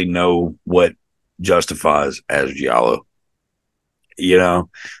actually know what justifies as Giallo.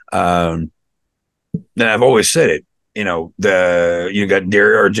 And I've always said it. You got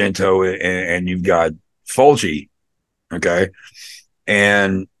Dario Argento and you've got Fulci. Okay,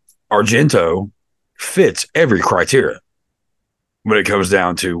 and Argento fits every criteria when it comes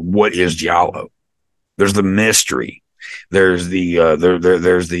down to what is Giallo. There's the mystery. There's the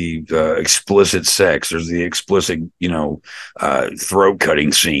there's the explicit sex. There's the explicit throat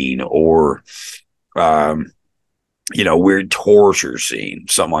cutting scene or weird torture scene,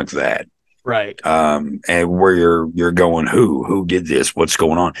 something like that. Right. And where you're going, who did this? What's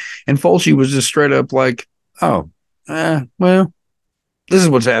going on? And Fulci was just straight up like, oh, well, this is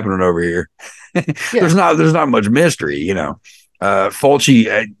what's happening over here. There's not much mystery,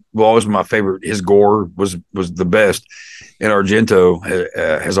 Fulci was my favorite. His gore was the best, and Argento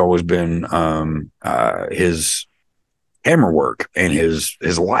has always been his camera work and his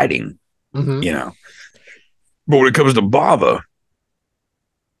lighting, But when it comes to Bava,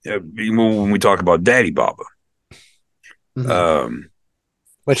 when we talk about Daddy Baba,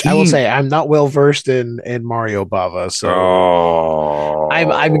 which I will say I'm not well versed in Mario Bava, so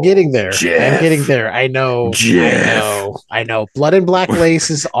I'm getting there. Jeff, I'm getting there. I know. I know. Blood and Black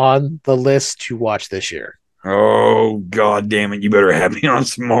Lace is on the list to watch this year. Oh God damn it! You better have me on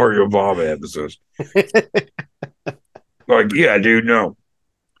some Mario Bava episodes. Like, yeah, dude, no.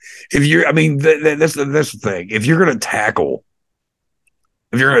 If you're, I mean, that's the thing. If you're gonna tackle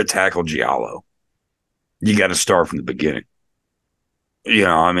Giallo, you got to start from the beginning.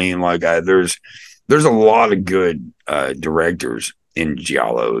 I mean, like there's a lot of good directors in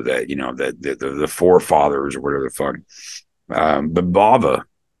Giallo that that the forefathers or whatever the fuck. But Bava,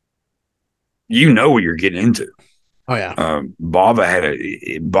 you know what you're getting into. Oh yeah.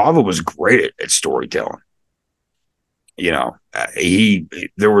 Bava was great at storytelling.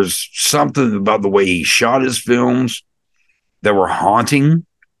 There was something about the way he shot his films that were haunting.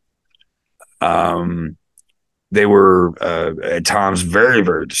 They were at times very,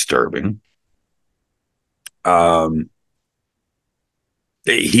 very disturbing.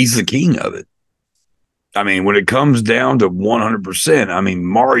 He's the king of it. I mean, when it comes down to 100%, I mean,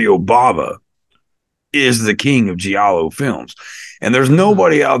 Mario Bava is the king of Giallo films. And there's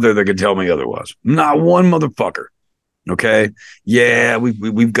nobody out there that can tell me otherwise. Not one motherfucker. Okay. Yeah,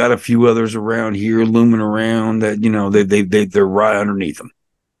 we've got a few others around here looming around that, they're right underneath them.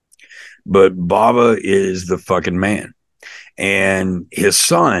 But Bava is the fucking man. And his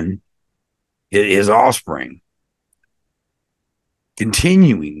son, his offspring,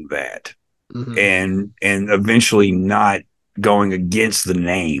 continuing that and eventually not going against the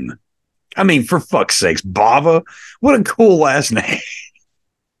name. I mean, for fuck's sakes, Bava, what a cool last name.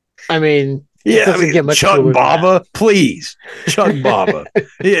 I mean, yeah, get much Chuck Bava, please. Chuck Bava.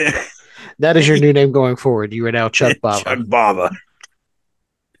 Yeah. That is your new name going forward. You are now Chuck Bava. Chuck Bava.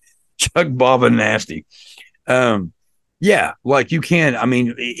 Chuck Bava nasty. Yeah, like you can. I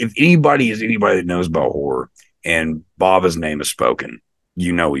mean, if anybody is anybody that knows about horror and Bava's name is spoken,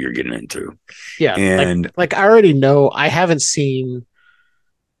 you know what you're getting into. Yeah. And like I already know, I haven't seen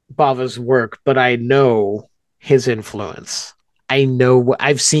Bava's work, but I know his influence. I know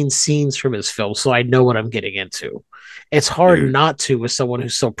I've seen scenes from his film, so I know what I'm getting into. It's hard not to with someone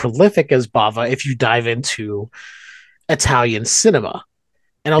who's so prolific as Bava if you dive into Italian cinema.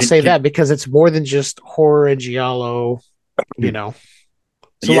 And I'll say that because it's more than just horror and Giallo, There's a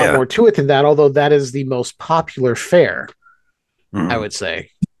lot more to it than that, although that is the most popular fare, I would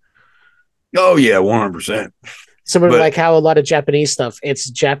say. Oh, yeah, 100%. Similar like how a lot of Japanese stuff, it's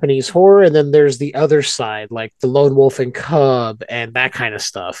Japanese horror, and then there's the other side, like the Lone Wolf and Cub and that kind of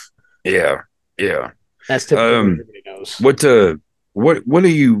stuff. Yeah, yeah. That's typically what everybody knows. What do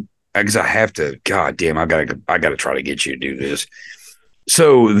you, because I have to, God damn, I gotta try to get you to do this.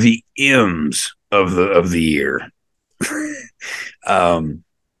 So the M's of the year,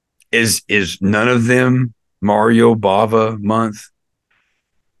 is none of them Mario Bava month?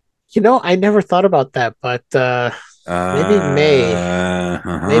 I never thought about that, but maybe May.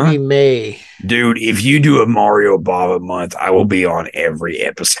 Maybe May. Dude, if you do a Mario Bava month, I will be on every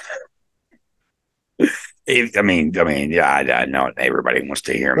episode. I mean, yeah, I know everybody wants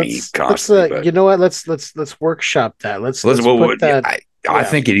to hear me constantly. You know what? Let's workshop that. Let's put that. I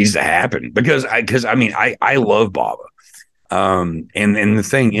think it needs to happen because I love Bava. And the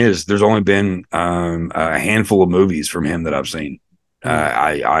thing is, there's only been a handful of movies from him that I've seen.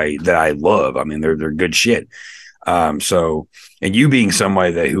 That I love. I mean, they're good shit. So, and you being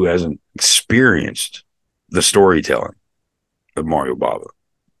somebody who hasn't experienced the storytelling of Mario Bava,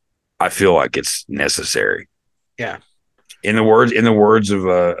 I feel like it's necessary. Yeah. In the words of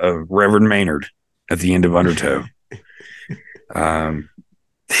Reverend Maynard at the end of Undertow,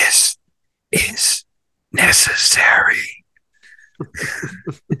 this is necessary.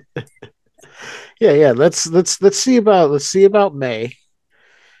 Yeah. Let's see about May.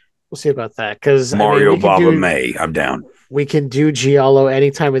 We'll see about that because I mean Mario Baba May. I'm down. we can do Giallo any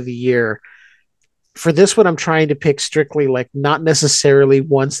time of the year. For this one, I'm trying to pick strictly like not necessarily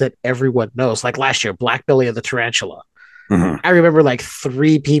ones that everyone knows. Like last year, Black Belly of the Tarantula. Mm-hmm. I remember like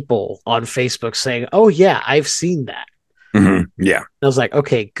 3 people on Facebook saying, "Oh yeah, I've seen that." Mm-hmm. Yeah. And I was like,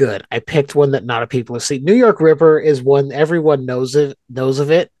 "Okay, good. I picked one that not a people have seen." New York Ripper is one everyone knows of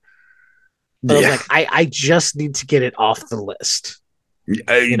it, but I was Yeah. like, I just need to get it off the list.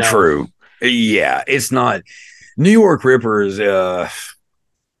 True. Yeah. It's not. New York Ripper is.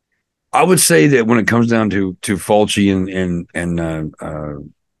 I would say that when it comes down to Fulci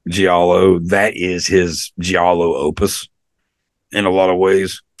and Giallo, that is his Giallo opus in a lot of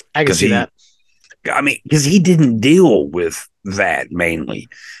ways. I can see that. I mean, because he didn't deal with that mainly.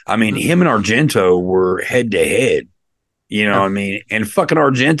 I mean, him and Argento were head to head. You know what I mean? And fucking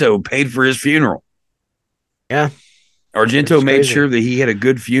Argento paid for his funeral. Yeah. Argento made sure that he had a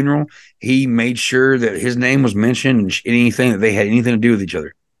good funeral. He made sure that his name was mentioned in anything that they had anything to do with each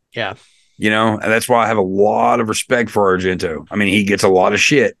other. Yeah. You know, and that's why I have a lot of respect for Argento. I mean, he gets a lot of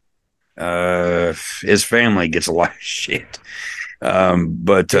shit. His family gets a lot of shit.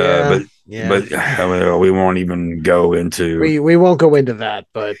 But we won't even go into. We won't go into that.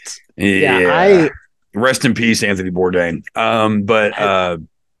 But yeah. Rest in peace, Anthony Bourdain.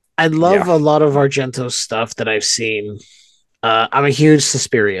 I love a lot of Argento's stuff that I've seen. I'm a huge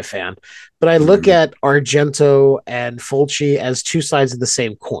Suspiria fan, but I look at Argento and Fulci as 2 sides of the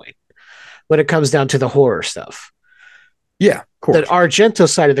same coin when it comes down to the horror stuff. Yeah, of course. The Argento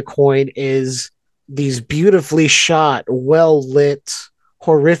side of the coin is these beautifully shot, well lit,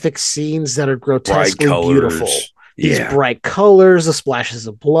 horrific scenes that are grotesquely beautiful. These bright colors, the splashes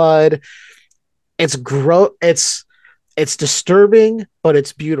of blood. It's it's disturbing, but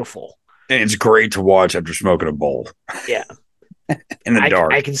it's beautiful. And it's great to watch after smoking a bowl. Yeah. In the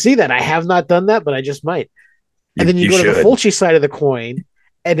dark. I can see that. I have not done that, but I just might. And then you go to the Fulci side of the coin,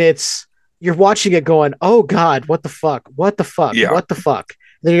 and you're watching it going, "Oh God, what the fuck? What the fuck? Yeah. What the fuck?"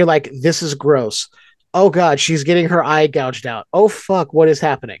 And then you're like, "This is gross. Oh God, she's getting her eye gouged out. Oh fuck, what is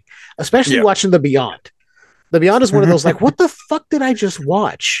happening?" Especially watching The Beyond. The Beyond is one of those like, "What the fuck did I just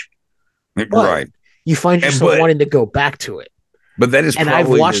watch?" Right. You find yourself wanting to go back to it. But that is, and I've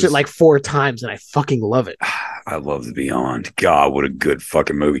watched it like 4 times, and I fucking love it. I love The Beyond. God, what a good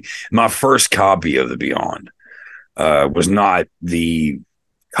fucking movie! My first copy of The Beyond was not the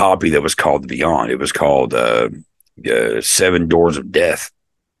copy that was called The Beyond. It was called 7 Doors of Death.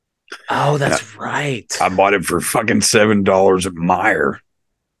 Oh, that's right. I bought it for fucking $7 at Meijer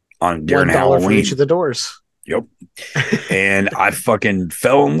during Halloween. For each of the doors. Yep. And I fucking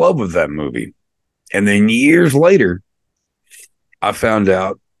fell in love with that movie. And then years later, I found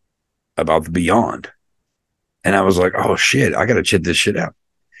out about The Beyond. And I was like, oh shit, I gotta check this shit out.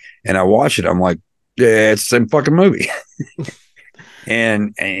 And I watched it. I'm like, yeah, it's the same fucking movie.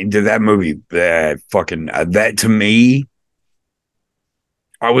 and did that movie that to me,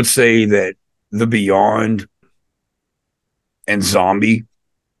 I would say that The Beyond and Zombie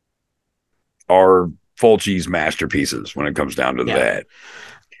are Fulci's masterpieces when it comes down to that.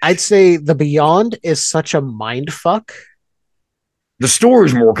 I'd say The Beyond is such a mind fuck. The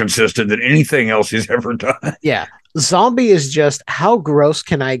story's more consistent than anything else he's ever done. Yeah. Zombie is just, how gross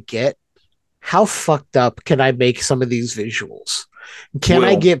can I get? How fucked up can I make some of these visuals? Can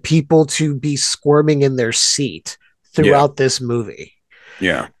I get people to be squirming in their seat throughout this movie?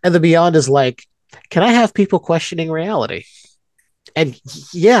 Yeah. And The Beyond is like, can I have people questioning reality? And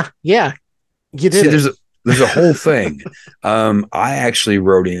you did it. There's a whole thing. I actually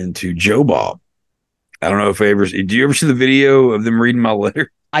wrote into Joe Bob. I don't know if do you ever see the video of them reading my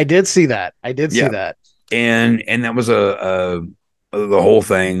letter? I did see that. See that. And that was the whole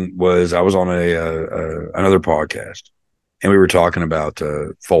thing was I was on another podcast and we were talking about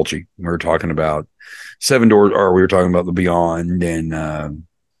Fulci. We were talking about 7 Doors, or we were talking about The Beyond and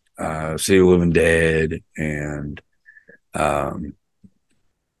City of the Living Dead and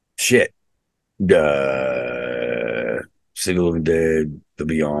shit. City of the Living Dead, The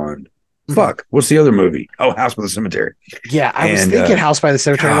Beyond. Fuck, what's the other movie? Oh, House by the Cemetery. Yeah, I was thinking House by the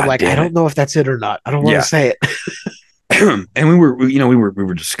Cemetery. I'm like, I don't know if that's it or not. I don't want to say it. And we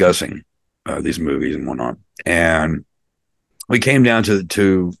were discussing these movies and whatnot, and we came down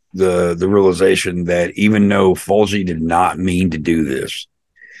to the realization that even though Fulci did not mean to do this,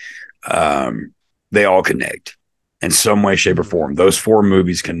 they all connect in some way, shape, or form. Those 4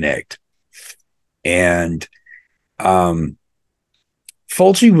 movies connect, and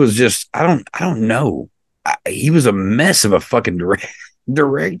Fulci was just I don't know. he was a mess of a fucking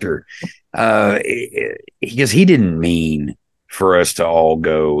director. Because he didn't mean for us to all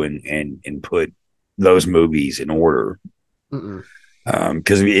go and put those movies in order.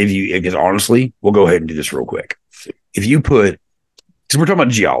 Because honestly, we'll go ahead and do this real quick. If you put, because we're talking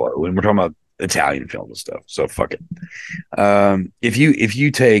about Giallo and we're talking about Italian film and stuff, so fuck it. If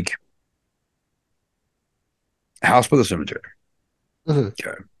you take House by the Cemetery,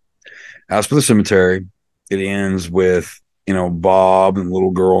 okay, House by the Cemetery, it ends with Bob and the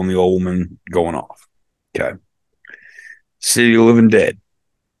little girl and the old woman going off. Okay, City of the Living Dead.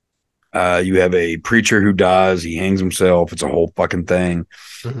 You have a preacher who dies. He hangs himself. It's a whole fucking thing.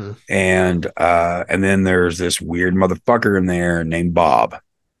 And then there's this weird motherfucker in there named Bob.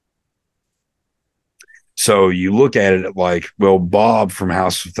 So you look at it like, well, Bob from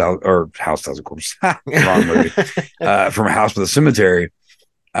House Thousand Corpses, wrong movie, from House by the Cemetery,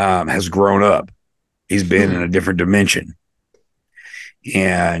 has grown up. He's been in a different dimension,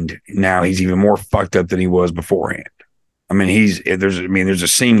 and now he's even more fucked up than he was beforehand. I mean, there's a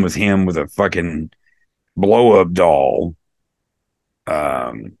scene with him with a fucking blow up doll,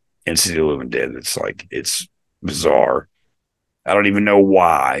 in City of the Living Dead. It's bizarre. I don't even know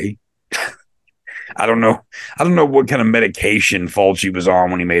why. I don't know what kind of medication Fulci was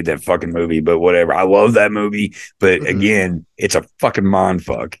on when he made that fucking movie, but whatever. I love that movie, but again, it's a fucking mind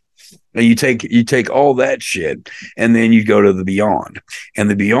fuck. And you take all that shit, and then you go to the Beyond, and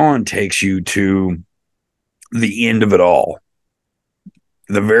the Beyond takes you to the end of it all,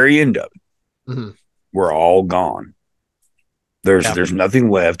 the very end of it. We're all gone. There's nothing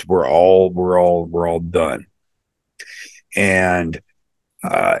left. We're all done. And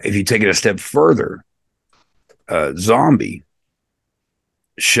if you take it a step further, Zombie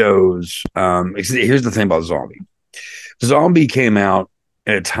shows. Here's the thing about Zombie. Zombie came out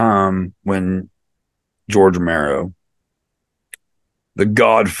at a time when George Romero, the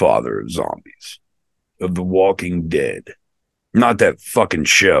godfather of zombies, of The Walking Dead, not that fucking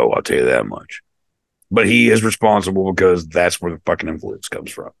show, I'll tell you that much, but he is responsible because that's where the fucking influence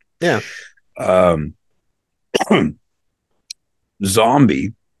comes from. Yeah.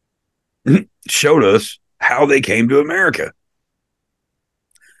 Zombie showed us how they came to America.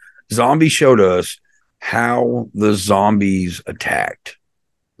 Zombie showed us how the zombies attacked.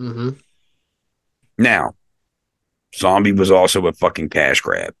 Now, Zombie was also a fucking cash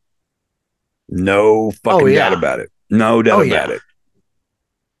grab. No fucking doubt about it. No doubt about it.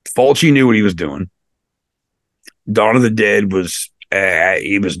 Fulci knew what he was doing. Dawn of the Dead was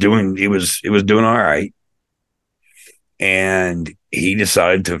it was doing all right. And he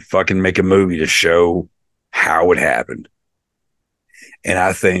decided to fucking make a movie to show how it happened. And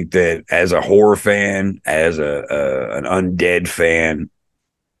I think that as a horror fan, as an undead fan,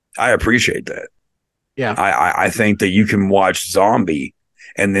 I appreciate that. Yeah. I think that you can watch Zombie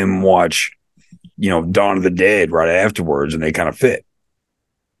and then watch, Dawn of the Dead right afterwards, and they kind of fit.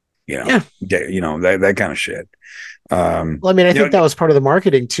 That kind of shit. Well, I mean, I think that was part of the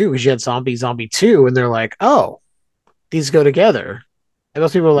marketing too, is you had Zombie 2, and they're like, oh, these go together. And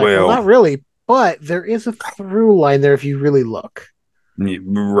those people are like, well, not really, but there is a through line there if you really look.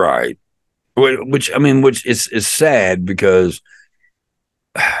 Right. Which is sad because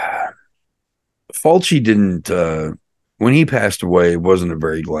Fulci didn't, when he passed away, it wasn't a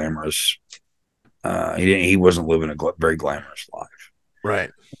very glamorous, he wasn't living a very glamorous life. Right.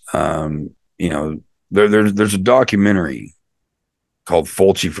 There's a documentary called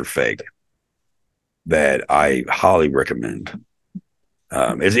Fulci for Fake that I highly recommend.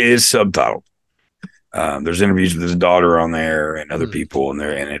 It is subtitled. There's interviews with his daughter on there and other people in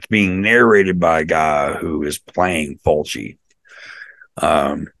there, and it's being narrated by a guy who is playing Fulci.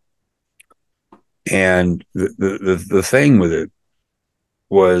 And the thing with it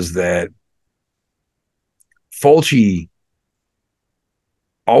was that Fulci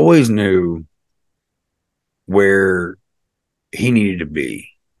always knew where he needed to be.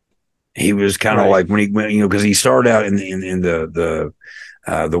 He was kind of like when he went, because he started out in the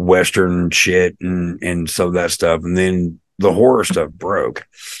Western shit and some of that stuff, and then the horror stuff broke,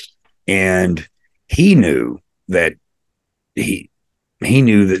 and he knew that if he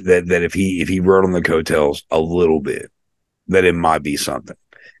rode on the coattails a little bit, that it might be something,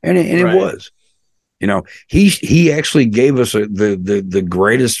 and it was. He actually gave us the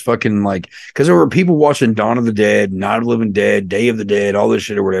greatest fucking, because there were people watching Dawn of the Dead, Night of the Living Dead, Day of the Dead, all this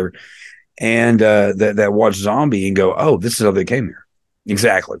shit or whatever, and that watch Zombie and go, oh, this is how they came here.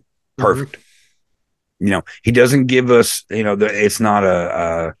 Exactly. Perfect. He doesn't give us, it's not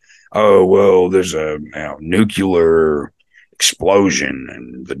there's a nuclear explosion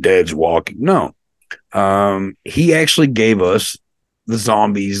and the dead's walking. No, He actually gave us the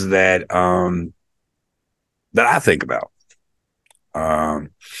zombies that I think about. You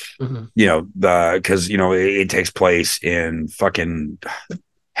know, because you know it takes place in fucking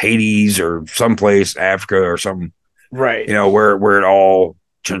Hades or someplace, Africa or something, Right. you know, where it all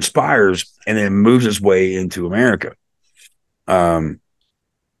transpires and then moves its way into America. When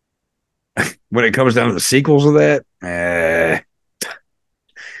it comes down to the sequels of that,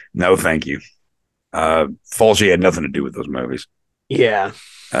 no, thank you. Fulci had nothing to do with those movies. Yeah.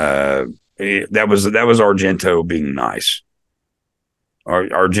 That was Argento being nice.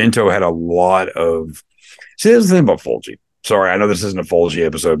 Argento had a lot of. See, there's the thing about Fulci. Sorry, I know this isn't a Fulci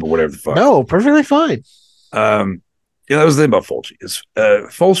episode, but whatever the fuck. No, perfectly fine. You know, that was the thing about Fulci.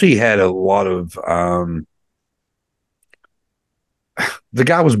 Fulci had a lot of. The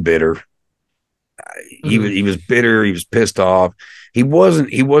guy was bitter. He was bitter. He was pissed off. He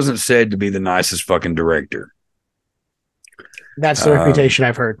wasn't said to be the nicest fucking director. That's the reputation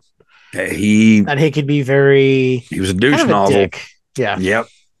I've heard. That he could be very. He was a douche kind of nozzle. Dick. Yeah. Yep.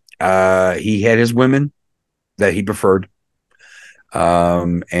 He had his women that he preferred.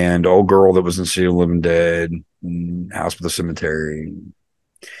 And old girl that was in City of Living Dead, House with the Cemetery.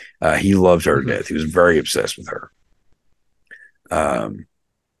 He loved her to death. He was very obsessed with her.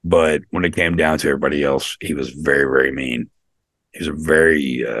 But when it came down to everybody else, he was very, very mean. He was a very,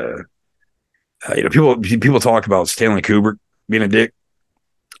 you know, people talk about Stanley Kubrick being a dick.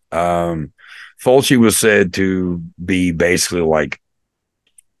 Fulci was said to be basically like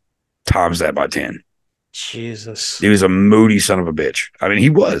times that by 10. Jesus. He was a moody son of a bitch. I mean, he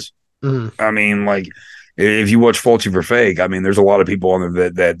was. I mean, like, if you watch Fulci for Fake, I mean, there's a lot of people on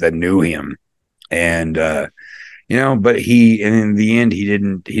there that knew him, and you know, but in the end, he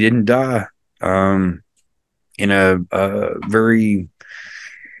didn't die. In a very,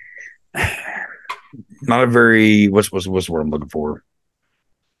 not a very what's the word I'm looking for?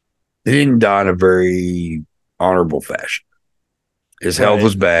 He didn't die in a very honorable fashion. His health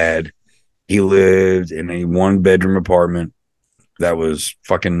was bad. He lived in a 1-bedroom apartment that was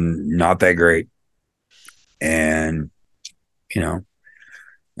fucking not that great. And, you know,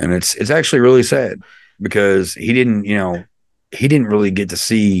 and it's actually really sad because he didn't really get to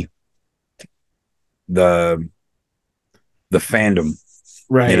see the fandom.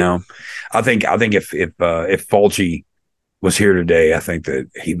 Right. You know, I think if Fulci was here today, I think that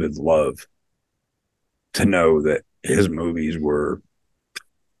he would love to know that his movies were,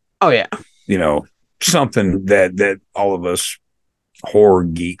 oh yeah, you know, something that all of us horror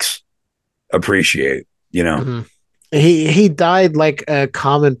geeks appreciate, you know. He died like a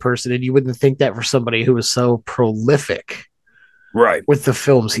common person, and you wouldn't think that for somebody who was so prolific, right, with the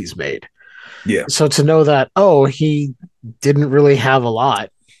films he's made. Yeah. So to know that, he didn't really have a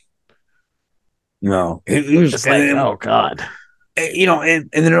lot. No, it was just like, oh god, you know, and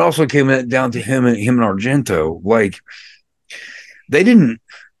then it also came down to him and Argento. Like they didn't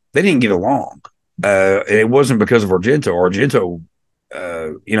get along. And it wasn't because of Argento. Argento,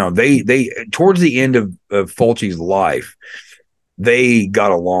 you know, they towards the end of Fulci's life, they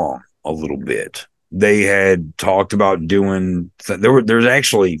got along a little bit. They had talked about doing. There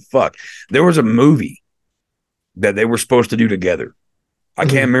was a movie that they were supposed to do together. I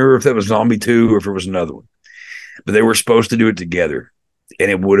can't remember if that was Zombie 2 or if it was another one, but they were supposed to do it together,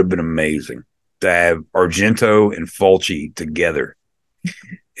 and it would have been amazing to have Argento and Fulci together.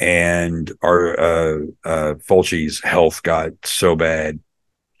 And our Fulci's health got so bad,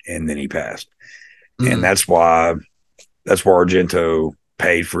 and then he passed, and that's why Argento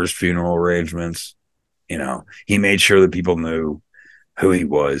paid for his funeral arrangements. You know, he made sure that people knew who he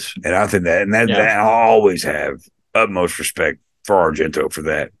was, and I think that I'll always have utmost respect for Argento for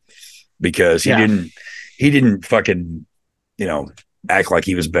that, because he didn't fucking, you know, act like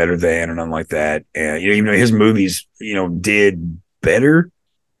he was better than or nothing like that. And, you know, even though his movies, you know, did better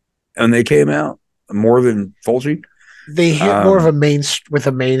and they came out more than Fulci. They hit more of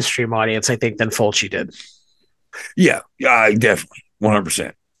a mainstream audience, I think, than Fulci did. Yeah, definitely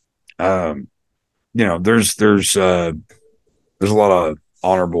 100%. You know, there's a lot of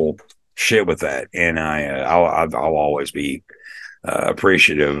honorable shit with that, and I'll always be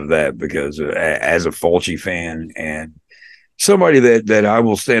appreciative of that, because as a Fulci fan and somebody that I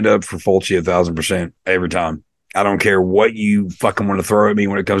will stand up for Fulci 1,000% every time. I don't care what you fucking want to throw at me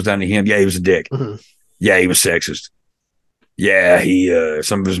when it comes down to him. Yeah, he was a dick. Yeah, he was sexist. Yeah, he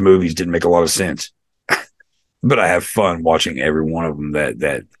some of his movies didn't make a lot of sense. But I have fun watching every one of them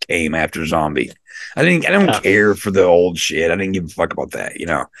that came after Zombie. I don't care for the old shit. I didn't give a fuck about that, you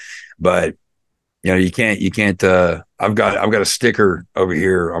know. But you know, you can't I've got a sticker over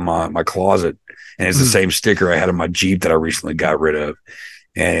here on my closet, and it's the same sticker I had on my Jeep that I recently got rid of.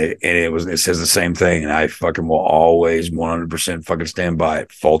 And it says the same thing, and I fucking will always 100% fucking stand by it.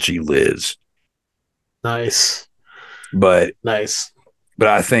 Fulci Liz. Nice. But Nice.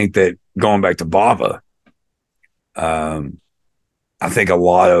 I think that going back to Bava, I think a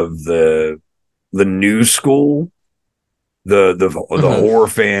lot of the new school, the horror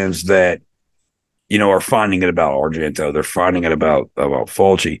fans that are finding it about Argento, they're finding it about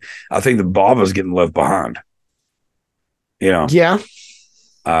Fulci. I think the Bava's getting left behind. Yeah.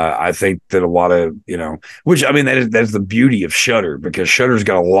 I think that a lot of which I mean that's the beauty of Shudder, because Shudder's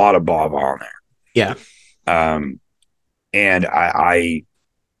got a lot of Bava on there. Yeah. And I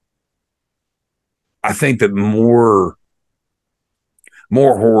think that more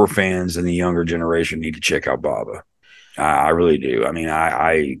horror fans in the younger generation need to check out Bava. I really do. I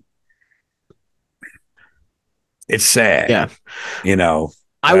mean, it's sad. Yeah.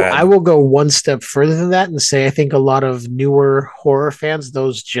 I will go one step further than that and say I think a lot of newer horror fans,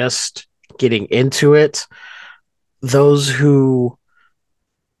 those just getting into it, those who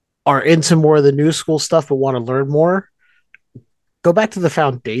are into more of the new school stuff but want to learn more, go back to the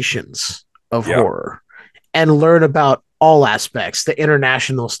foundations of horror and learn about all aspects, the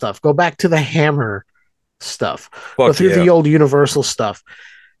international stuff. Go back to the Hammer stuff. Go through the old Universal stuff.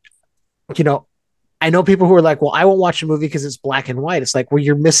 I know people who are like, well, I won't watch a movie because it's black and white. It's like, well,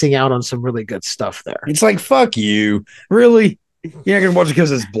 you're missing out on some really good stuff there. It's like, fuck you. Really? You're not going to watch it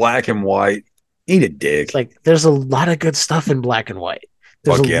because it's black and white? Eat a dick. It's like, there's a lot of good stuff in black and white.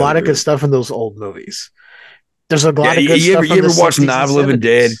 There's a lot of good stuff in those old movies. There's a lot of good stuff. You ever watch Night of the Living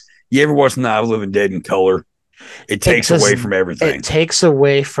Dead? You ever watch Night of the Living Dead in color? It takes away from everything. It takes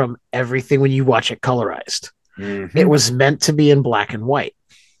away from everything when you watch it colorized. Mm-hmm. It was meant to be in black and white.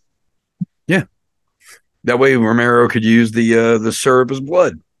 Yeah. That way Romero could use the syrup as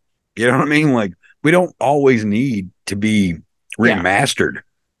blood. You know what I mean? Like, we don't always need to be remastered.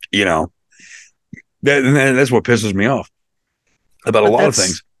 That's what pisses me off about a lot of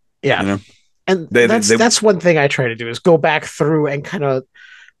things. Yeah. And that's one thing I try to do is go back through and kind of,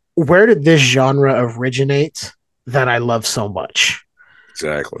 where did this genre originate that I love so much?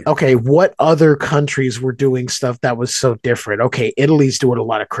 Exactly. Okay, what other countries were doing stuff that was so different? Okay, Italy's doing a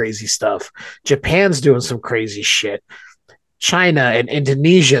lot of crazy stuff. Japan's doing some crazy shit. China and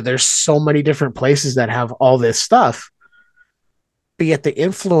Indonesia, there's so many different places that have all this stuff. But yet the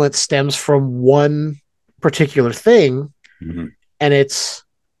influence stems from one particular thing, and it's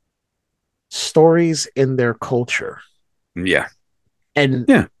stories in their culture. Yeah.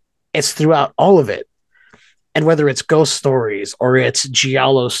 And it's throughout all of it. And whether it's ghost stories or it's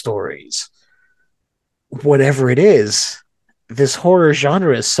Giallo stories, whatever it is, this horror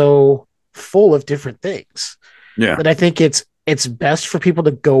genre is so full of different things. Yeah. That I think it's best for people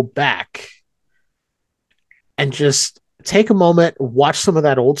to go back and just take a moment, watch some of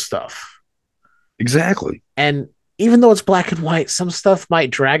that old stuff. Exactly. And even though it's black and white, some stuff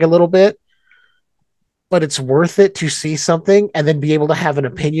might drag a little bit, but it's worth it to see something and then be able to have an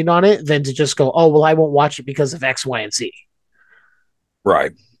opinion on it than to just go, oh, well, I won't watch it because of X, Y, and Z.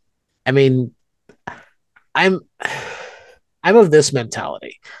 Right. I mean, I'm of this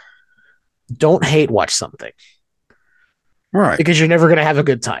mentality. Don't hate watch something. Right. Because you're never going to have a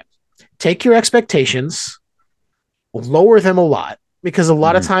good time. Take your expectations, lower them a lot, because a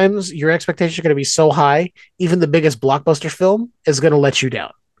lot of times your expectations are going to be so high, even the biggest blockbuster film is going to let you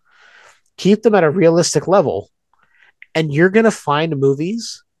down. Keep them at a realistic level, and you're going to find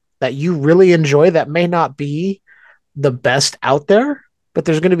movies that you really enjoy that may not be the best out there, but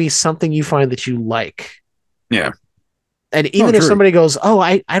there's going to be something you find that you like. Yeah. And even if somebody goes, oh,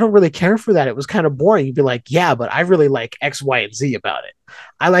 I don't really care for that, it was kind of boring, you'd be like, yeah, but I really like X, Y, and Z about it.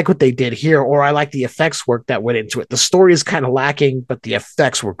 I like what they did here, or I like the effects work that went into it. The story is kind of lacking, but the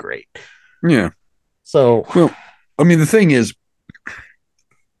effects were great. Yeah. So, well, I mean, the thing is,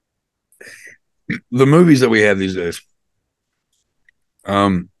 the movies that we have these days,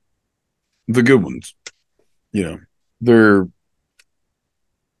 the good ones, they're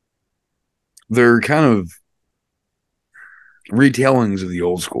kind of retellings of the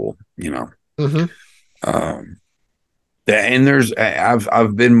old school, and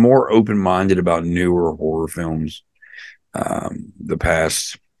I've been more open-minded about newer horror films the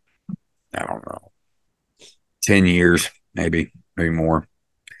past, I don't know, 10 years, maybe more.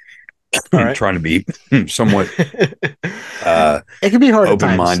 Right. Trying to be somewhat it can be hard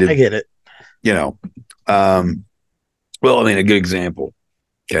open-minded. I get it. Well, I mean, a good example.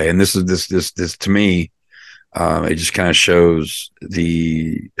 Okay, and this to me, it just kind of shows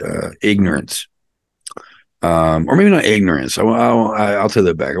the ignorance or maybe not ignorance. I'll take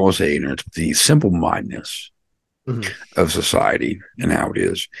that back. I won't say ignorance, but the simple-mindedness Mhm. of society and how it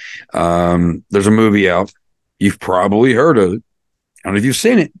is. There's a movie out. You've probably heard of it. I don't know if you've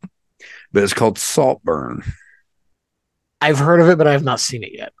seen it, but it's called Saltburn. I've heard of it, but I have not seen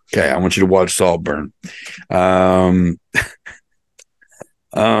it yet. Okay, I want you to watch Saltburn. Um,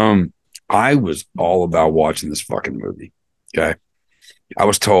 I was all about watching this fucking movie. Okay. I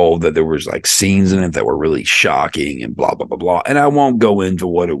was told that there was like scenes in it that were really shocking and blah blah blah blah. And I won't go into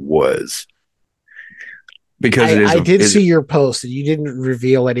what it was because I did see your post and you didn't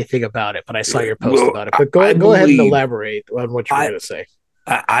reveal anything about it, but I saw your post about it. But go ahead and elaborate on what you're going to say.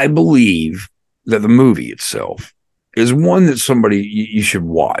 I believe that the movie itself is one that somebody you should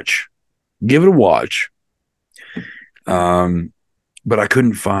watch. Give it a watch. But I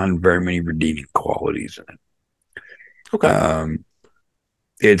couldn't find very many redeeming qualities in it. Okay.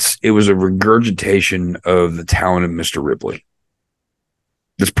 It was a regurgitation of the talent of Mr. Ripley.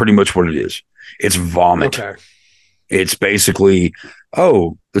 That's pretty much what it is. It's vomit. Okay. It's basically,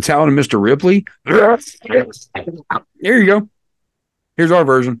 oh, the talent of Mr. Ripley. There you go. Here's our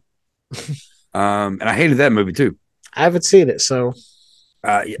version. And I hated that movie too. I haven't seen it, so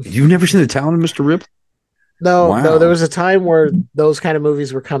you've never seen the talent of Mr. Ripley? no. Wow. There was a time where those kind of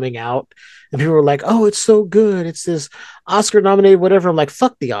movies were coming out, and people were like, "Oh, it's so good! It's this Oscar nominated, whatever." I'm like,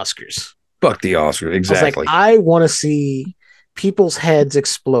 "Fuck the Oscars!" Fuck the Oscar. Exactly. I want to see people's heads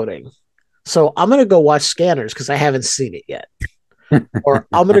exploding, so I'm gonna go watch Scanners because I haven't seen it yet, or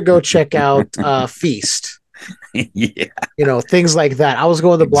I'm gonna go check out Feast. Yeah. Things like that. I was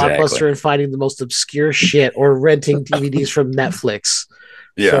going to Exactly. Blockbuster and finding the most obscure shit or renting DVDs from Netflix.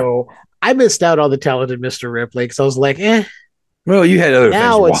 Yeah. So I missed out on the talented Mr. Ripley because I was like, Well, you had other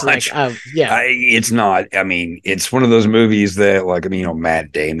now things it's to watch. like, yeah. It's not. I mean, it's one of those movies that, like, I mean,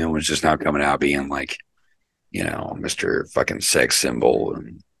 Matt Damon was just now coming out being like, Mr. fucking sex symbol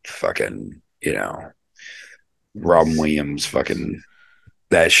and fucking, Robin Williams, fucking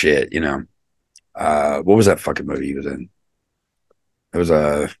that shit, what was that fucking movie he was in? It was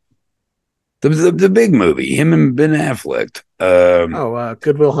the big movie, him and Ben Affleck.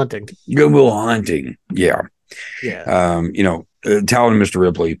 Good Will Hunting. Good Will Hunting. Yeah. Yeah. Talented Mr.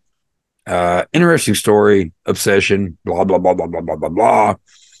 Ripley. Interesting story, obsession, blah, blah, blah, blah, blah, blah, blah, blah.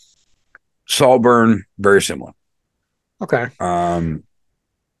 Saltburn, very similar. Okay.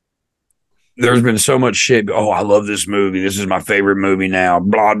 There's been so much shit. Oh, I love this movie. This is my favorite movie now.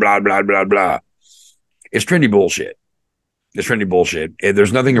 Blah, blah, blah, blah, blah. It's trendy bullshit.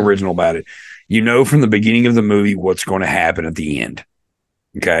 There's nothing original about it. You know from the beginning of the movie what's going to happen at the end.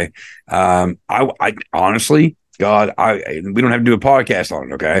 Okay. I honestly, God, we don't have to do a podcast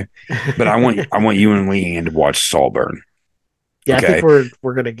on it, okay? But I want you and Leanne to watch Saltburn. Yeah, okay? I think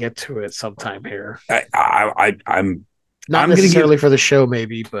we're gonna get to it sometime here. I'm not I'm necessarily for the show,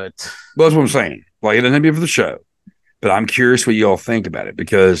 maybe, but well, that's what I'm saying. Like, it doesn't have to be for the show, but I'm curious what you all think about it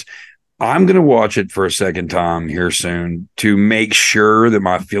because I'm gonna watch it for a second time here soon to make sure that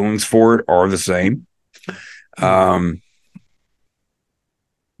my feelings for it are the same.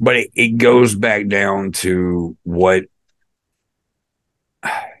 But it goes back down to what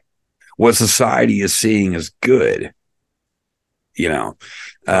society is seeing as good, and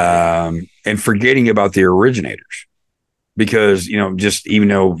forgetting about the originators. Because, just even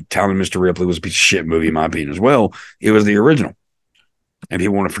though Talented Mr. Ripley was a piece of shit movie, in my opinion, as well, it was the original. And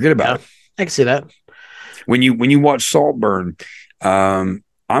people want to forget about it. I can see that. When you watch Saltburn,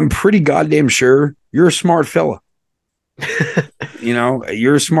 I'm pretty goddamn sure you're a smart fella.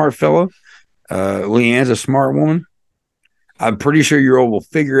 You're a smart fella. Leanne's a smart woman. I'm pretty sure you all will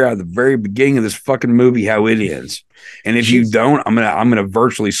figure out at the very beginning of this fucking movie how it ends. And if you don't, I'm gonna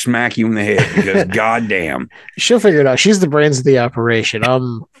virtually smack you in the head because goddamn, she'll figure it out. She's the brains of the operation.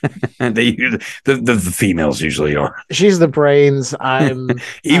 The females usually are. She's the brains. Even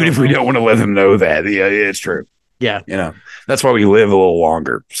if we don't want to let them know that. Yeah, it's true. Yeah. That's why we live a little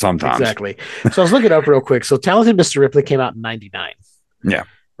longer sometimes. Exactly. So I was looking up real quick. So Talented Mr. Ripley came out in 99. Yeah.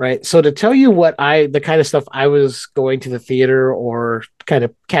 Right. So to tell you the kind of stuff I was going to the theater or kind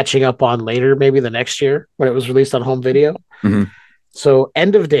of catching up on later, maybe the next year when it was released on home video. Mm-hmm. So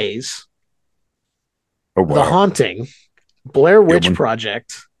End of Days, oh, wow. The Haunting, Blair Witch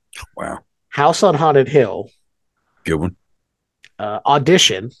Project, wow, House on Haunted Hill, good one,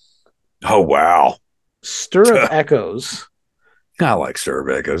 Audition, oh wow, Stir of Echoes. I like Stir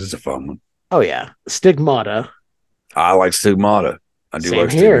of Echoes. It's a fun one. Oh yeah, Stigmata. I like Stigmata. I do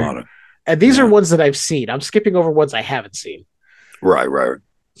like Stigmata. And these are ones that I've seen. I'm skipping over ones I haven't seen. Right.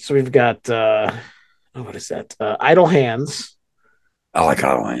 So we've got what is that? Idle Hands, I like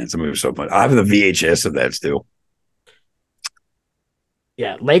Halloween. The movie so much. I have the VHS of that still.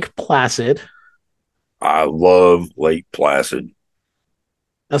 Yeah, Lake Placid. I love Lake Placid.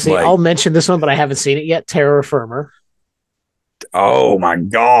 I'll see. Like, I'll mention this one, but I haven't seen it yet. Terror Firmer. oh my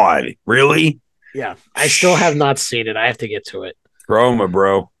God. Really? Yeah, I still have not seen it. I have to get to it. Trauma,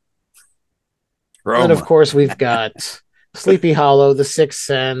 bro. And then, of Trauma. course, we've got Sleepy Hollow, The Sixth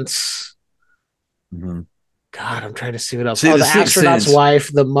Sense. Mhm. God, I'm trying to see what else. See, Oh, The The Sixth Astronaut's Sense.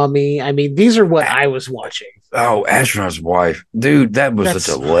 Wife, The Mummy. I mean, these are what I was watching. Oh, Astronaut's Wife. Dude, that was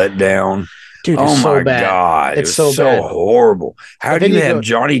such a That's, letdown. dude, it's Oh so my bad. God. It It's was so so bad. horrible. How But do then you you have go,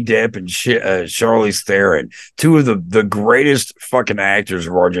 Johnny Depp and Charlize Theron, two of the greatest fucking actors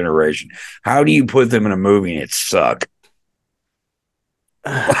of our generation? How do you put them in a movie and it suck?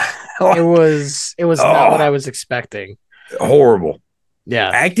 it Like, was not what I oh, was expecting. horrible. Yeah.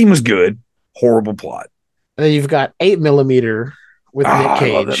 Acting was good. Horrible plot. And then you've got 8mm Oh, with Nick I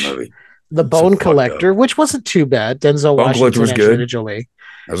love that Cage, movie. The So Bone fucked up. Collector, which wasn't too bad. Denzel Bone Collector Washington, was Angelina good. Jolie.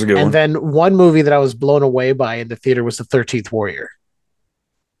 That was a good And one. then one movie that I was blown away by in the theater was The 13th Warrior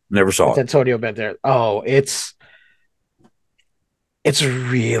Never saw with it. Antonio Banderas. Oh, it's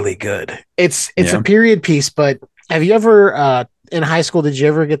really good. It's a Yeah. period piece, but have you ever in high school did you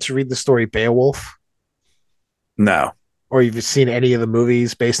ever get to read the story Beowulf? No. Or you've seen any of the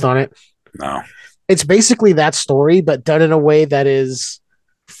movies based on it? No. It's basically that story, but done in a way that is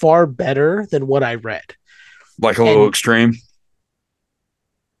far better than what I read. Like a little And extreme.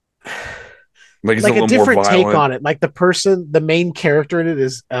 Like it's a like a little more different take violent. on it. Like the main character in it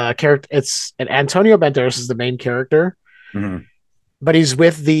is character. It's and Antonio Banderas is the main character, Mhm. but he's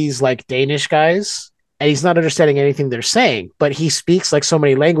with these like Danish guys, and he's not understanding anything they're saying. But he speaks like so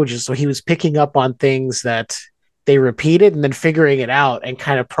many languages, so he was picking up on things that they repeated and then figuring it out and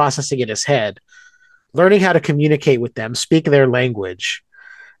kind of processing it in his head, learning how to communicate with them, speak their language,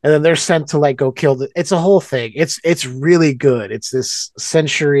 and then they're sent to like go kill it's a whole thing. It's really good. It's this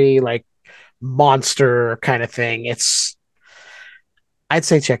century like monster kind of thing. I'd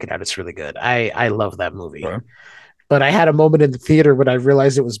say check it out. It's really good. I love that movie. Okay. But I had a moment in the theater when I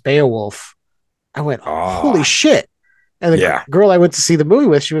realized it was Beowulf. I went, holy Ah, shit. And the yeah. girl I went to see the movie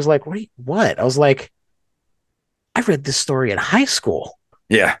with, she was like, what? I was like, I read this story in high school.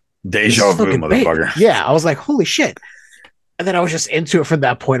 Yeah. This Deja is vu, fucking big. motherfucker. Yeah. I was like, holy shit. And then I was just into it from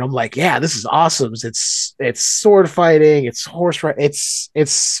that point. I'm like, yeah, this is awesome. It's sword fighting, it's horse riding,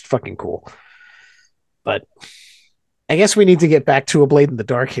 it's fucking cool. But I guess we need to get back to A Blade in the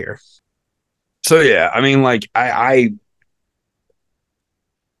Dark here. So yeah, I mean, like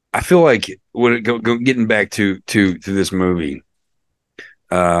I feel like when it getting back to this movie,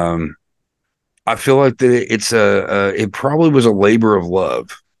 um, I feel like that it probably was a labor of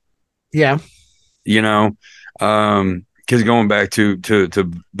love, Yeah. you know, because going back to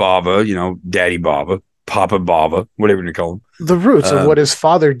Baba, you know, Daddy Baba, Papa Baba, whatever you call him, The roots of what his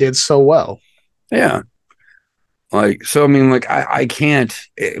father did so well. yeah. Like so, I mean, like I can't.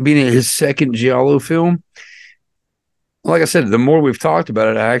 I mean, his second Giallo film, like I said, the more we've talked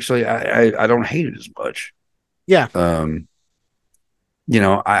about it, I don't hate it as much. Yeah. Um, you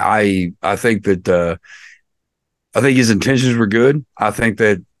know, I think that I think his intentions were good. I think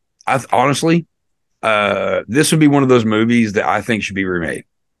that honestly, this would be one of those movies that I think should be remade.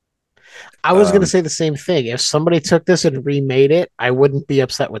 I was going to Um, say the same thing. If somebody took this and remade it, I wouldn't be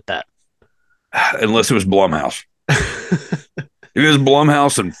upset with that. unless it was Blumhouse. If it was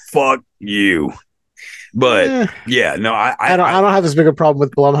Blumhouse, and fuck you. But Eh, yeah, no, I don't have as big a problem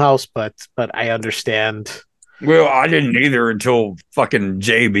with Blumhouse, but I understand. well, I didn't either until fucking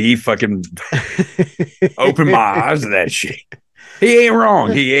JB fucking opened my eyes to that shit. He ain't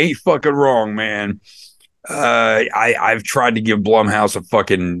wrong. He ain't fucking wrong, man. I've tried to give Blumhouse a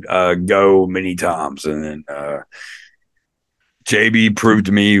fucking go many times, and then JB proved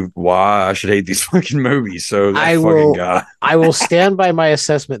to me why I should hate these fucking movies. So that I fucking will guy. I will stand by my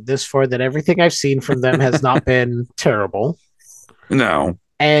assessment this far that everything I've seen from them has not been terrible. No,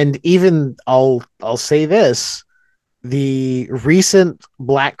 And even I'll say this, the recent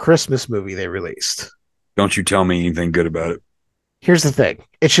Black Christmas movie they released. don't you tell me anything good about it. Here's the thing.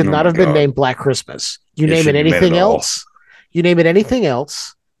 It should Oh not my have been god, named Black Christmas. You it name it shouldn't have been anything at all. else, you name it anything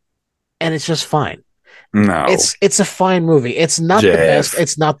else, and it's just fine. No, It's a fine movie. It's not the best. Jeff,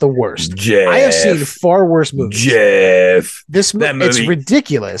 It's not the worst. Jeff, I have seen far worse movies. Jeff. This That it's movie.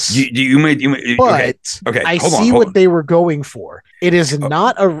 ridiculous. You made okay. But Okay, I hold on, see hold what on. they were going for. It is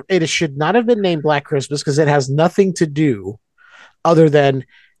not a. It should not have been named Black Christmas because it has nothing to do other than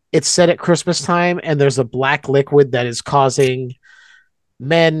it's set at Christmas time and there's a black liquid that is causing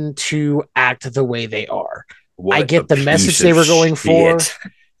men to act the way they are. I What a get the message piece they of were going for. shit.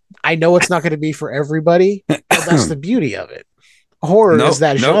 I know it's not going to be for everybody, but that's the beauty of it. Horror is Nope,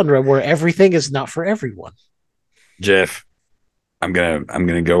 that nope. genre where everything is not for everyone. Jeff, I'm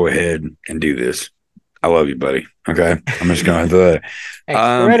gonna go ahead and do this. I love you, buddy. Okay. I'm just gonna do that. Hey,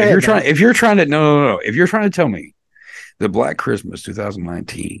 go right ahead, man. If you're trying to no, if you're trying to tell me that Black Christmas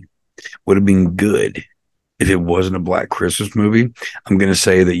 2019 would have been good if it wasn't a Black Christmas movie, I'm gonna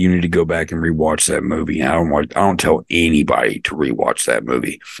say that you need to go back and rewatch that movie. I don't tell anybody to rewatch that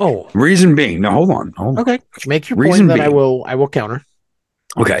movie. Oh, Reason being, no, hold on. okay. Make your Reason point, then being, I will counter.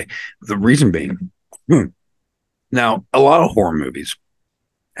 okay. The reason being, now a lot of horror movies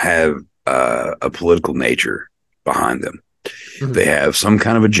have a political nature behind them. Mhm. They have some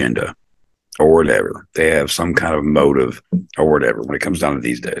kind of agenda or whatever. They have some kind of motive or whatever when it comes down to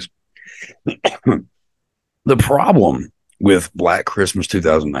these days. The problem with Black Christmas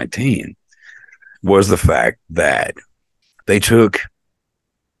 2019 was the fact that they took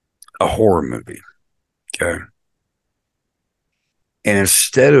a horror movie, okay, and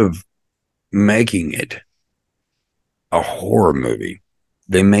instead of making it a horror movie,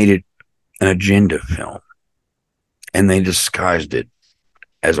 they made it an agenda film and they disguised it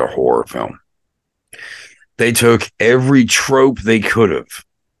as a horror film. They took every trope they could have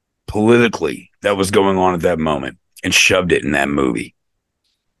politically that was going on at that moment and shoved it in that movie.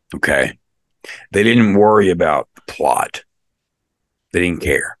 Okay. They didn't worry about the plot. They didn't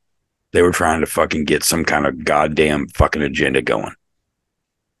care. They were trying to fucking get some kind of goddamn fucking agenda going.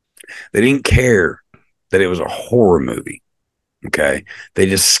 They didn't care that it was a horror movie. Okay. They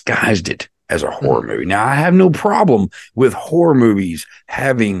disguised it as a horror movie. Now, I have no problem with horror movies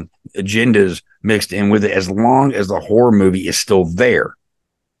having agendas mixed in with it as long as the horror movie is still there.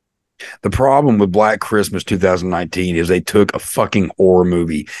 The problem with Black Christmas 2019 is they took a fucking horror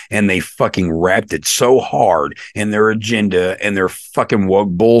movie and they fucking wrapped it so hard in their agenda and their fucking woke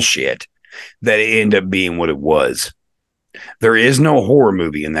bullshit that it ended up being what it was. There is no horror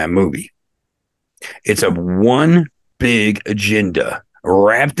movie in that movie. It's a one big agenda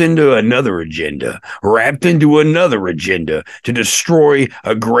wrapped into another agenda, wrapped into another agenda to destroy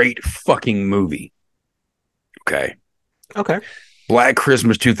a great fucking movie. Okay. Okay. Black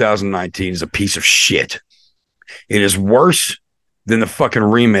Christmas 2019 is a piece of shit. It is worse than the fucking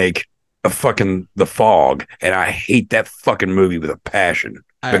remake of fucking The Fog, and I hate that fucking movie with a passion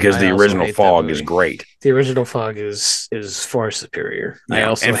because the original Fog is great. The original Fog is far superior. Yeah. I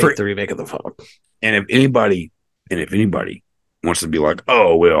also hate the remake of The Fog. And if anybody wants to be like,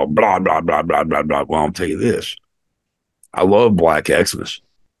 oh well, blah blah blah blah blah blah, well, I'll tell you this: I love Black Xmas.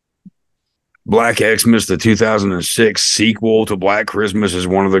 Black Xmas, the 2006 sequel to Black Christmas, is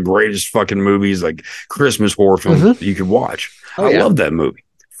one of the greatest fucking movies, like Christmas horror films you could watch. I love that movie.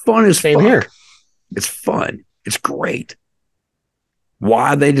 Fun as Same fuck. Here. It's fun. It's great.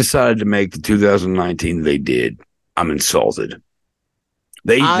 Why they decided to make the 2019 they did, I'm insulted.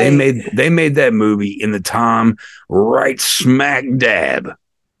 They made that movie in the time right smack dab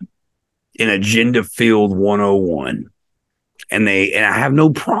in Agenda Field 101. And I have no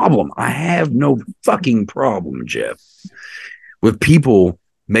problem. I have no fucking problem, Jeff, with people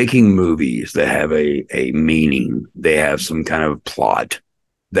making movies that have a meaning. They have some kind of plot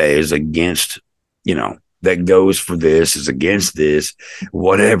that is against, that goes for this, is against this,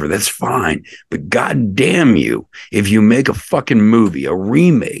 whatever. That's fine. But God damn you, if you make a fucking movie, a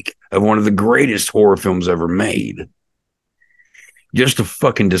remake of one of the greatest horror films ever made, just to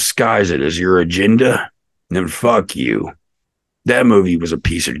fucking disguise it as your agenda, then fuck you. That movie was a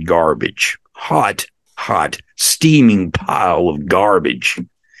piece of garbage. Hot, steaming pile of garbage.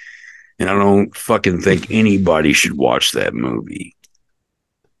 And I don't fucking think anybody should watch that movie.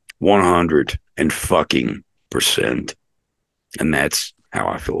 100% and fucking %. And that's how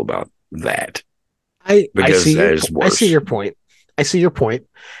I feel about that. I see your point.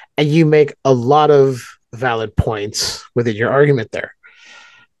 And you make a lot of valid points within your argument there.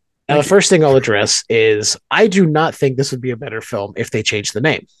 Now, the first thing I'll address is I do not think this would be a better film if they changed the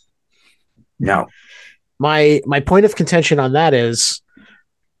name. No. My point of contention on that is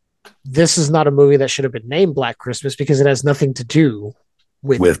this is not a movie that should have been named Black Christmas because it has nothing to do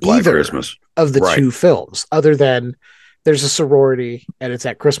with Black either Christmas of the two films, other than there's a sorority and it's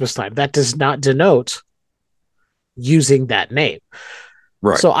at Christmas time. That does not denote using that name.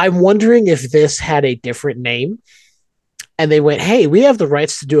 Right. So I'm wondering if this had a different name and they went, hey, we have the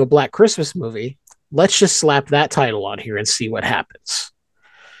rights to do a Black Christmas movie. Let's just slap that title on here and see what happens.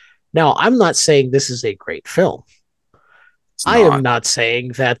 Now, I'm not saying this is a great film. I am not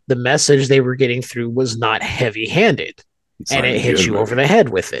saying that the message they were getting through was not heavy-handed. It's and not it even a hit good you over movie. the head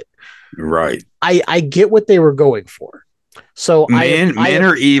with it. Right. I get what they were going for. So Men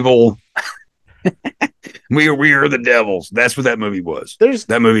are evil. We are the devils. That's what that movie was. there's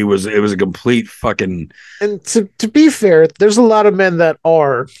That movie was a complete fucking and to be fair, there's a lot of men that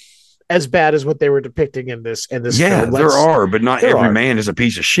are as bad as what they were depicting in this yeah, film. there are, but not there every are. man is a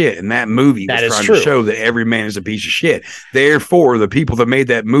piece of shit. And that movie was That is trying true. to show that every man is a piece of shit. Therefore, the people that made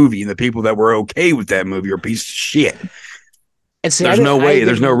that movie and the people that were okay with that movie are a piece of shit. And see, There's no way,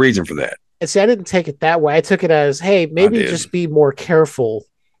 there's no reason for that. And see, I didn't take it that way. I took it as, hey, maybe just be more careful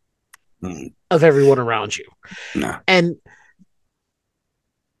of everyone around you. No. And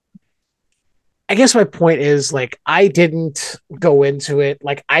I guess my point is, like, I didn't go into it.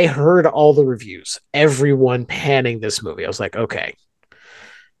 Like, I heard all the reviews, everyone panning this movie. I was like, okay.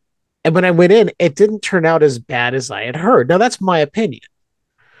 And when I went in, it didn't turn out as bad as I had heard. Now, that's my opinion.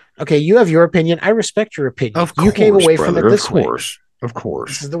 Okay, you have your opinion. I respect your opinion. Of course, you came away brother, from it this way. Of course.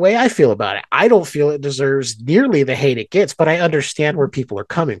 This is the way I feel about it. I don't feel it deserves nearly the hate it gets, but I understand where people are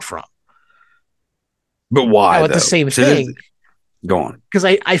coming from. But why? Now, at the same thing, go on. Because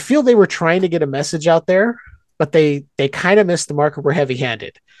I feel they were trying to get a message out there, but they kind of missed the mark or were heavy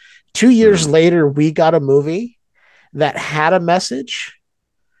handed. 2 years later, we got a movie that had a message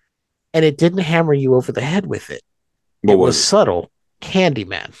and it didn't hammer you over the head with it. What it was it? Subtle.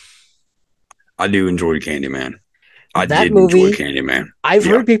 Candyman. I do enjoy Candyman. I that did movie, enjoy Candyman. I've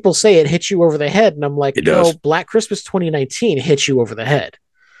heard people say it hit you over the head, and I'm like, it does. Black Christmas 2019 hit you over the head.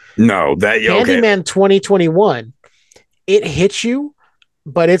 No, that Candyman 2021, it hits you,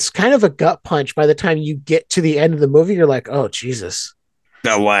 but it's kind of a gut punch by the time you get to the end of the movie. You're like, oh, Jesus.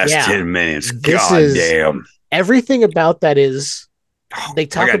 The last 10 minutes. God damn. Everything about that is, they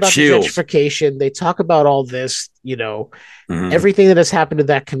talk about the gentrification. They talk about all this, everything that has happened to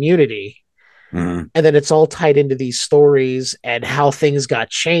that community. And then it's all tied into these stories and how things got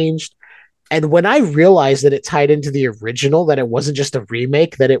changed. And when I realized that it tied into the original, that it wasn't just a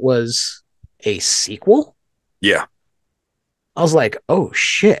remake, that it was a sequel. Yeah. I was like, oh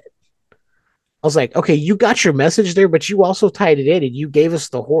shit. I was like, okay, you got your message there, but you also tied it in and you gave us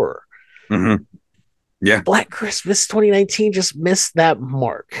the horror. Yeah. Black Christmas 2019 just missed that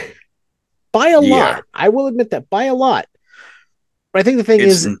mark by a lot. I will admit that, by a lot. But I think the thing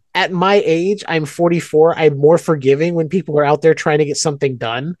is, at my age, I'm 44. I'm more forgiving when people are out there trying to get something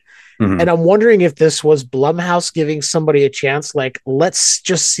done. And I'm wondering if this was Blumhouse giving somebody a chance, like, let's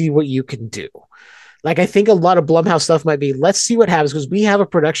just see what you can do. Like, I think a lot of Blumhouse stuff might be, let's see what happens, because we have a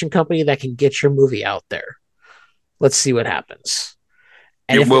production company that can get your movie out there. Let's see what happens.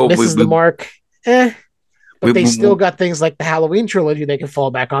 And if it misses the mark, But they still got things like the Halloween trilogy they can fall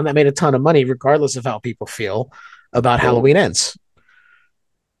back on that made a ton of money, regardless of how people feel about Halloween Ends.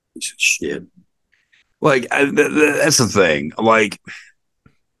 Shit. Like, that's the thing. Like,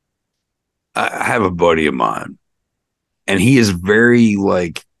 I have a buddy of mine, and he is very,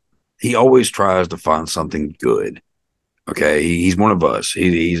 like, he always tries to find something good. Okay. He's one of us.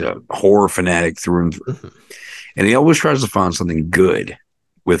 He's a horror fanatic through and through. And he always tries to find something good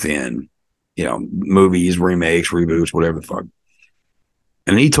within, movies, remakes, reboots, whatever the fuck.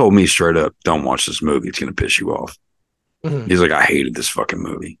 And he told me straight up, don't watch this movie. It's going to piss you off. He's like, I hated this fucking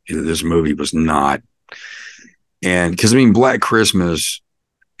movie. This movie was not. And because, Black Christmas,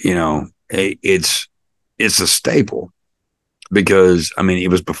 it's a staple because,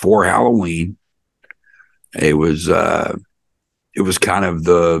 it was before Halloween. It was kind of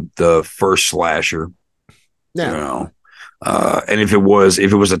the first slasher, and if it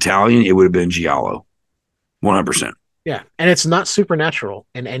was Italian, it would have been Giallo, 100%. Yeah, and it's not supernatural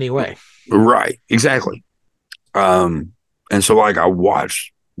in any way. Right, exactly. And so, like, I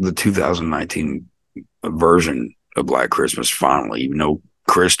watched the 2019 version of Black Christmas finally, even though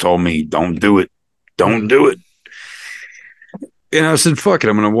Chris told me, don't do it. Don't do it. And I said, fuck it,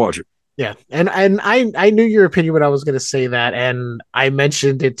 I'm going to watch it. Yeah, and I knew your opinion when I was going to say that, and I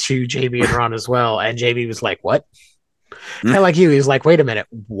mentioned it to JB and Ron as well, and JB was like, what? Kind of like you, he was like, wait a minute,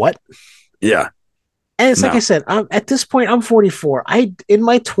 what? Yeah. And it's like I said, at this point, I'm 44. In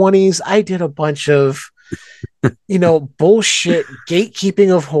my 20s, I did a bunch of, bullshit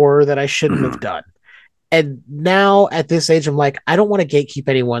gatekeeping of horror that I shouldn't have done. And now at this age, I'm like, I don't want to gatekeep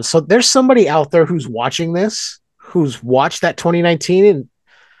anyone. So there's somebody out there who's watching this, who's watched that 2019, and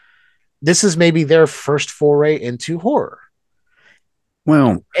this is maybe their first foray into horror.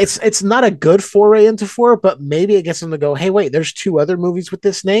 Well, it's not a good foray into horror, but maybe it gets them to go, hey, wait, there's 2 other movies with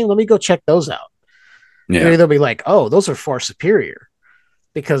this name. Let me go check those out. Yeah. Maybe they'll be like, oh, those are far superior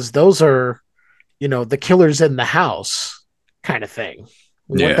because those are, the killers in the house kind of thing.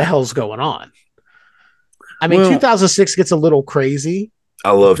 What the hell's going on? I mean, Well, 2006 gets a little crazy.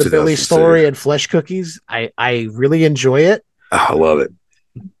 I love The Billy 2006. story and Flesh Cookies. I really enjoy it, I love it.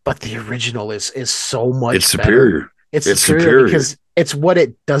 but the original is so It's much better. superior. It's It's superior superior. because it's what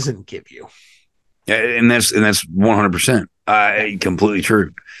it doesn't give you. Yeah, and that's 100%. Completely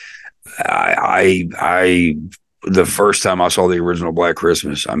true. I the first time I saw the original Black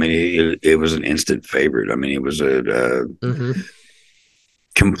Christmas, I mean, it was an instant favorite. I mean, it was a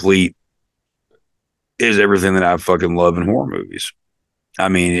complete is everything that I fucking love in horror movies. I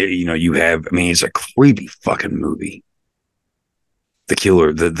mean, I mean, it's a creepy fucking movie. The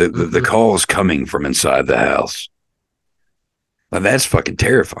killer, the call is coming from inside the house. Now, that's fucking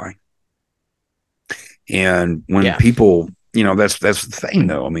terrifying. And when people, that's the thing,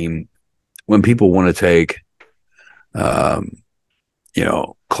 though. I mean, when people want to take,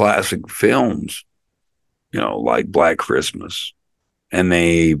 classic films, like Black Christmas, and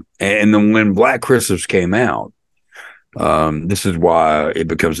then when Black Christmas came out, this is why it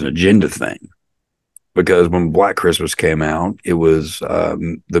becomes an agenda thing. Because when Black Christmas came out, it was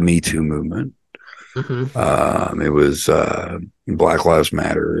the Me Too movement. It was Black Lives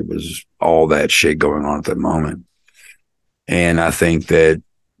Matter. It was all that shit going on at that moment. And I think that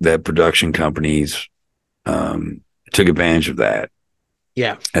production companies took advantage of that.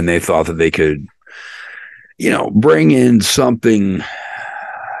 Yeah. And they thought that they could, bring in something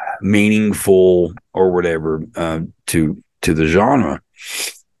meaningful or whatever to the genre.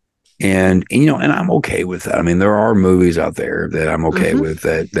 And I'm okay with that. I mean, there are movies out there that I'm okay with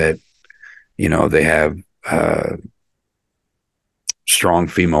that they have strong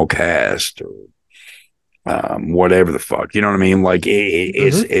female cast or whatever the fuck. You know what I mean? Like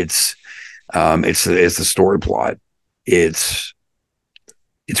it's the story plot. It's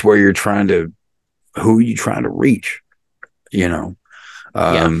where you're trying to who are you trying to reach? The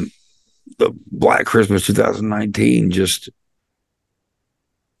Black Christmas 2019 just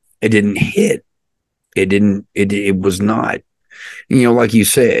it didn't hit. It was not, like you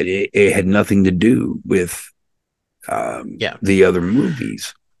said, it had nothing to do with the other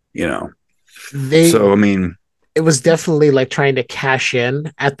movies, so I mean, it was definitely like trying to cash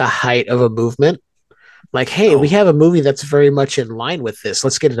in at the height of a movement. Like, hey, we have a movie that's very much in line with this.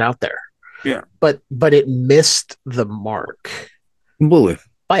 Let's get it out there. Yeah. But it missed the mark completely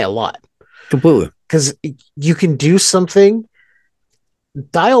by a lot. Completely. Because you can do something,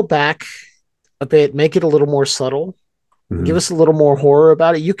 dial back a bit, make it a little more subtle, give us a little more horror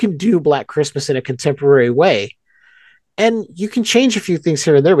about it. You can do Black Christmas in a contemporary way. And you can change a few things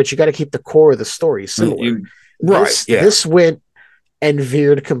here and there, but you got to keep the core of the story similar. This went and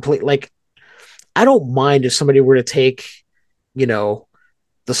veered complete. Like, I don't mind if somebody were to take,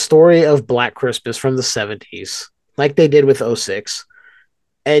 the story of Black Christmas from the 70s, like they did with 06,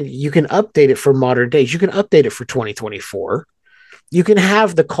 and you can update it for modern days. You can update it for 2024. You can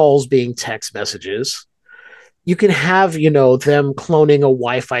have the calls being text messages. You can have, them cloning a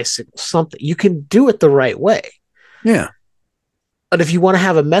Wi-Fi signal, something. You can do it the right way. Yeah. But if you want to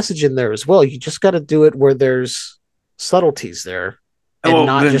have a message in there as well, you just got to do it where there's subtleties there and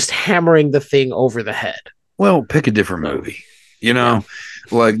not just hammering the thing over the head. Well, pick a different movie.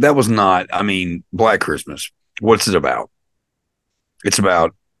 Like that was not, I mean, Black Christmas. What's it about? It's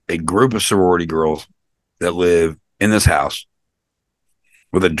about a group of sorority girls that live in this house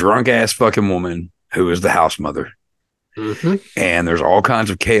with a drunk ass fucking woman who is the house mother. And there's all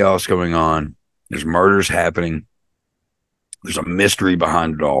kinds of chaos going on. There's murders happening. There's a mystery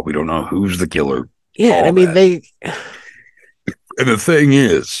behind it all. We don't know who's the killer. Yeah, I mean, and the thing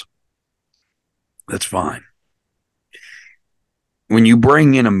is, that's fine. When you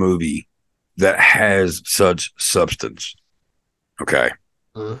bring in a movie that has such substance, okay,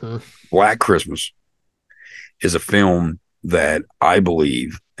 Black Christmas is a film that I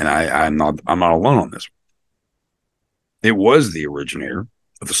believe, and I'm not alone on this. It was the originator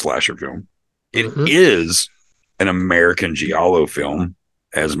of the slasher film. It is an American Giallo film,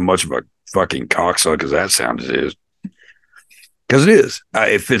 as much of a fucking cocksuck as that sounds is. Because it is.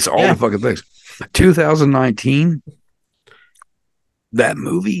 It fits all the fucking things. 2019, that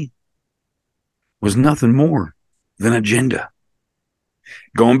movie was nothing more than agenda.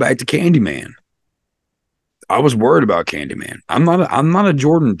 Going back to Candyman, I was worried about Candyman. I'm not a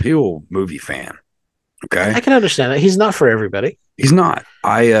Jordan Peele movie fan. Okay, I can understand that. He's not for everybody. He's not.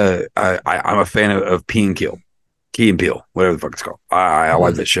 I'm a fan of Key and Peele, whatever the fuck it's called. I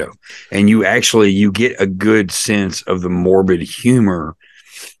like that show. And you get a good sense of the morbid humor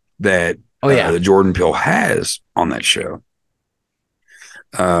that the Jordan Peele has on that show.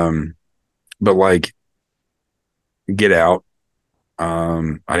 But like Get Out,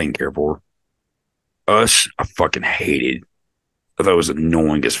 I didn't care for. Us, I fucking hated. I thought it was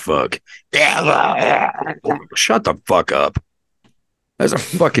annoying as fuck. Shut the fuck up. That's a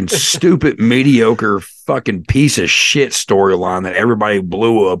fucking stupid, mediocre, fucking piece of shit storyline that everybody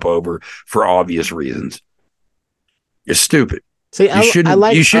blew up over for obvious reasons. It's stupid. See, You I shouldn't. You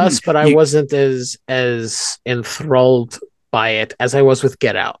liked shouldn't. Us, but I You wasn't as enthralled by it as I was with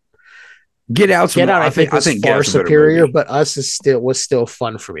Get Out. Get out some Get more. Out, I think, I was think Get far Out's a better superior, movie. but Us was still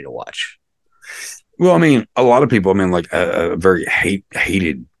fun for me to watch. Well, I mean, a lot of people. I mean, like a very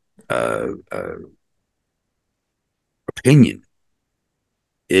hated opinion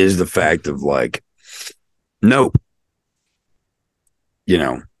is the fact of like, Nope.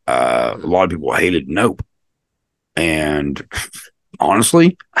 A lot of people hated Nope, and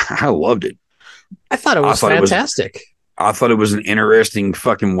honestly, I loved it. I thought it I was thought it was fantastic. I thought it was an interesting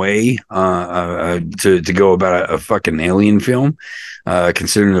fucking way to go about a fucking alien film,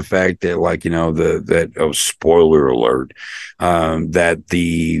 considering the fact that spoiler alert, that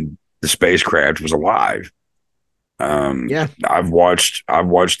the spacecraft was alive. Yeah. I've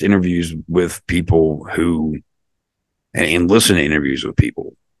watched interviews with people who and listened to interviews with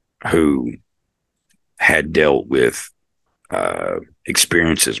people who had dealt with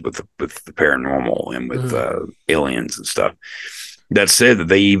experiences with the paranormal and with aliens and stuff that said that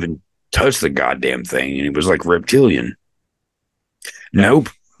they even touched the goddamn thing and it was like reptilian. Yeah.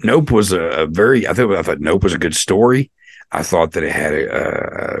 Nope was a very I thought Nope was a good story. I thought that it had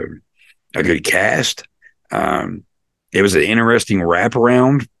a good cast. It was an interesting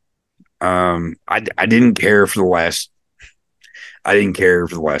wraparound. I didn't care for the last 10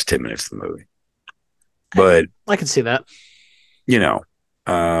 minutes of the movie, but I can see that. you know,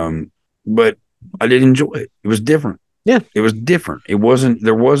 but I did enjoy it. It was different. Yeah. It was different. There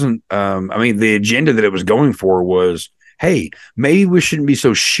wasn't, I mean, the agenda that it was going for was, hey, maybe we shouldn't be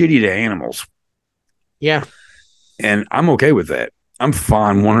so shitty to animals. Yeah. And I'm okay with that. I'm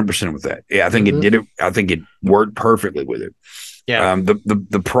fine 100% with that. Yeah. I think it did it. I think it worked perfectly with it. Yeah.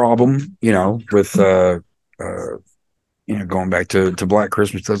 The problem, with, going back to Black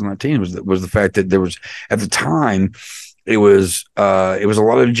Christmas 2019 was the fact that there was at the time it was a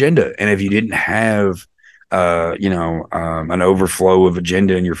lot of agenda, and if you didn't have an overflow of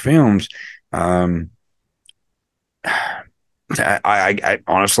agenda in your films, I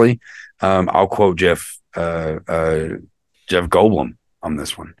honestly, I'll quote Jeff Goldblum on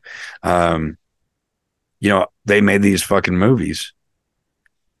this one. They made these fucking movies,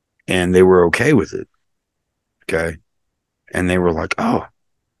 and they were okay with it. Okay. And they were like, oh,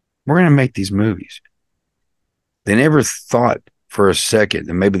 we're going to make these movies. They never thought for a second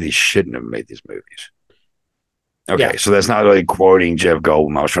that maybe they shouldn't have made these movies. Okay, Yeah. so that's not really quoting Jeff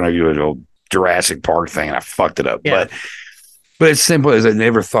Goldblum. I was trying to do a little Jurassic Park thing and I fucked it up. Yeah. But it's simple as they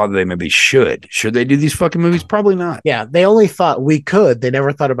never thought they maybe should. Should they do these fucking movies? Probably not. Yeah. They only thought we could. They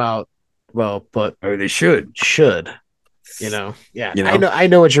never thought about, but Maybe they should. Yeah. You know? I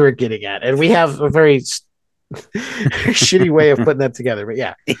know what you were getting at. And we have a very shitty way of putting that together. But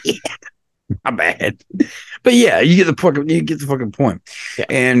yeah. My bad. But yeah, you get the fucking point. Yeah.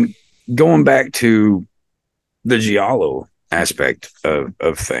 And going back to the Giallo aspect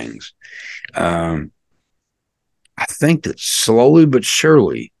of things, I think that slowly but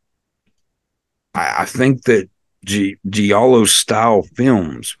surely, I think that Giallo style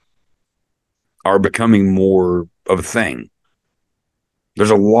films are becoming more of a thing. There's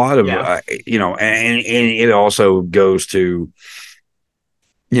a lot of, and it also goes to,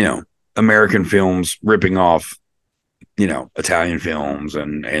 American films ripping off, Italian films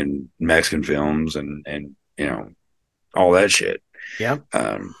and Mexican films and all that shit. Yeah.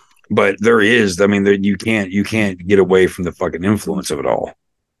 But you can't get away from the fucking influence of it all,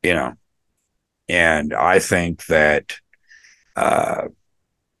 and I think that, I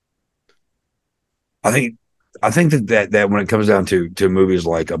think that when it comes down to movies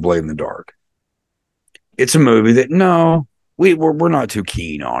like A Blade in the Dark, it's a movie that we're not too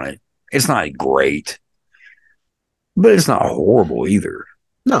keen on it. It's not great, but it's not horrible either.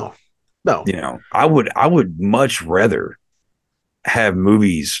 No. I would much rather have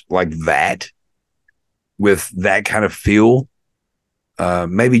movies like that with that kind of feel,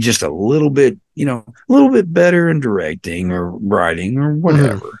 maybe just a little bit better in directing or writing or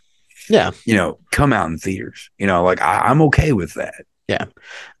whatever. Yeah. Come out in theaters. I'm okay with that. Yeah.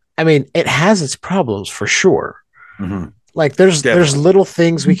 I mean, it has its problems for sure. Mm-hmm. Like there's Definitely. little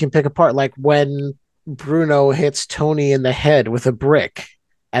things we can pick apart, like when Bruno hits Tony in the head with a brick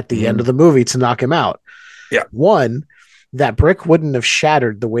at the end of the movie to knock him out. Yeah. One, that brick wouldn't have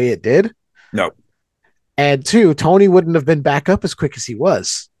shattered the way it did. No. And two, Tony wouldn't have been back up as quick as he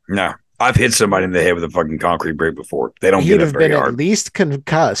was. No. I've hit somebody in the head with a fucking concrete brick before. They don't He'd get up have very been at hard. least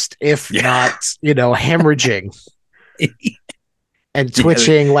concussed, if Yeah. not, hemorrhaging and Yeah,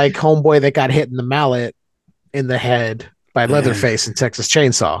 twitching like homeboy that got hit in the mallet in the head by Leatherface in Texas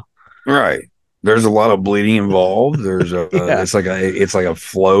Chainsaw. right. There's a lot of bleeding involved. There's Yeah. it's like a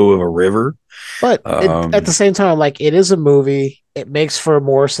flow of a river. But at the Um, same time, like it is a movie. It makes for a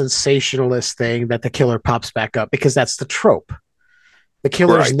more sensationalist thing that the killer pops back up because that's the trope. The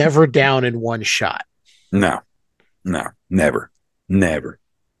killer's right. never down in one shot. No, no, never, never.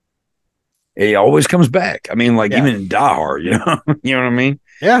 He always comes back. I mean, like Yeah. even in Die Hard, you know, you know what I mean?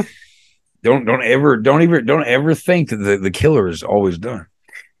 Yeah. Don't ever think that the killer is always done.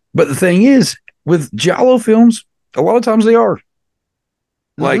 But the thing is, with Giallo films, a lot of times they are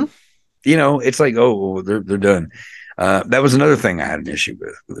like, Mm-hmm. it's like, oh, they're done. That was another thing I had an issue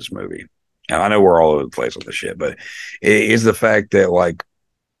with this movie. Now, I know we're all over the place on the shit, but it is the fact that like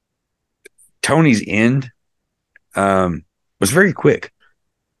Tony's end was very quick.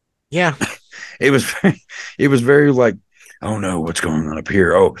 Yeah. It was it was very like, oh no, what's going on up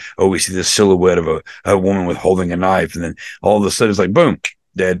here? Oh, we see the silhouette of a woman with holding a knife, and then all of a sudden it's like, boom,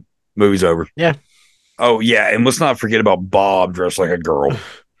 dead. Movie's over. Yeah. Oh yeah, and let's not forget about Bob dressed like a girl. Oh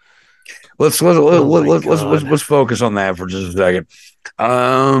my God. Let's focus on that for just a second.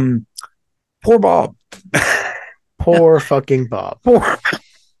 Poor Bob. Poor fucking Bob.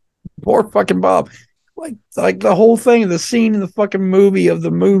 Poor fucking Bob. Like the whole thing, the scene in the fucking movie of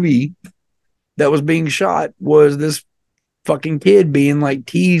the movie that was being shot was this fucking kid being like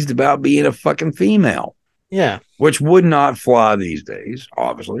teased about being a fucking female, Yeah. which would not fly these days,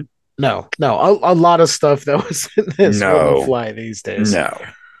 obviously. No. A lot of stuff that was in this No. wouldn't fly these days. No.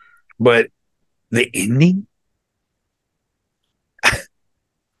 But the ending,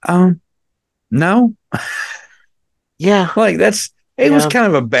 no. Yeah. Like it was Yeah. kind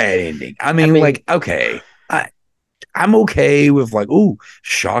of a bad ending. I mean, mean- like, okay, I'm okay with like, ooh,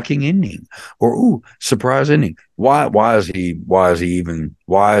 shocking ending or ooh, surprise ending. Why is he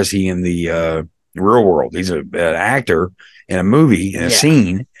in the real world? He's an actor in a movie in a Yeah.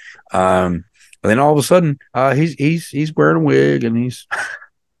 scene. And then all of a sudden, he's wearing a wig and he's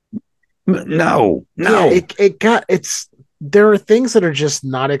no. Yeah, there are things that are just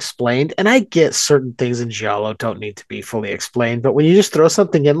not explained, and I get certain things in Giallo don't need to be fully explained, but when you just throw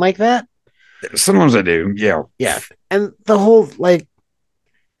something in like that, Sometimes I do. Yeah. yeah. And the whole like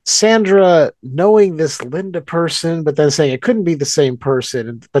Sandra knowing this Linda person, but then saying it couldn't be the same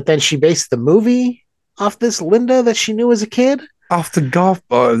person, but then she based the movie off this Linda that she knew as a kid. Off the golf,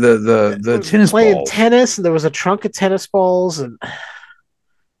 the tennis playing balls. tennis, and there was a trunk of tennis balls, and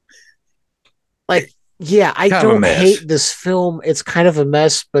like, yeah, I Kind of a don't mess. hate this film. It's kind of a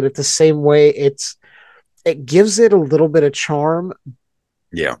mess, but at the same way, it gives it a little bit of charm,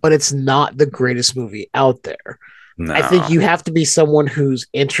 Yeah. but it's not the greatest movie out there. No. I think you have to be someone who's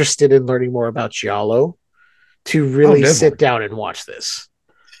interested in learning more about Giallo to really definitely. sit down and watch this.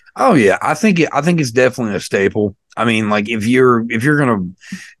 Oh yeah, I think it's definitely a staple. I mean, like if you're gonna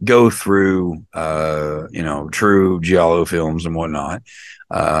go through true Giallo films and whatnot,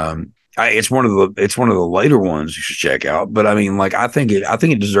 it's one of the later ones you should check out. But I mean, like I think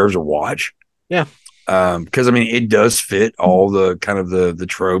it deserves a watch. Yeah. Because I mean it does fit all the kind of the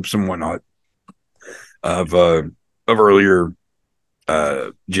tropes and whatnot of earlier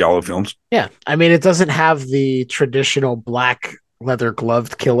Giallo films. Yeah. I mean, it doesn't have the traditional black leather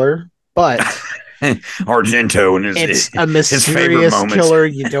gloved killer, but Argento and it's a his favorite mysterious moments. killer.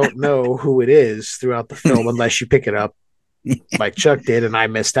 You don't know who it is throughout the film unless you pick it up like Chuck did, and I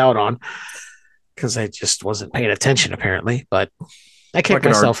missed out on because I just wasn't paying attention apparently. But I kicked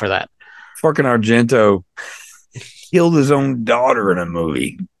Fucking myself for that. Fucking Argento killed his own daughter in a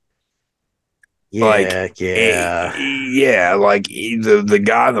movie. Yeah, Like, yeah, like the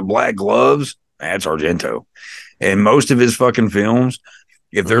guy in the black gloves, that's Argento. And most of his fucking films,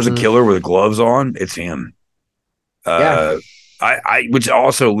 if there's a killer with gloves on, it's him. Yeah. I which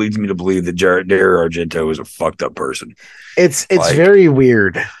also leads me to believe that Dario Argento is a fucked up person. It's Like, very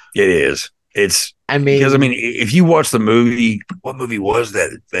weird. It is. It's I mean, because I mean, if you watch the movie, what movie was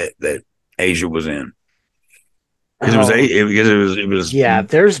that Asia was in? Because it was yeah.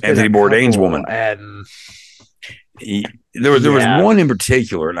 There's been Anthony a Bourdain's couple, woman. and There was one in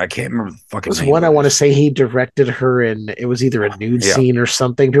particular, and I can't remember the fucking was name. one I of want it. to say he directed her, and it was either a nude Yeah. scene or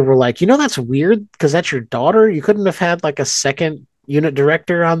something. People were like, that's weird because that's your daughter. You couldn't have had like a second unit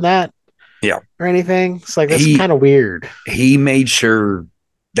director on that, Yeah. or anything. It's like that's He- kind of weird. He made sure.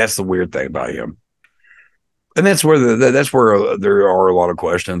 That's the weird thing about him, and that's where there are a lot of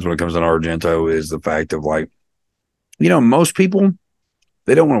questions when it comes to Argento. Is the fact of like, most people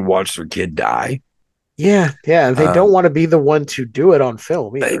They don't want to watch their kid die. Yeah, yeah. They don't want to be the one to do it on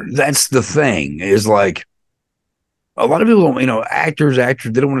film either. That's the thing. Is like a lot of people don't, actors, they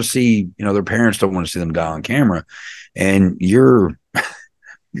don't want to see, their parents don't want to see them die on camera, and you're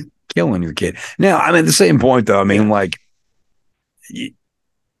killing your kid. Now, I mean, at the same point, though, I mean, like,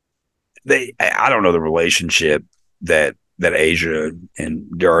 I don't know the relationship that Asia and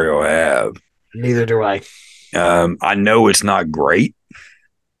Dario have. Neither do I. I know it's not great.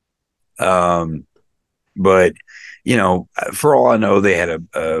 But for all I know, they had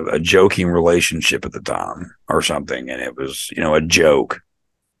a joking relationship at the time or something, and it was a joke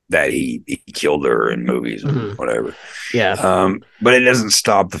that he killed her in movies and whatever. Yeah. But it doesn't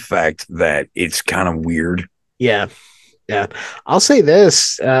stop the fact that it's kind of weird. Yeah. Yeah. I'll say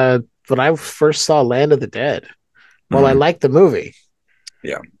this. When I first saw Land of the Dead, well, I liked the movie.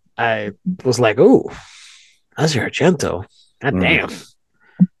 Yeah. I was like, ooh, that's Argento. God damn.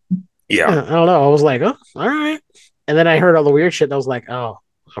 Yeah. I don't know. I was like, oh, all right. And then I heard all the weird shit and I was like, oh,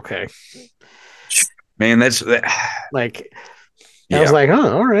 okay. Man, that's like, I was like,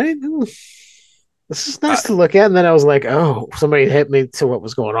 oh, all right. This is nice to look at. And then I was like, oh, somebody hit me to what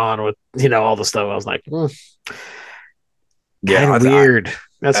was going on with, all the stuff. I was like, kind of weird.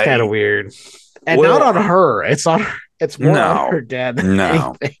 That's kind of weird. And not on her. It's more on her dad.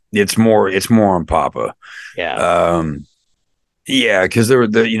 No, it's more on Papa. Yeah. Yeah, because there were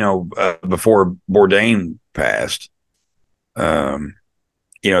before Bourdain passed,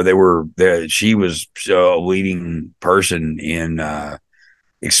 they were there. She was a leading person in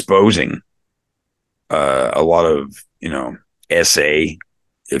exposing a lot of SA,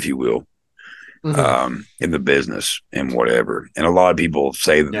 if you will, in the business and whatever. And a lot of people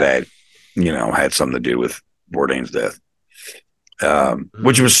say that had something to do with Bourdain's death,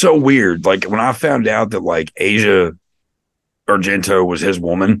 which was so weird. Like when I found out that like Asia Argento was his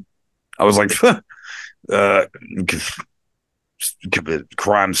woman, I was like,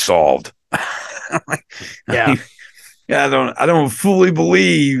 crime solved. I don't fully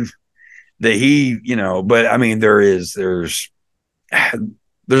believe that he, but I mean, there's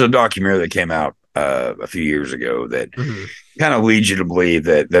a documentary that came out a few years ago that kind of leads you to believe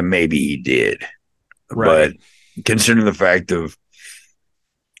that maybe he did, right. But considering the fact of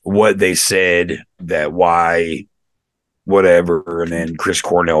what they said, that why whatever, and then Chris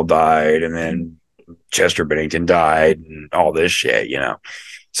Cornell died, and then Chester Bennington died, and all this shit,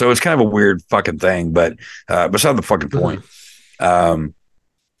 so it's kind of a weird fucking thing, but beside the fucking point. But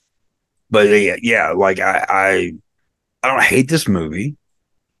yeah, like I don't hate this movie.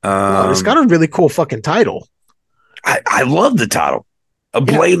 It's got a really cool fucking title. I love the title, A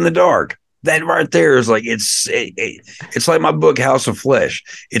Blade in the Dark. That right there is like it's like my book House of Flesh.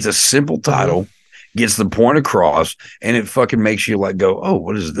 It's a simple title, gets the point across, and it fucking makes you like go, oh,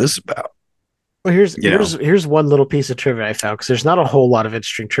 what is this about? Well, here's one little piece of trivia I found, because there's not a whole lot of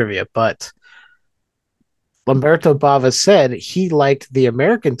interesting trivia, but Lamberto Bava said he liked the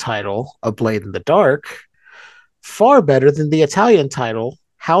American title, A Blade in the Dark, far better than the Italian title,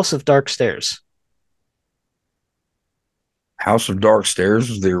 House of Dark Stairs. House of Dark Stairs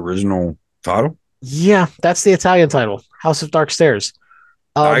is the original title? Yeah, that's the Italian title, House of Dark Stairs.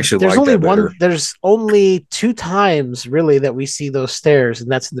 I actually like that better. There's only 2 times really that we see those stairs, and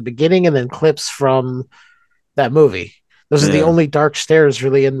that's in the beginning and then clips from that movie. Those are the only dark stairs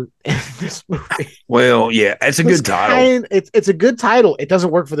really in this movie. Well, yeah, it's a good title. It's a good title. It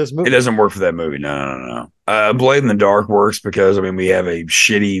doesn't work for this movie. It doesn't work for that movie. No. Blade in the Dark works because, I mean, we have a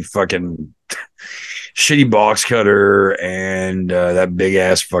shitty box cutter and that big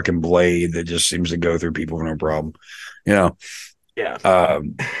ass fucking blade that just seems to go through people with no problem. Yeah.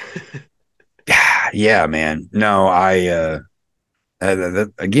 Yeah, man. No,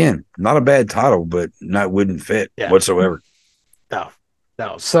 again, not a bad title, but wouldn't fit whatsoever. No.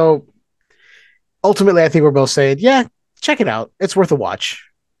 So ultimately, I think we're both saying, yeah, check it out. It's worth a watch.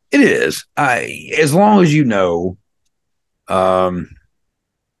 It is. As long as it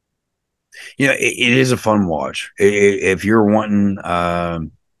is a fun watch. If you're wanting,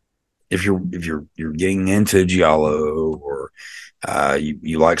 if you're getting into Giallo, or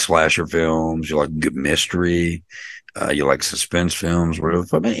you like slasher films, you like good mystery, you like suspense films, whatever.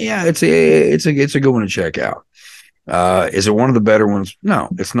 I mean, yeah, it's a good one to check out. Is it one of the better ones? No,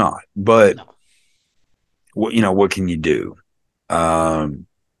 it's not. But what can you do?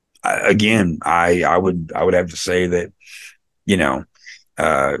 Again, I would have to say that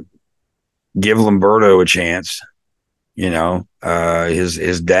give Lamberto a chance.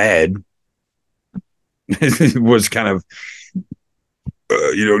 His dad was kind of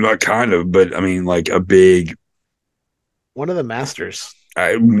not kind of, but I mean, like a big one of the masters.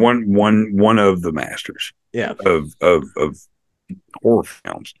 One of the masters Yeah. of horror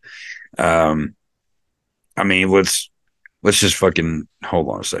films. Um, I mean, let's just fucking hold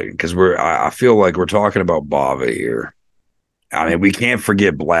on a second because I feel like we're talking about Bava here. I mean, we can't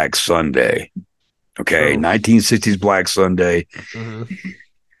forget Black Sunday. Okay, True. 1960s Black Sunday, Mhm.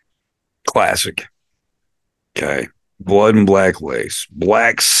 classic. Okay, Blood and Black Lace,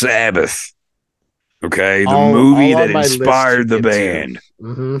 Black Sabbath. Okay, the movie All that on my list to inspired the get to. band,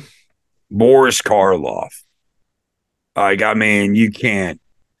 Hmm. Boris Karloff. Like, I mean, you can't.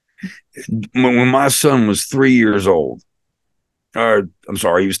 When my son was 3 years old, or I'm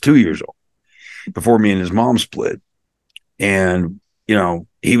sorry, he was 2 years old before me and his mom split. And,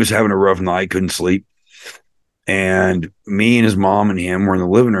 he was having a rough night, couldn't sleep. And me and his mom and him were in the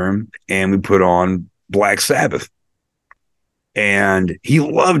living room and we put on Black Sabbath. And he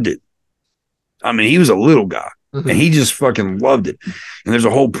loved it. I mean, he was a little guy and Hmm. he just fucking loved it. And there's a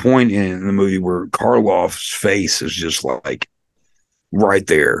whole point in the movie where Karloff's face is just like right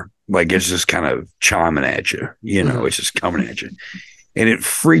there. Like it's just kind of chiming at you, Hmm. it's just coming at you. And it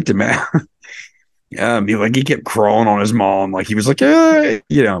freaked him out. He kept crawling on his mom, like he was like, but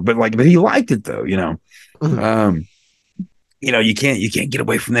he liked it though, Hmm. Um, you can't get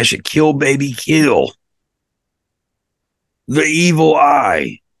away from that shit. Kill, baby, kill. The Evil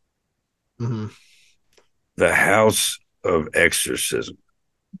Eye, Hmm. The House of Exorcism,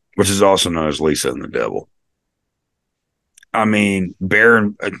 which is also known as Lisa and the Devil. I mean,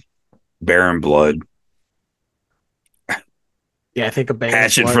 Baron Blood, Yeah, I think a Baron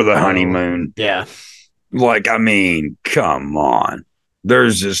Hatchet for Blood the though. Honeymoon. Yeah. Like, I mean, come on.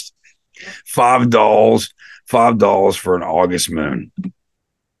 There's just $5 for an August moon.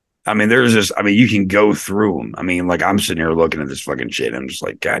 I mean, you can go through them. I mean, like, I'm sitting here looking at this fucking shit. I'm just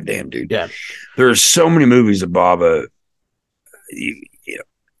like, God damn, dude. Yeah. There's so many movies of Baba, you know,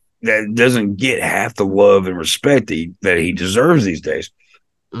 that doesn't get half the love and respect that he deserves these days.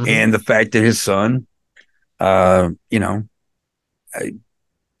 Hmm. And the fact that his son, you know, I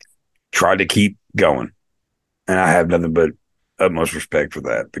tried to keep going. And I have nothing but utmost respect for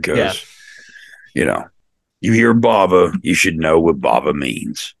that Yeah. because, you know, you hear Baba, you should know what Baba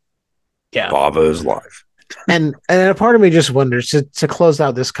means. Yeah. Baba is life. And a part of me just wonders to close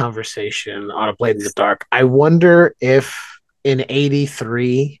out this conversation on A Blade in the Dark. I wonder if in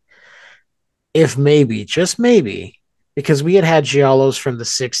 '83, if maybe, just maybe, because we had Giallos from the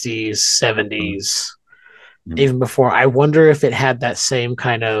 '60s, '70s, Mm-hmm. even before. I wonder if it had that same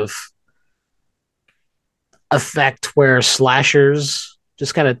kind of effect where slashers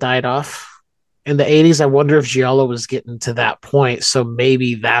just kind of died off in the '80s. I wonder if Giallo was getting to that point. So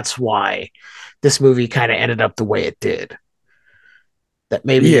maybe that's why this movie kind of ended up the way it did. That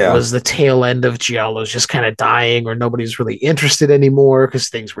maybe it Yeah. was the tail end of Giallo's just kind of dying, or nobody's really interested anymore because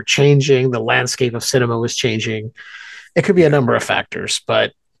things were changing. The landscape of cinema was changing. It could be a Yeah. number of factors,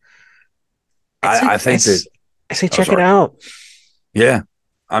 but I think that, I say oh, check it sorry. out. Yeah.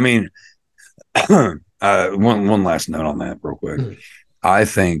 I mean, one last note on that real quick. Mm. I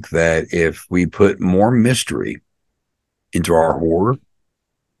think that if we put more mystery into our horror,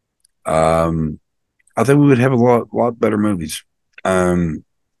 I think we would have a lot better movies. Um,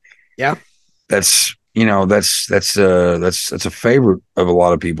 Yeah, that's a favorite of a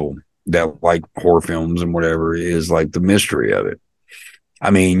lot of people that like horror films and whatever, is like the mystery of it. I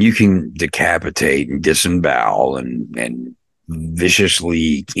mean, you can decapitate and disembowel and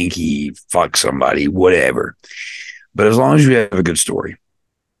viciously kinky fuck somebody, whatever. But as long as you have a good story.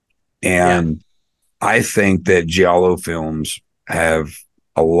 yeah, And I think that Giallo films have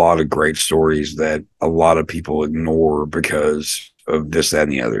a lot of great stories that a lot of people ignore because of this, that,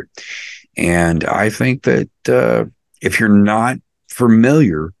 and the other. And I think that if you're not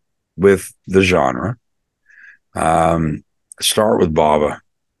familiar with the genre, um, start with Bava.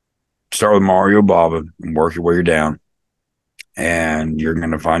 Start with Mario Bava and work your way down. And you're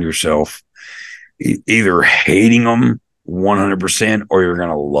going to find yourself either hating them 100% or you're going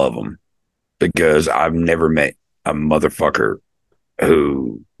to love them, because I've never met a motherfucker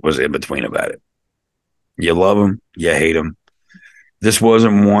who was in between about it. You love them, you hate them. This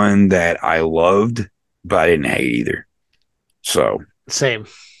wasn't one that I loved, but I didn't hate either. So, same,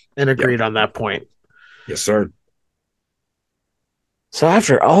 and yep. agreed on that point. Yes, sir. So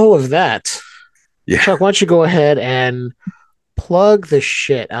after all of that, Yeah. Chuck, why don't you go ahead and plug the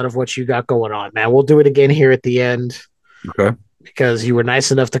shit out of what you got going on, man? We'll do it again here at the end Okay. because you were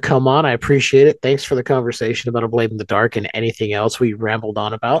nice enough to come on. I appreciate it. Thanks for the conversation about A Blade in the Dark and anything else we rambled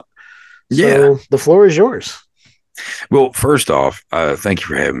on about. Yeah. So the floor is yours. Well, first off, thank you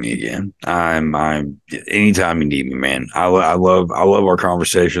for having me again. I'm anytime you need me, man. I love our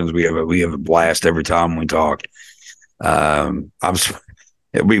conversations. We have a blast every time we talk. I'm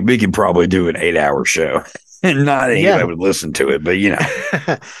we could probably do an 8 hour show, and not anybody Yeah. would listen to it, but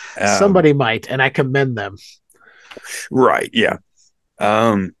Somebody might, and I commend them. right, yeah.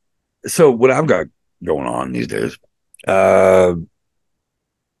 Um, so what I've got going on these days, uh,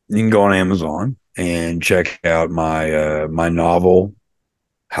 you can go on Amazon and check out my novel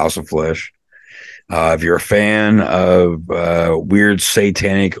House of Flesh. If you're a fan of weird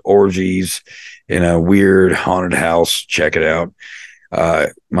satanic orgies in a weird haunted house, check it out.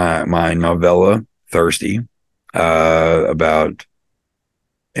 My novella Thirsty, about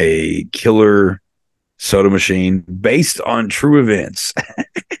a killer soda machine based on true events.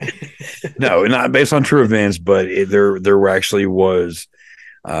 No, not based on true events, but there actually was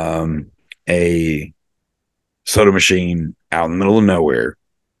a soda machine out in the middle of nowhere,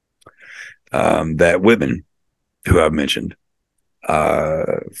 that Whitman, who I've mentioned,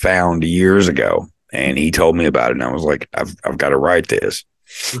 found years ago, and he told me about it, and I was like, I've got to write this.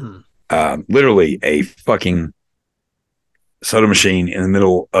 Mhm. Literally a fucking soda machine in the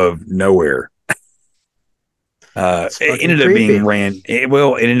middle of nowhere. It's It fucking ended up creepy. being ran. It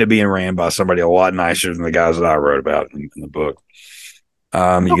ended up being ran by somebody a lot nicer than the guys that I wrote about in the book.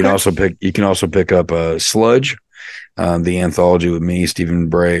 Okay. You can also pick up Sludge, the anthology with me, Stuart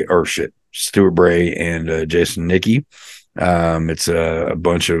Bray, and Jason Nicky. It's a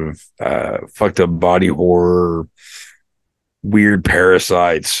bunch of fucked up body horror, weird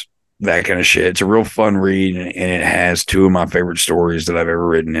parasites, that kind of shit. It's a real fun read, and it has two of my favorite stories that I've ever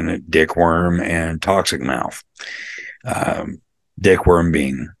written in it: Dick Worm and Toxic Mouth. Um, Dick Worm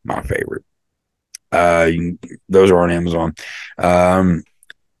being my favorite. Those are on Amazon.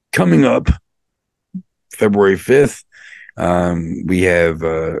 Coming up February 5th, we have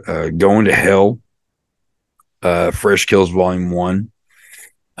Going to Hell, Fresh Kills Volume 1,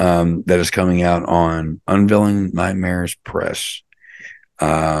 that is coming out on Unveiling Nightmares Press.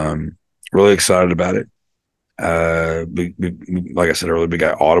 Really excited about it. Like I said earlier, we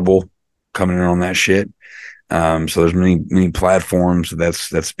got Audible coming in on that shit. So there's many platforms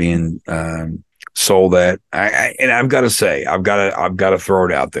that's being sold at. And I've got to say, I've got to throw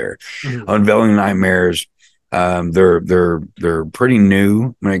it out there. Mhm. Unveiling Nightmares. They're pretty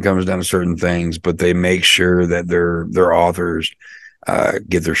new when it comes down to certain things, but they make sure that their authors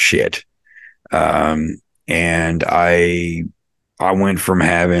get their shit. And I went from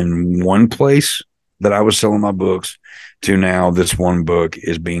having one place that I was selling my books to now this one book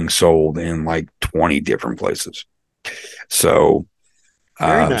is being sold in like 20 different places. So,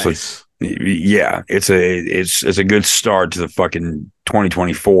 Very so nice. yeah, it's a good start to the fucking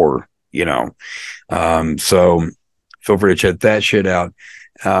 2024, So feel free to check that shit out.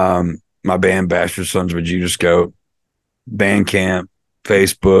 My band, Bastard Sons of a Judas Goat, Bandcamp,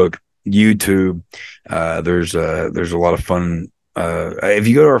 Facebook, YouTube. There's a lot of fun. If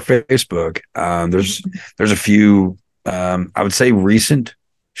you go to our Facebook, there's a few, I would say recent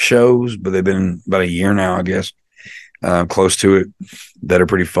shows, but they've been about a year now, I guess, close to it, that are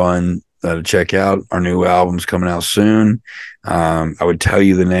pretty fun to check out. Our new album's coming out soon. I would tell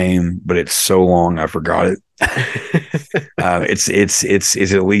you the name, but it's so long I forgot it.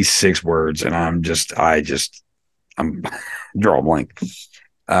 It's at least 6 words, and I'm draw a blank.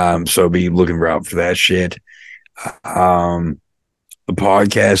 So be looking out for that shit. The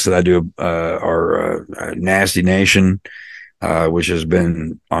podcast that I do are Nasty Nation, which has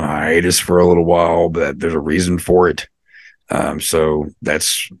been on hiatus for a little while, but there's a reason for it. So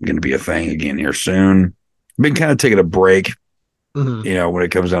that's going to be a thing again here soon. Been kind of taking a break, Mhm. when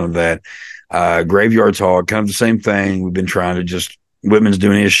it comes down to that. Graveyard Talk, kind of the same thing. We've been trying to just, Whitman's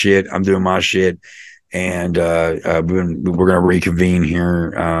doing his shit, I'm doing my shit, and we're going to reconvene here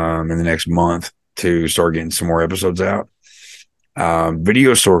in the next month to start getting some more episodes out.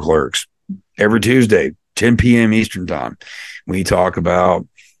 Video Store Clerks, every Tuesday, 10 p.m. Eastern Time. We talk about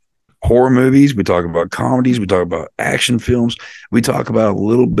horror movies, we talk about comedies, we talk about action films, we talk about a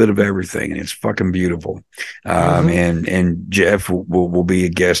little bit of everything, and it's fucking beautiful. And Jeff will be a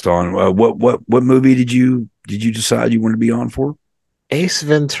guest on. What movie did you decide you want to be on for? Ace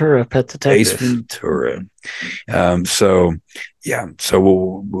Ventura, Pet Ace Detective. Ventura. So yeah,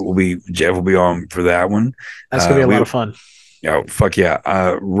 so Jeff will be on for that one. That's gonna be a lot of fun. Fuck yeah.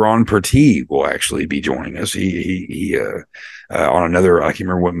 Ron Pertee will actually be joining us. He on another, I can't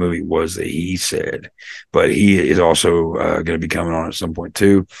remember what movie it was that he said, but he is also going to be coming on at some point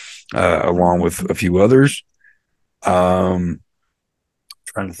too, along with a few others. Trying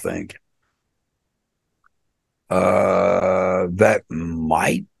to think. That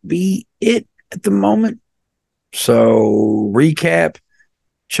might be it at the moment. So recap,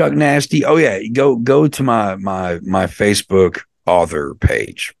 Chuck Nasty. Oh yeah, go to my Facebook author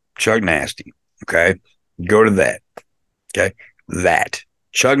page, Chuck Nasty. Okay, go to that. Okay, that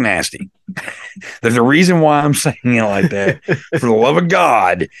Chuck Nasty. There's a reason why I'm saying it like that. For the love of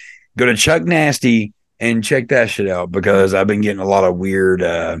God, go to Chuck Nasty and check that shit out because I've been getting a lot of weird.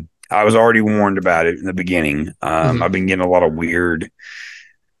 I was already warned about it in the beginning. I've been getting a lot of weird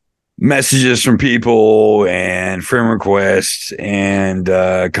messages from people and friend requests, and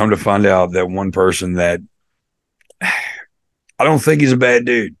come to find out that one person that I don't think he's a bad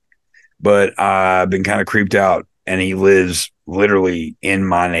dude, but I've been kind of creeped out, and he lives literally in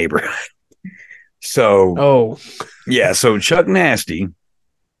my neighborhood. So, Oh, yeah. So Chuck Nasty,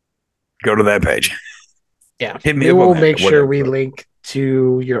 go to that page. yeah. Hit me We up on will that, make sure whatever. we link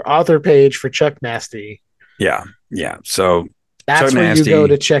to your author page for Chuck Nasty. Yeah, yeah. So That's Chuck where Nasty, you go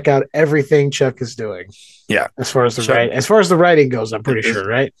to check out everything Chuck is doing. yeah. As far as the Chuck, as far as the writing goes, I'm pretty sure,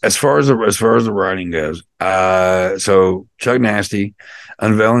 right? as far as the writing goes, so Chuck Nasty,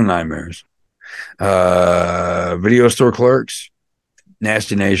 Unveiling Nightmares, Video Store Clerks,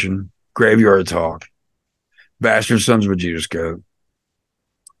 Nasty Nation, Graveyard Talk, Bastard Sons of a Judas Code,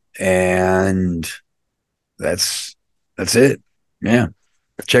 and that's it. Yeah,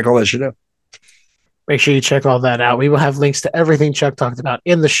 check all that shit out. Make sure you check all that out. We will have links to everything Chuck talked about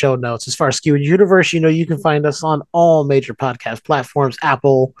in the show notes. As far as Skewered Universe, you can find us on all major podcast platforms: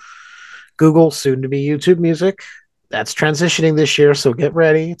 Apple, Google, soon to be YouTube Music. That's transitioning this year, so get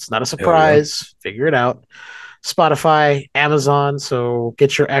ready. It's not a Hell yeah. surprise. Figure it out. Spotify, Amazon. So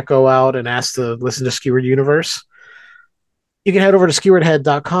get your Echo out and ask to listen to Skewered Universe. You can head over to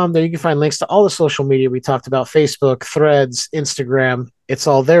skeweredhead.com. There you can find links to all the social media we talked about: Facebook, Threads, Instagram. It's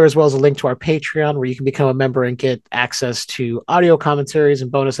all there, as well as a link to our Patreon where you can become a member and get access to audio commentaries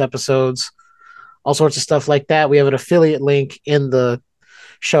and bonus episodes, all sorts of stuff like that. We have an affiliate link in the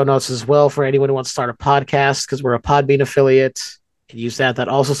show notes as well for anyone who wants to start a podcast because we're a Podbean affiliate. You can use that. That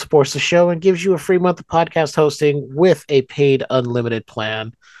also supports the show and gives you a free month of podcast hosting with a paid unlimited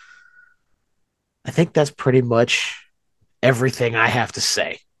plan. I think that's pretty much everything I have to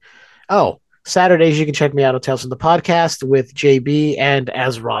say. Oh, Saturdays, you can check me out on Tales from the Podcast with JB. And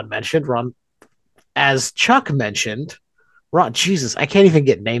as as Chuck mentioned, Jesus, I can't even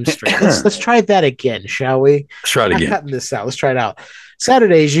get names straight. Let's try that again, shall we? Let's try it again. I'm cutting this out. Let's try it out.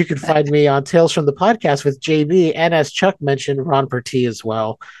 Saturdays, you can find me on Tales from the Podcast with JB. And as Chuck mentioned, Ron Perty as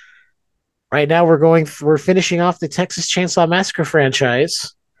well. Right now, we're finishing off the Texas Chainsaw Massacre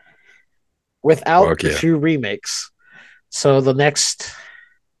franchise without the 2 remakes. So the next...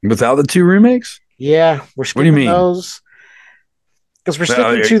 Without the 2 remakes? Yeah, we're skipping those because we're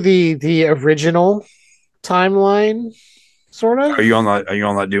sticking to the original timeline, sort of. Are you on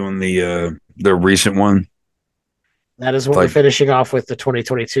that doing the recent one? That is what we're finishing off with, the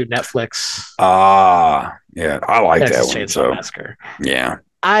 2022 Netflix. Yeah, I like Texas that one. Chainsaw Massacre. Yeah,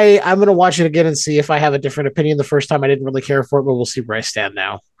 I'm gonna watch it again and see if I have a different opinion. The first time I didn't really care for it, but we'll see where I stand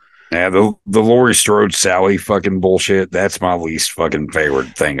now. Yeah, the Laurie Strode Sally fucking bullshit. That's my least fucking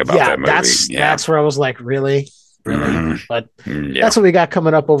favorite thing about that movie. That's where I was like, really? Mm-hmm. But that's what we got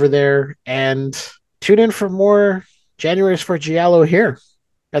coming up over there. And tune in for more January's for Giallo here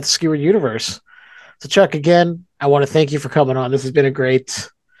at the Skewered Universe. So Chuck, again, I want to thank you for coming on. This has been a great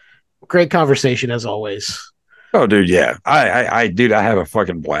conversation as always. Oh, dude, yeah. I have a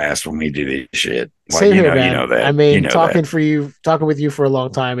fucking blast when we do this shit. Like, Same here, man. You know that. I mean, talking with you for a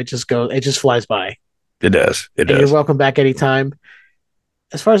long time, it just flies by. It does. You're welcome back anytime.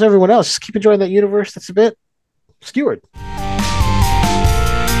 As far as everyone else, just keep enjoying that universe. That's a bit skewered.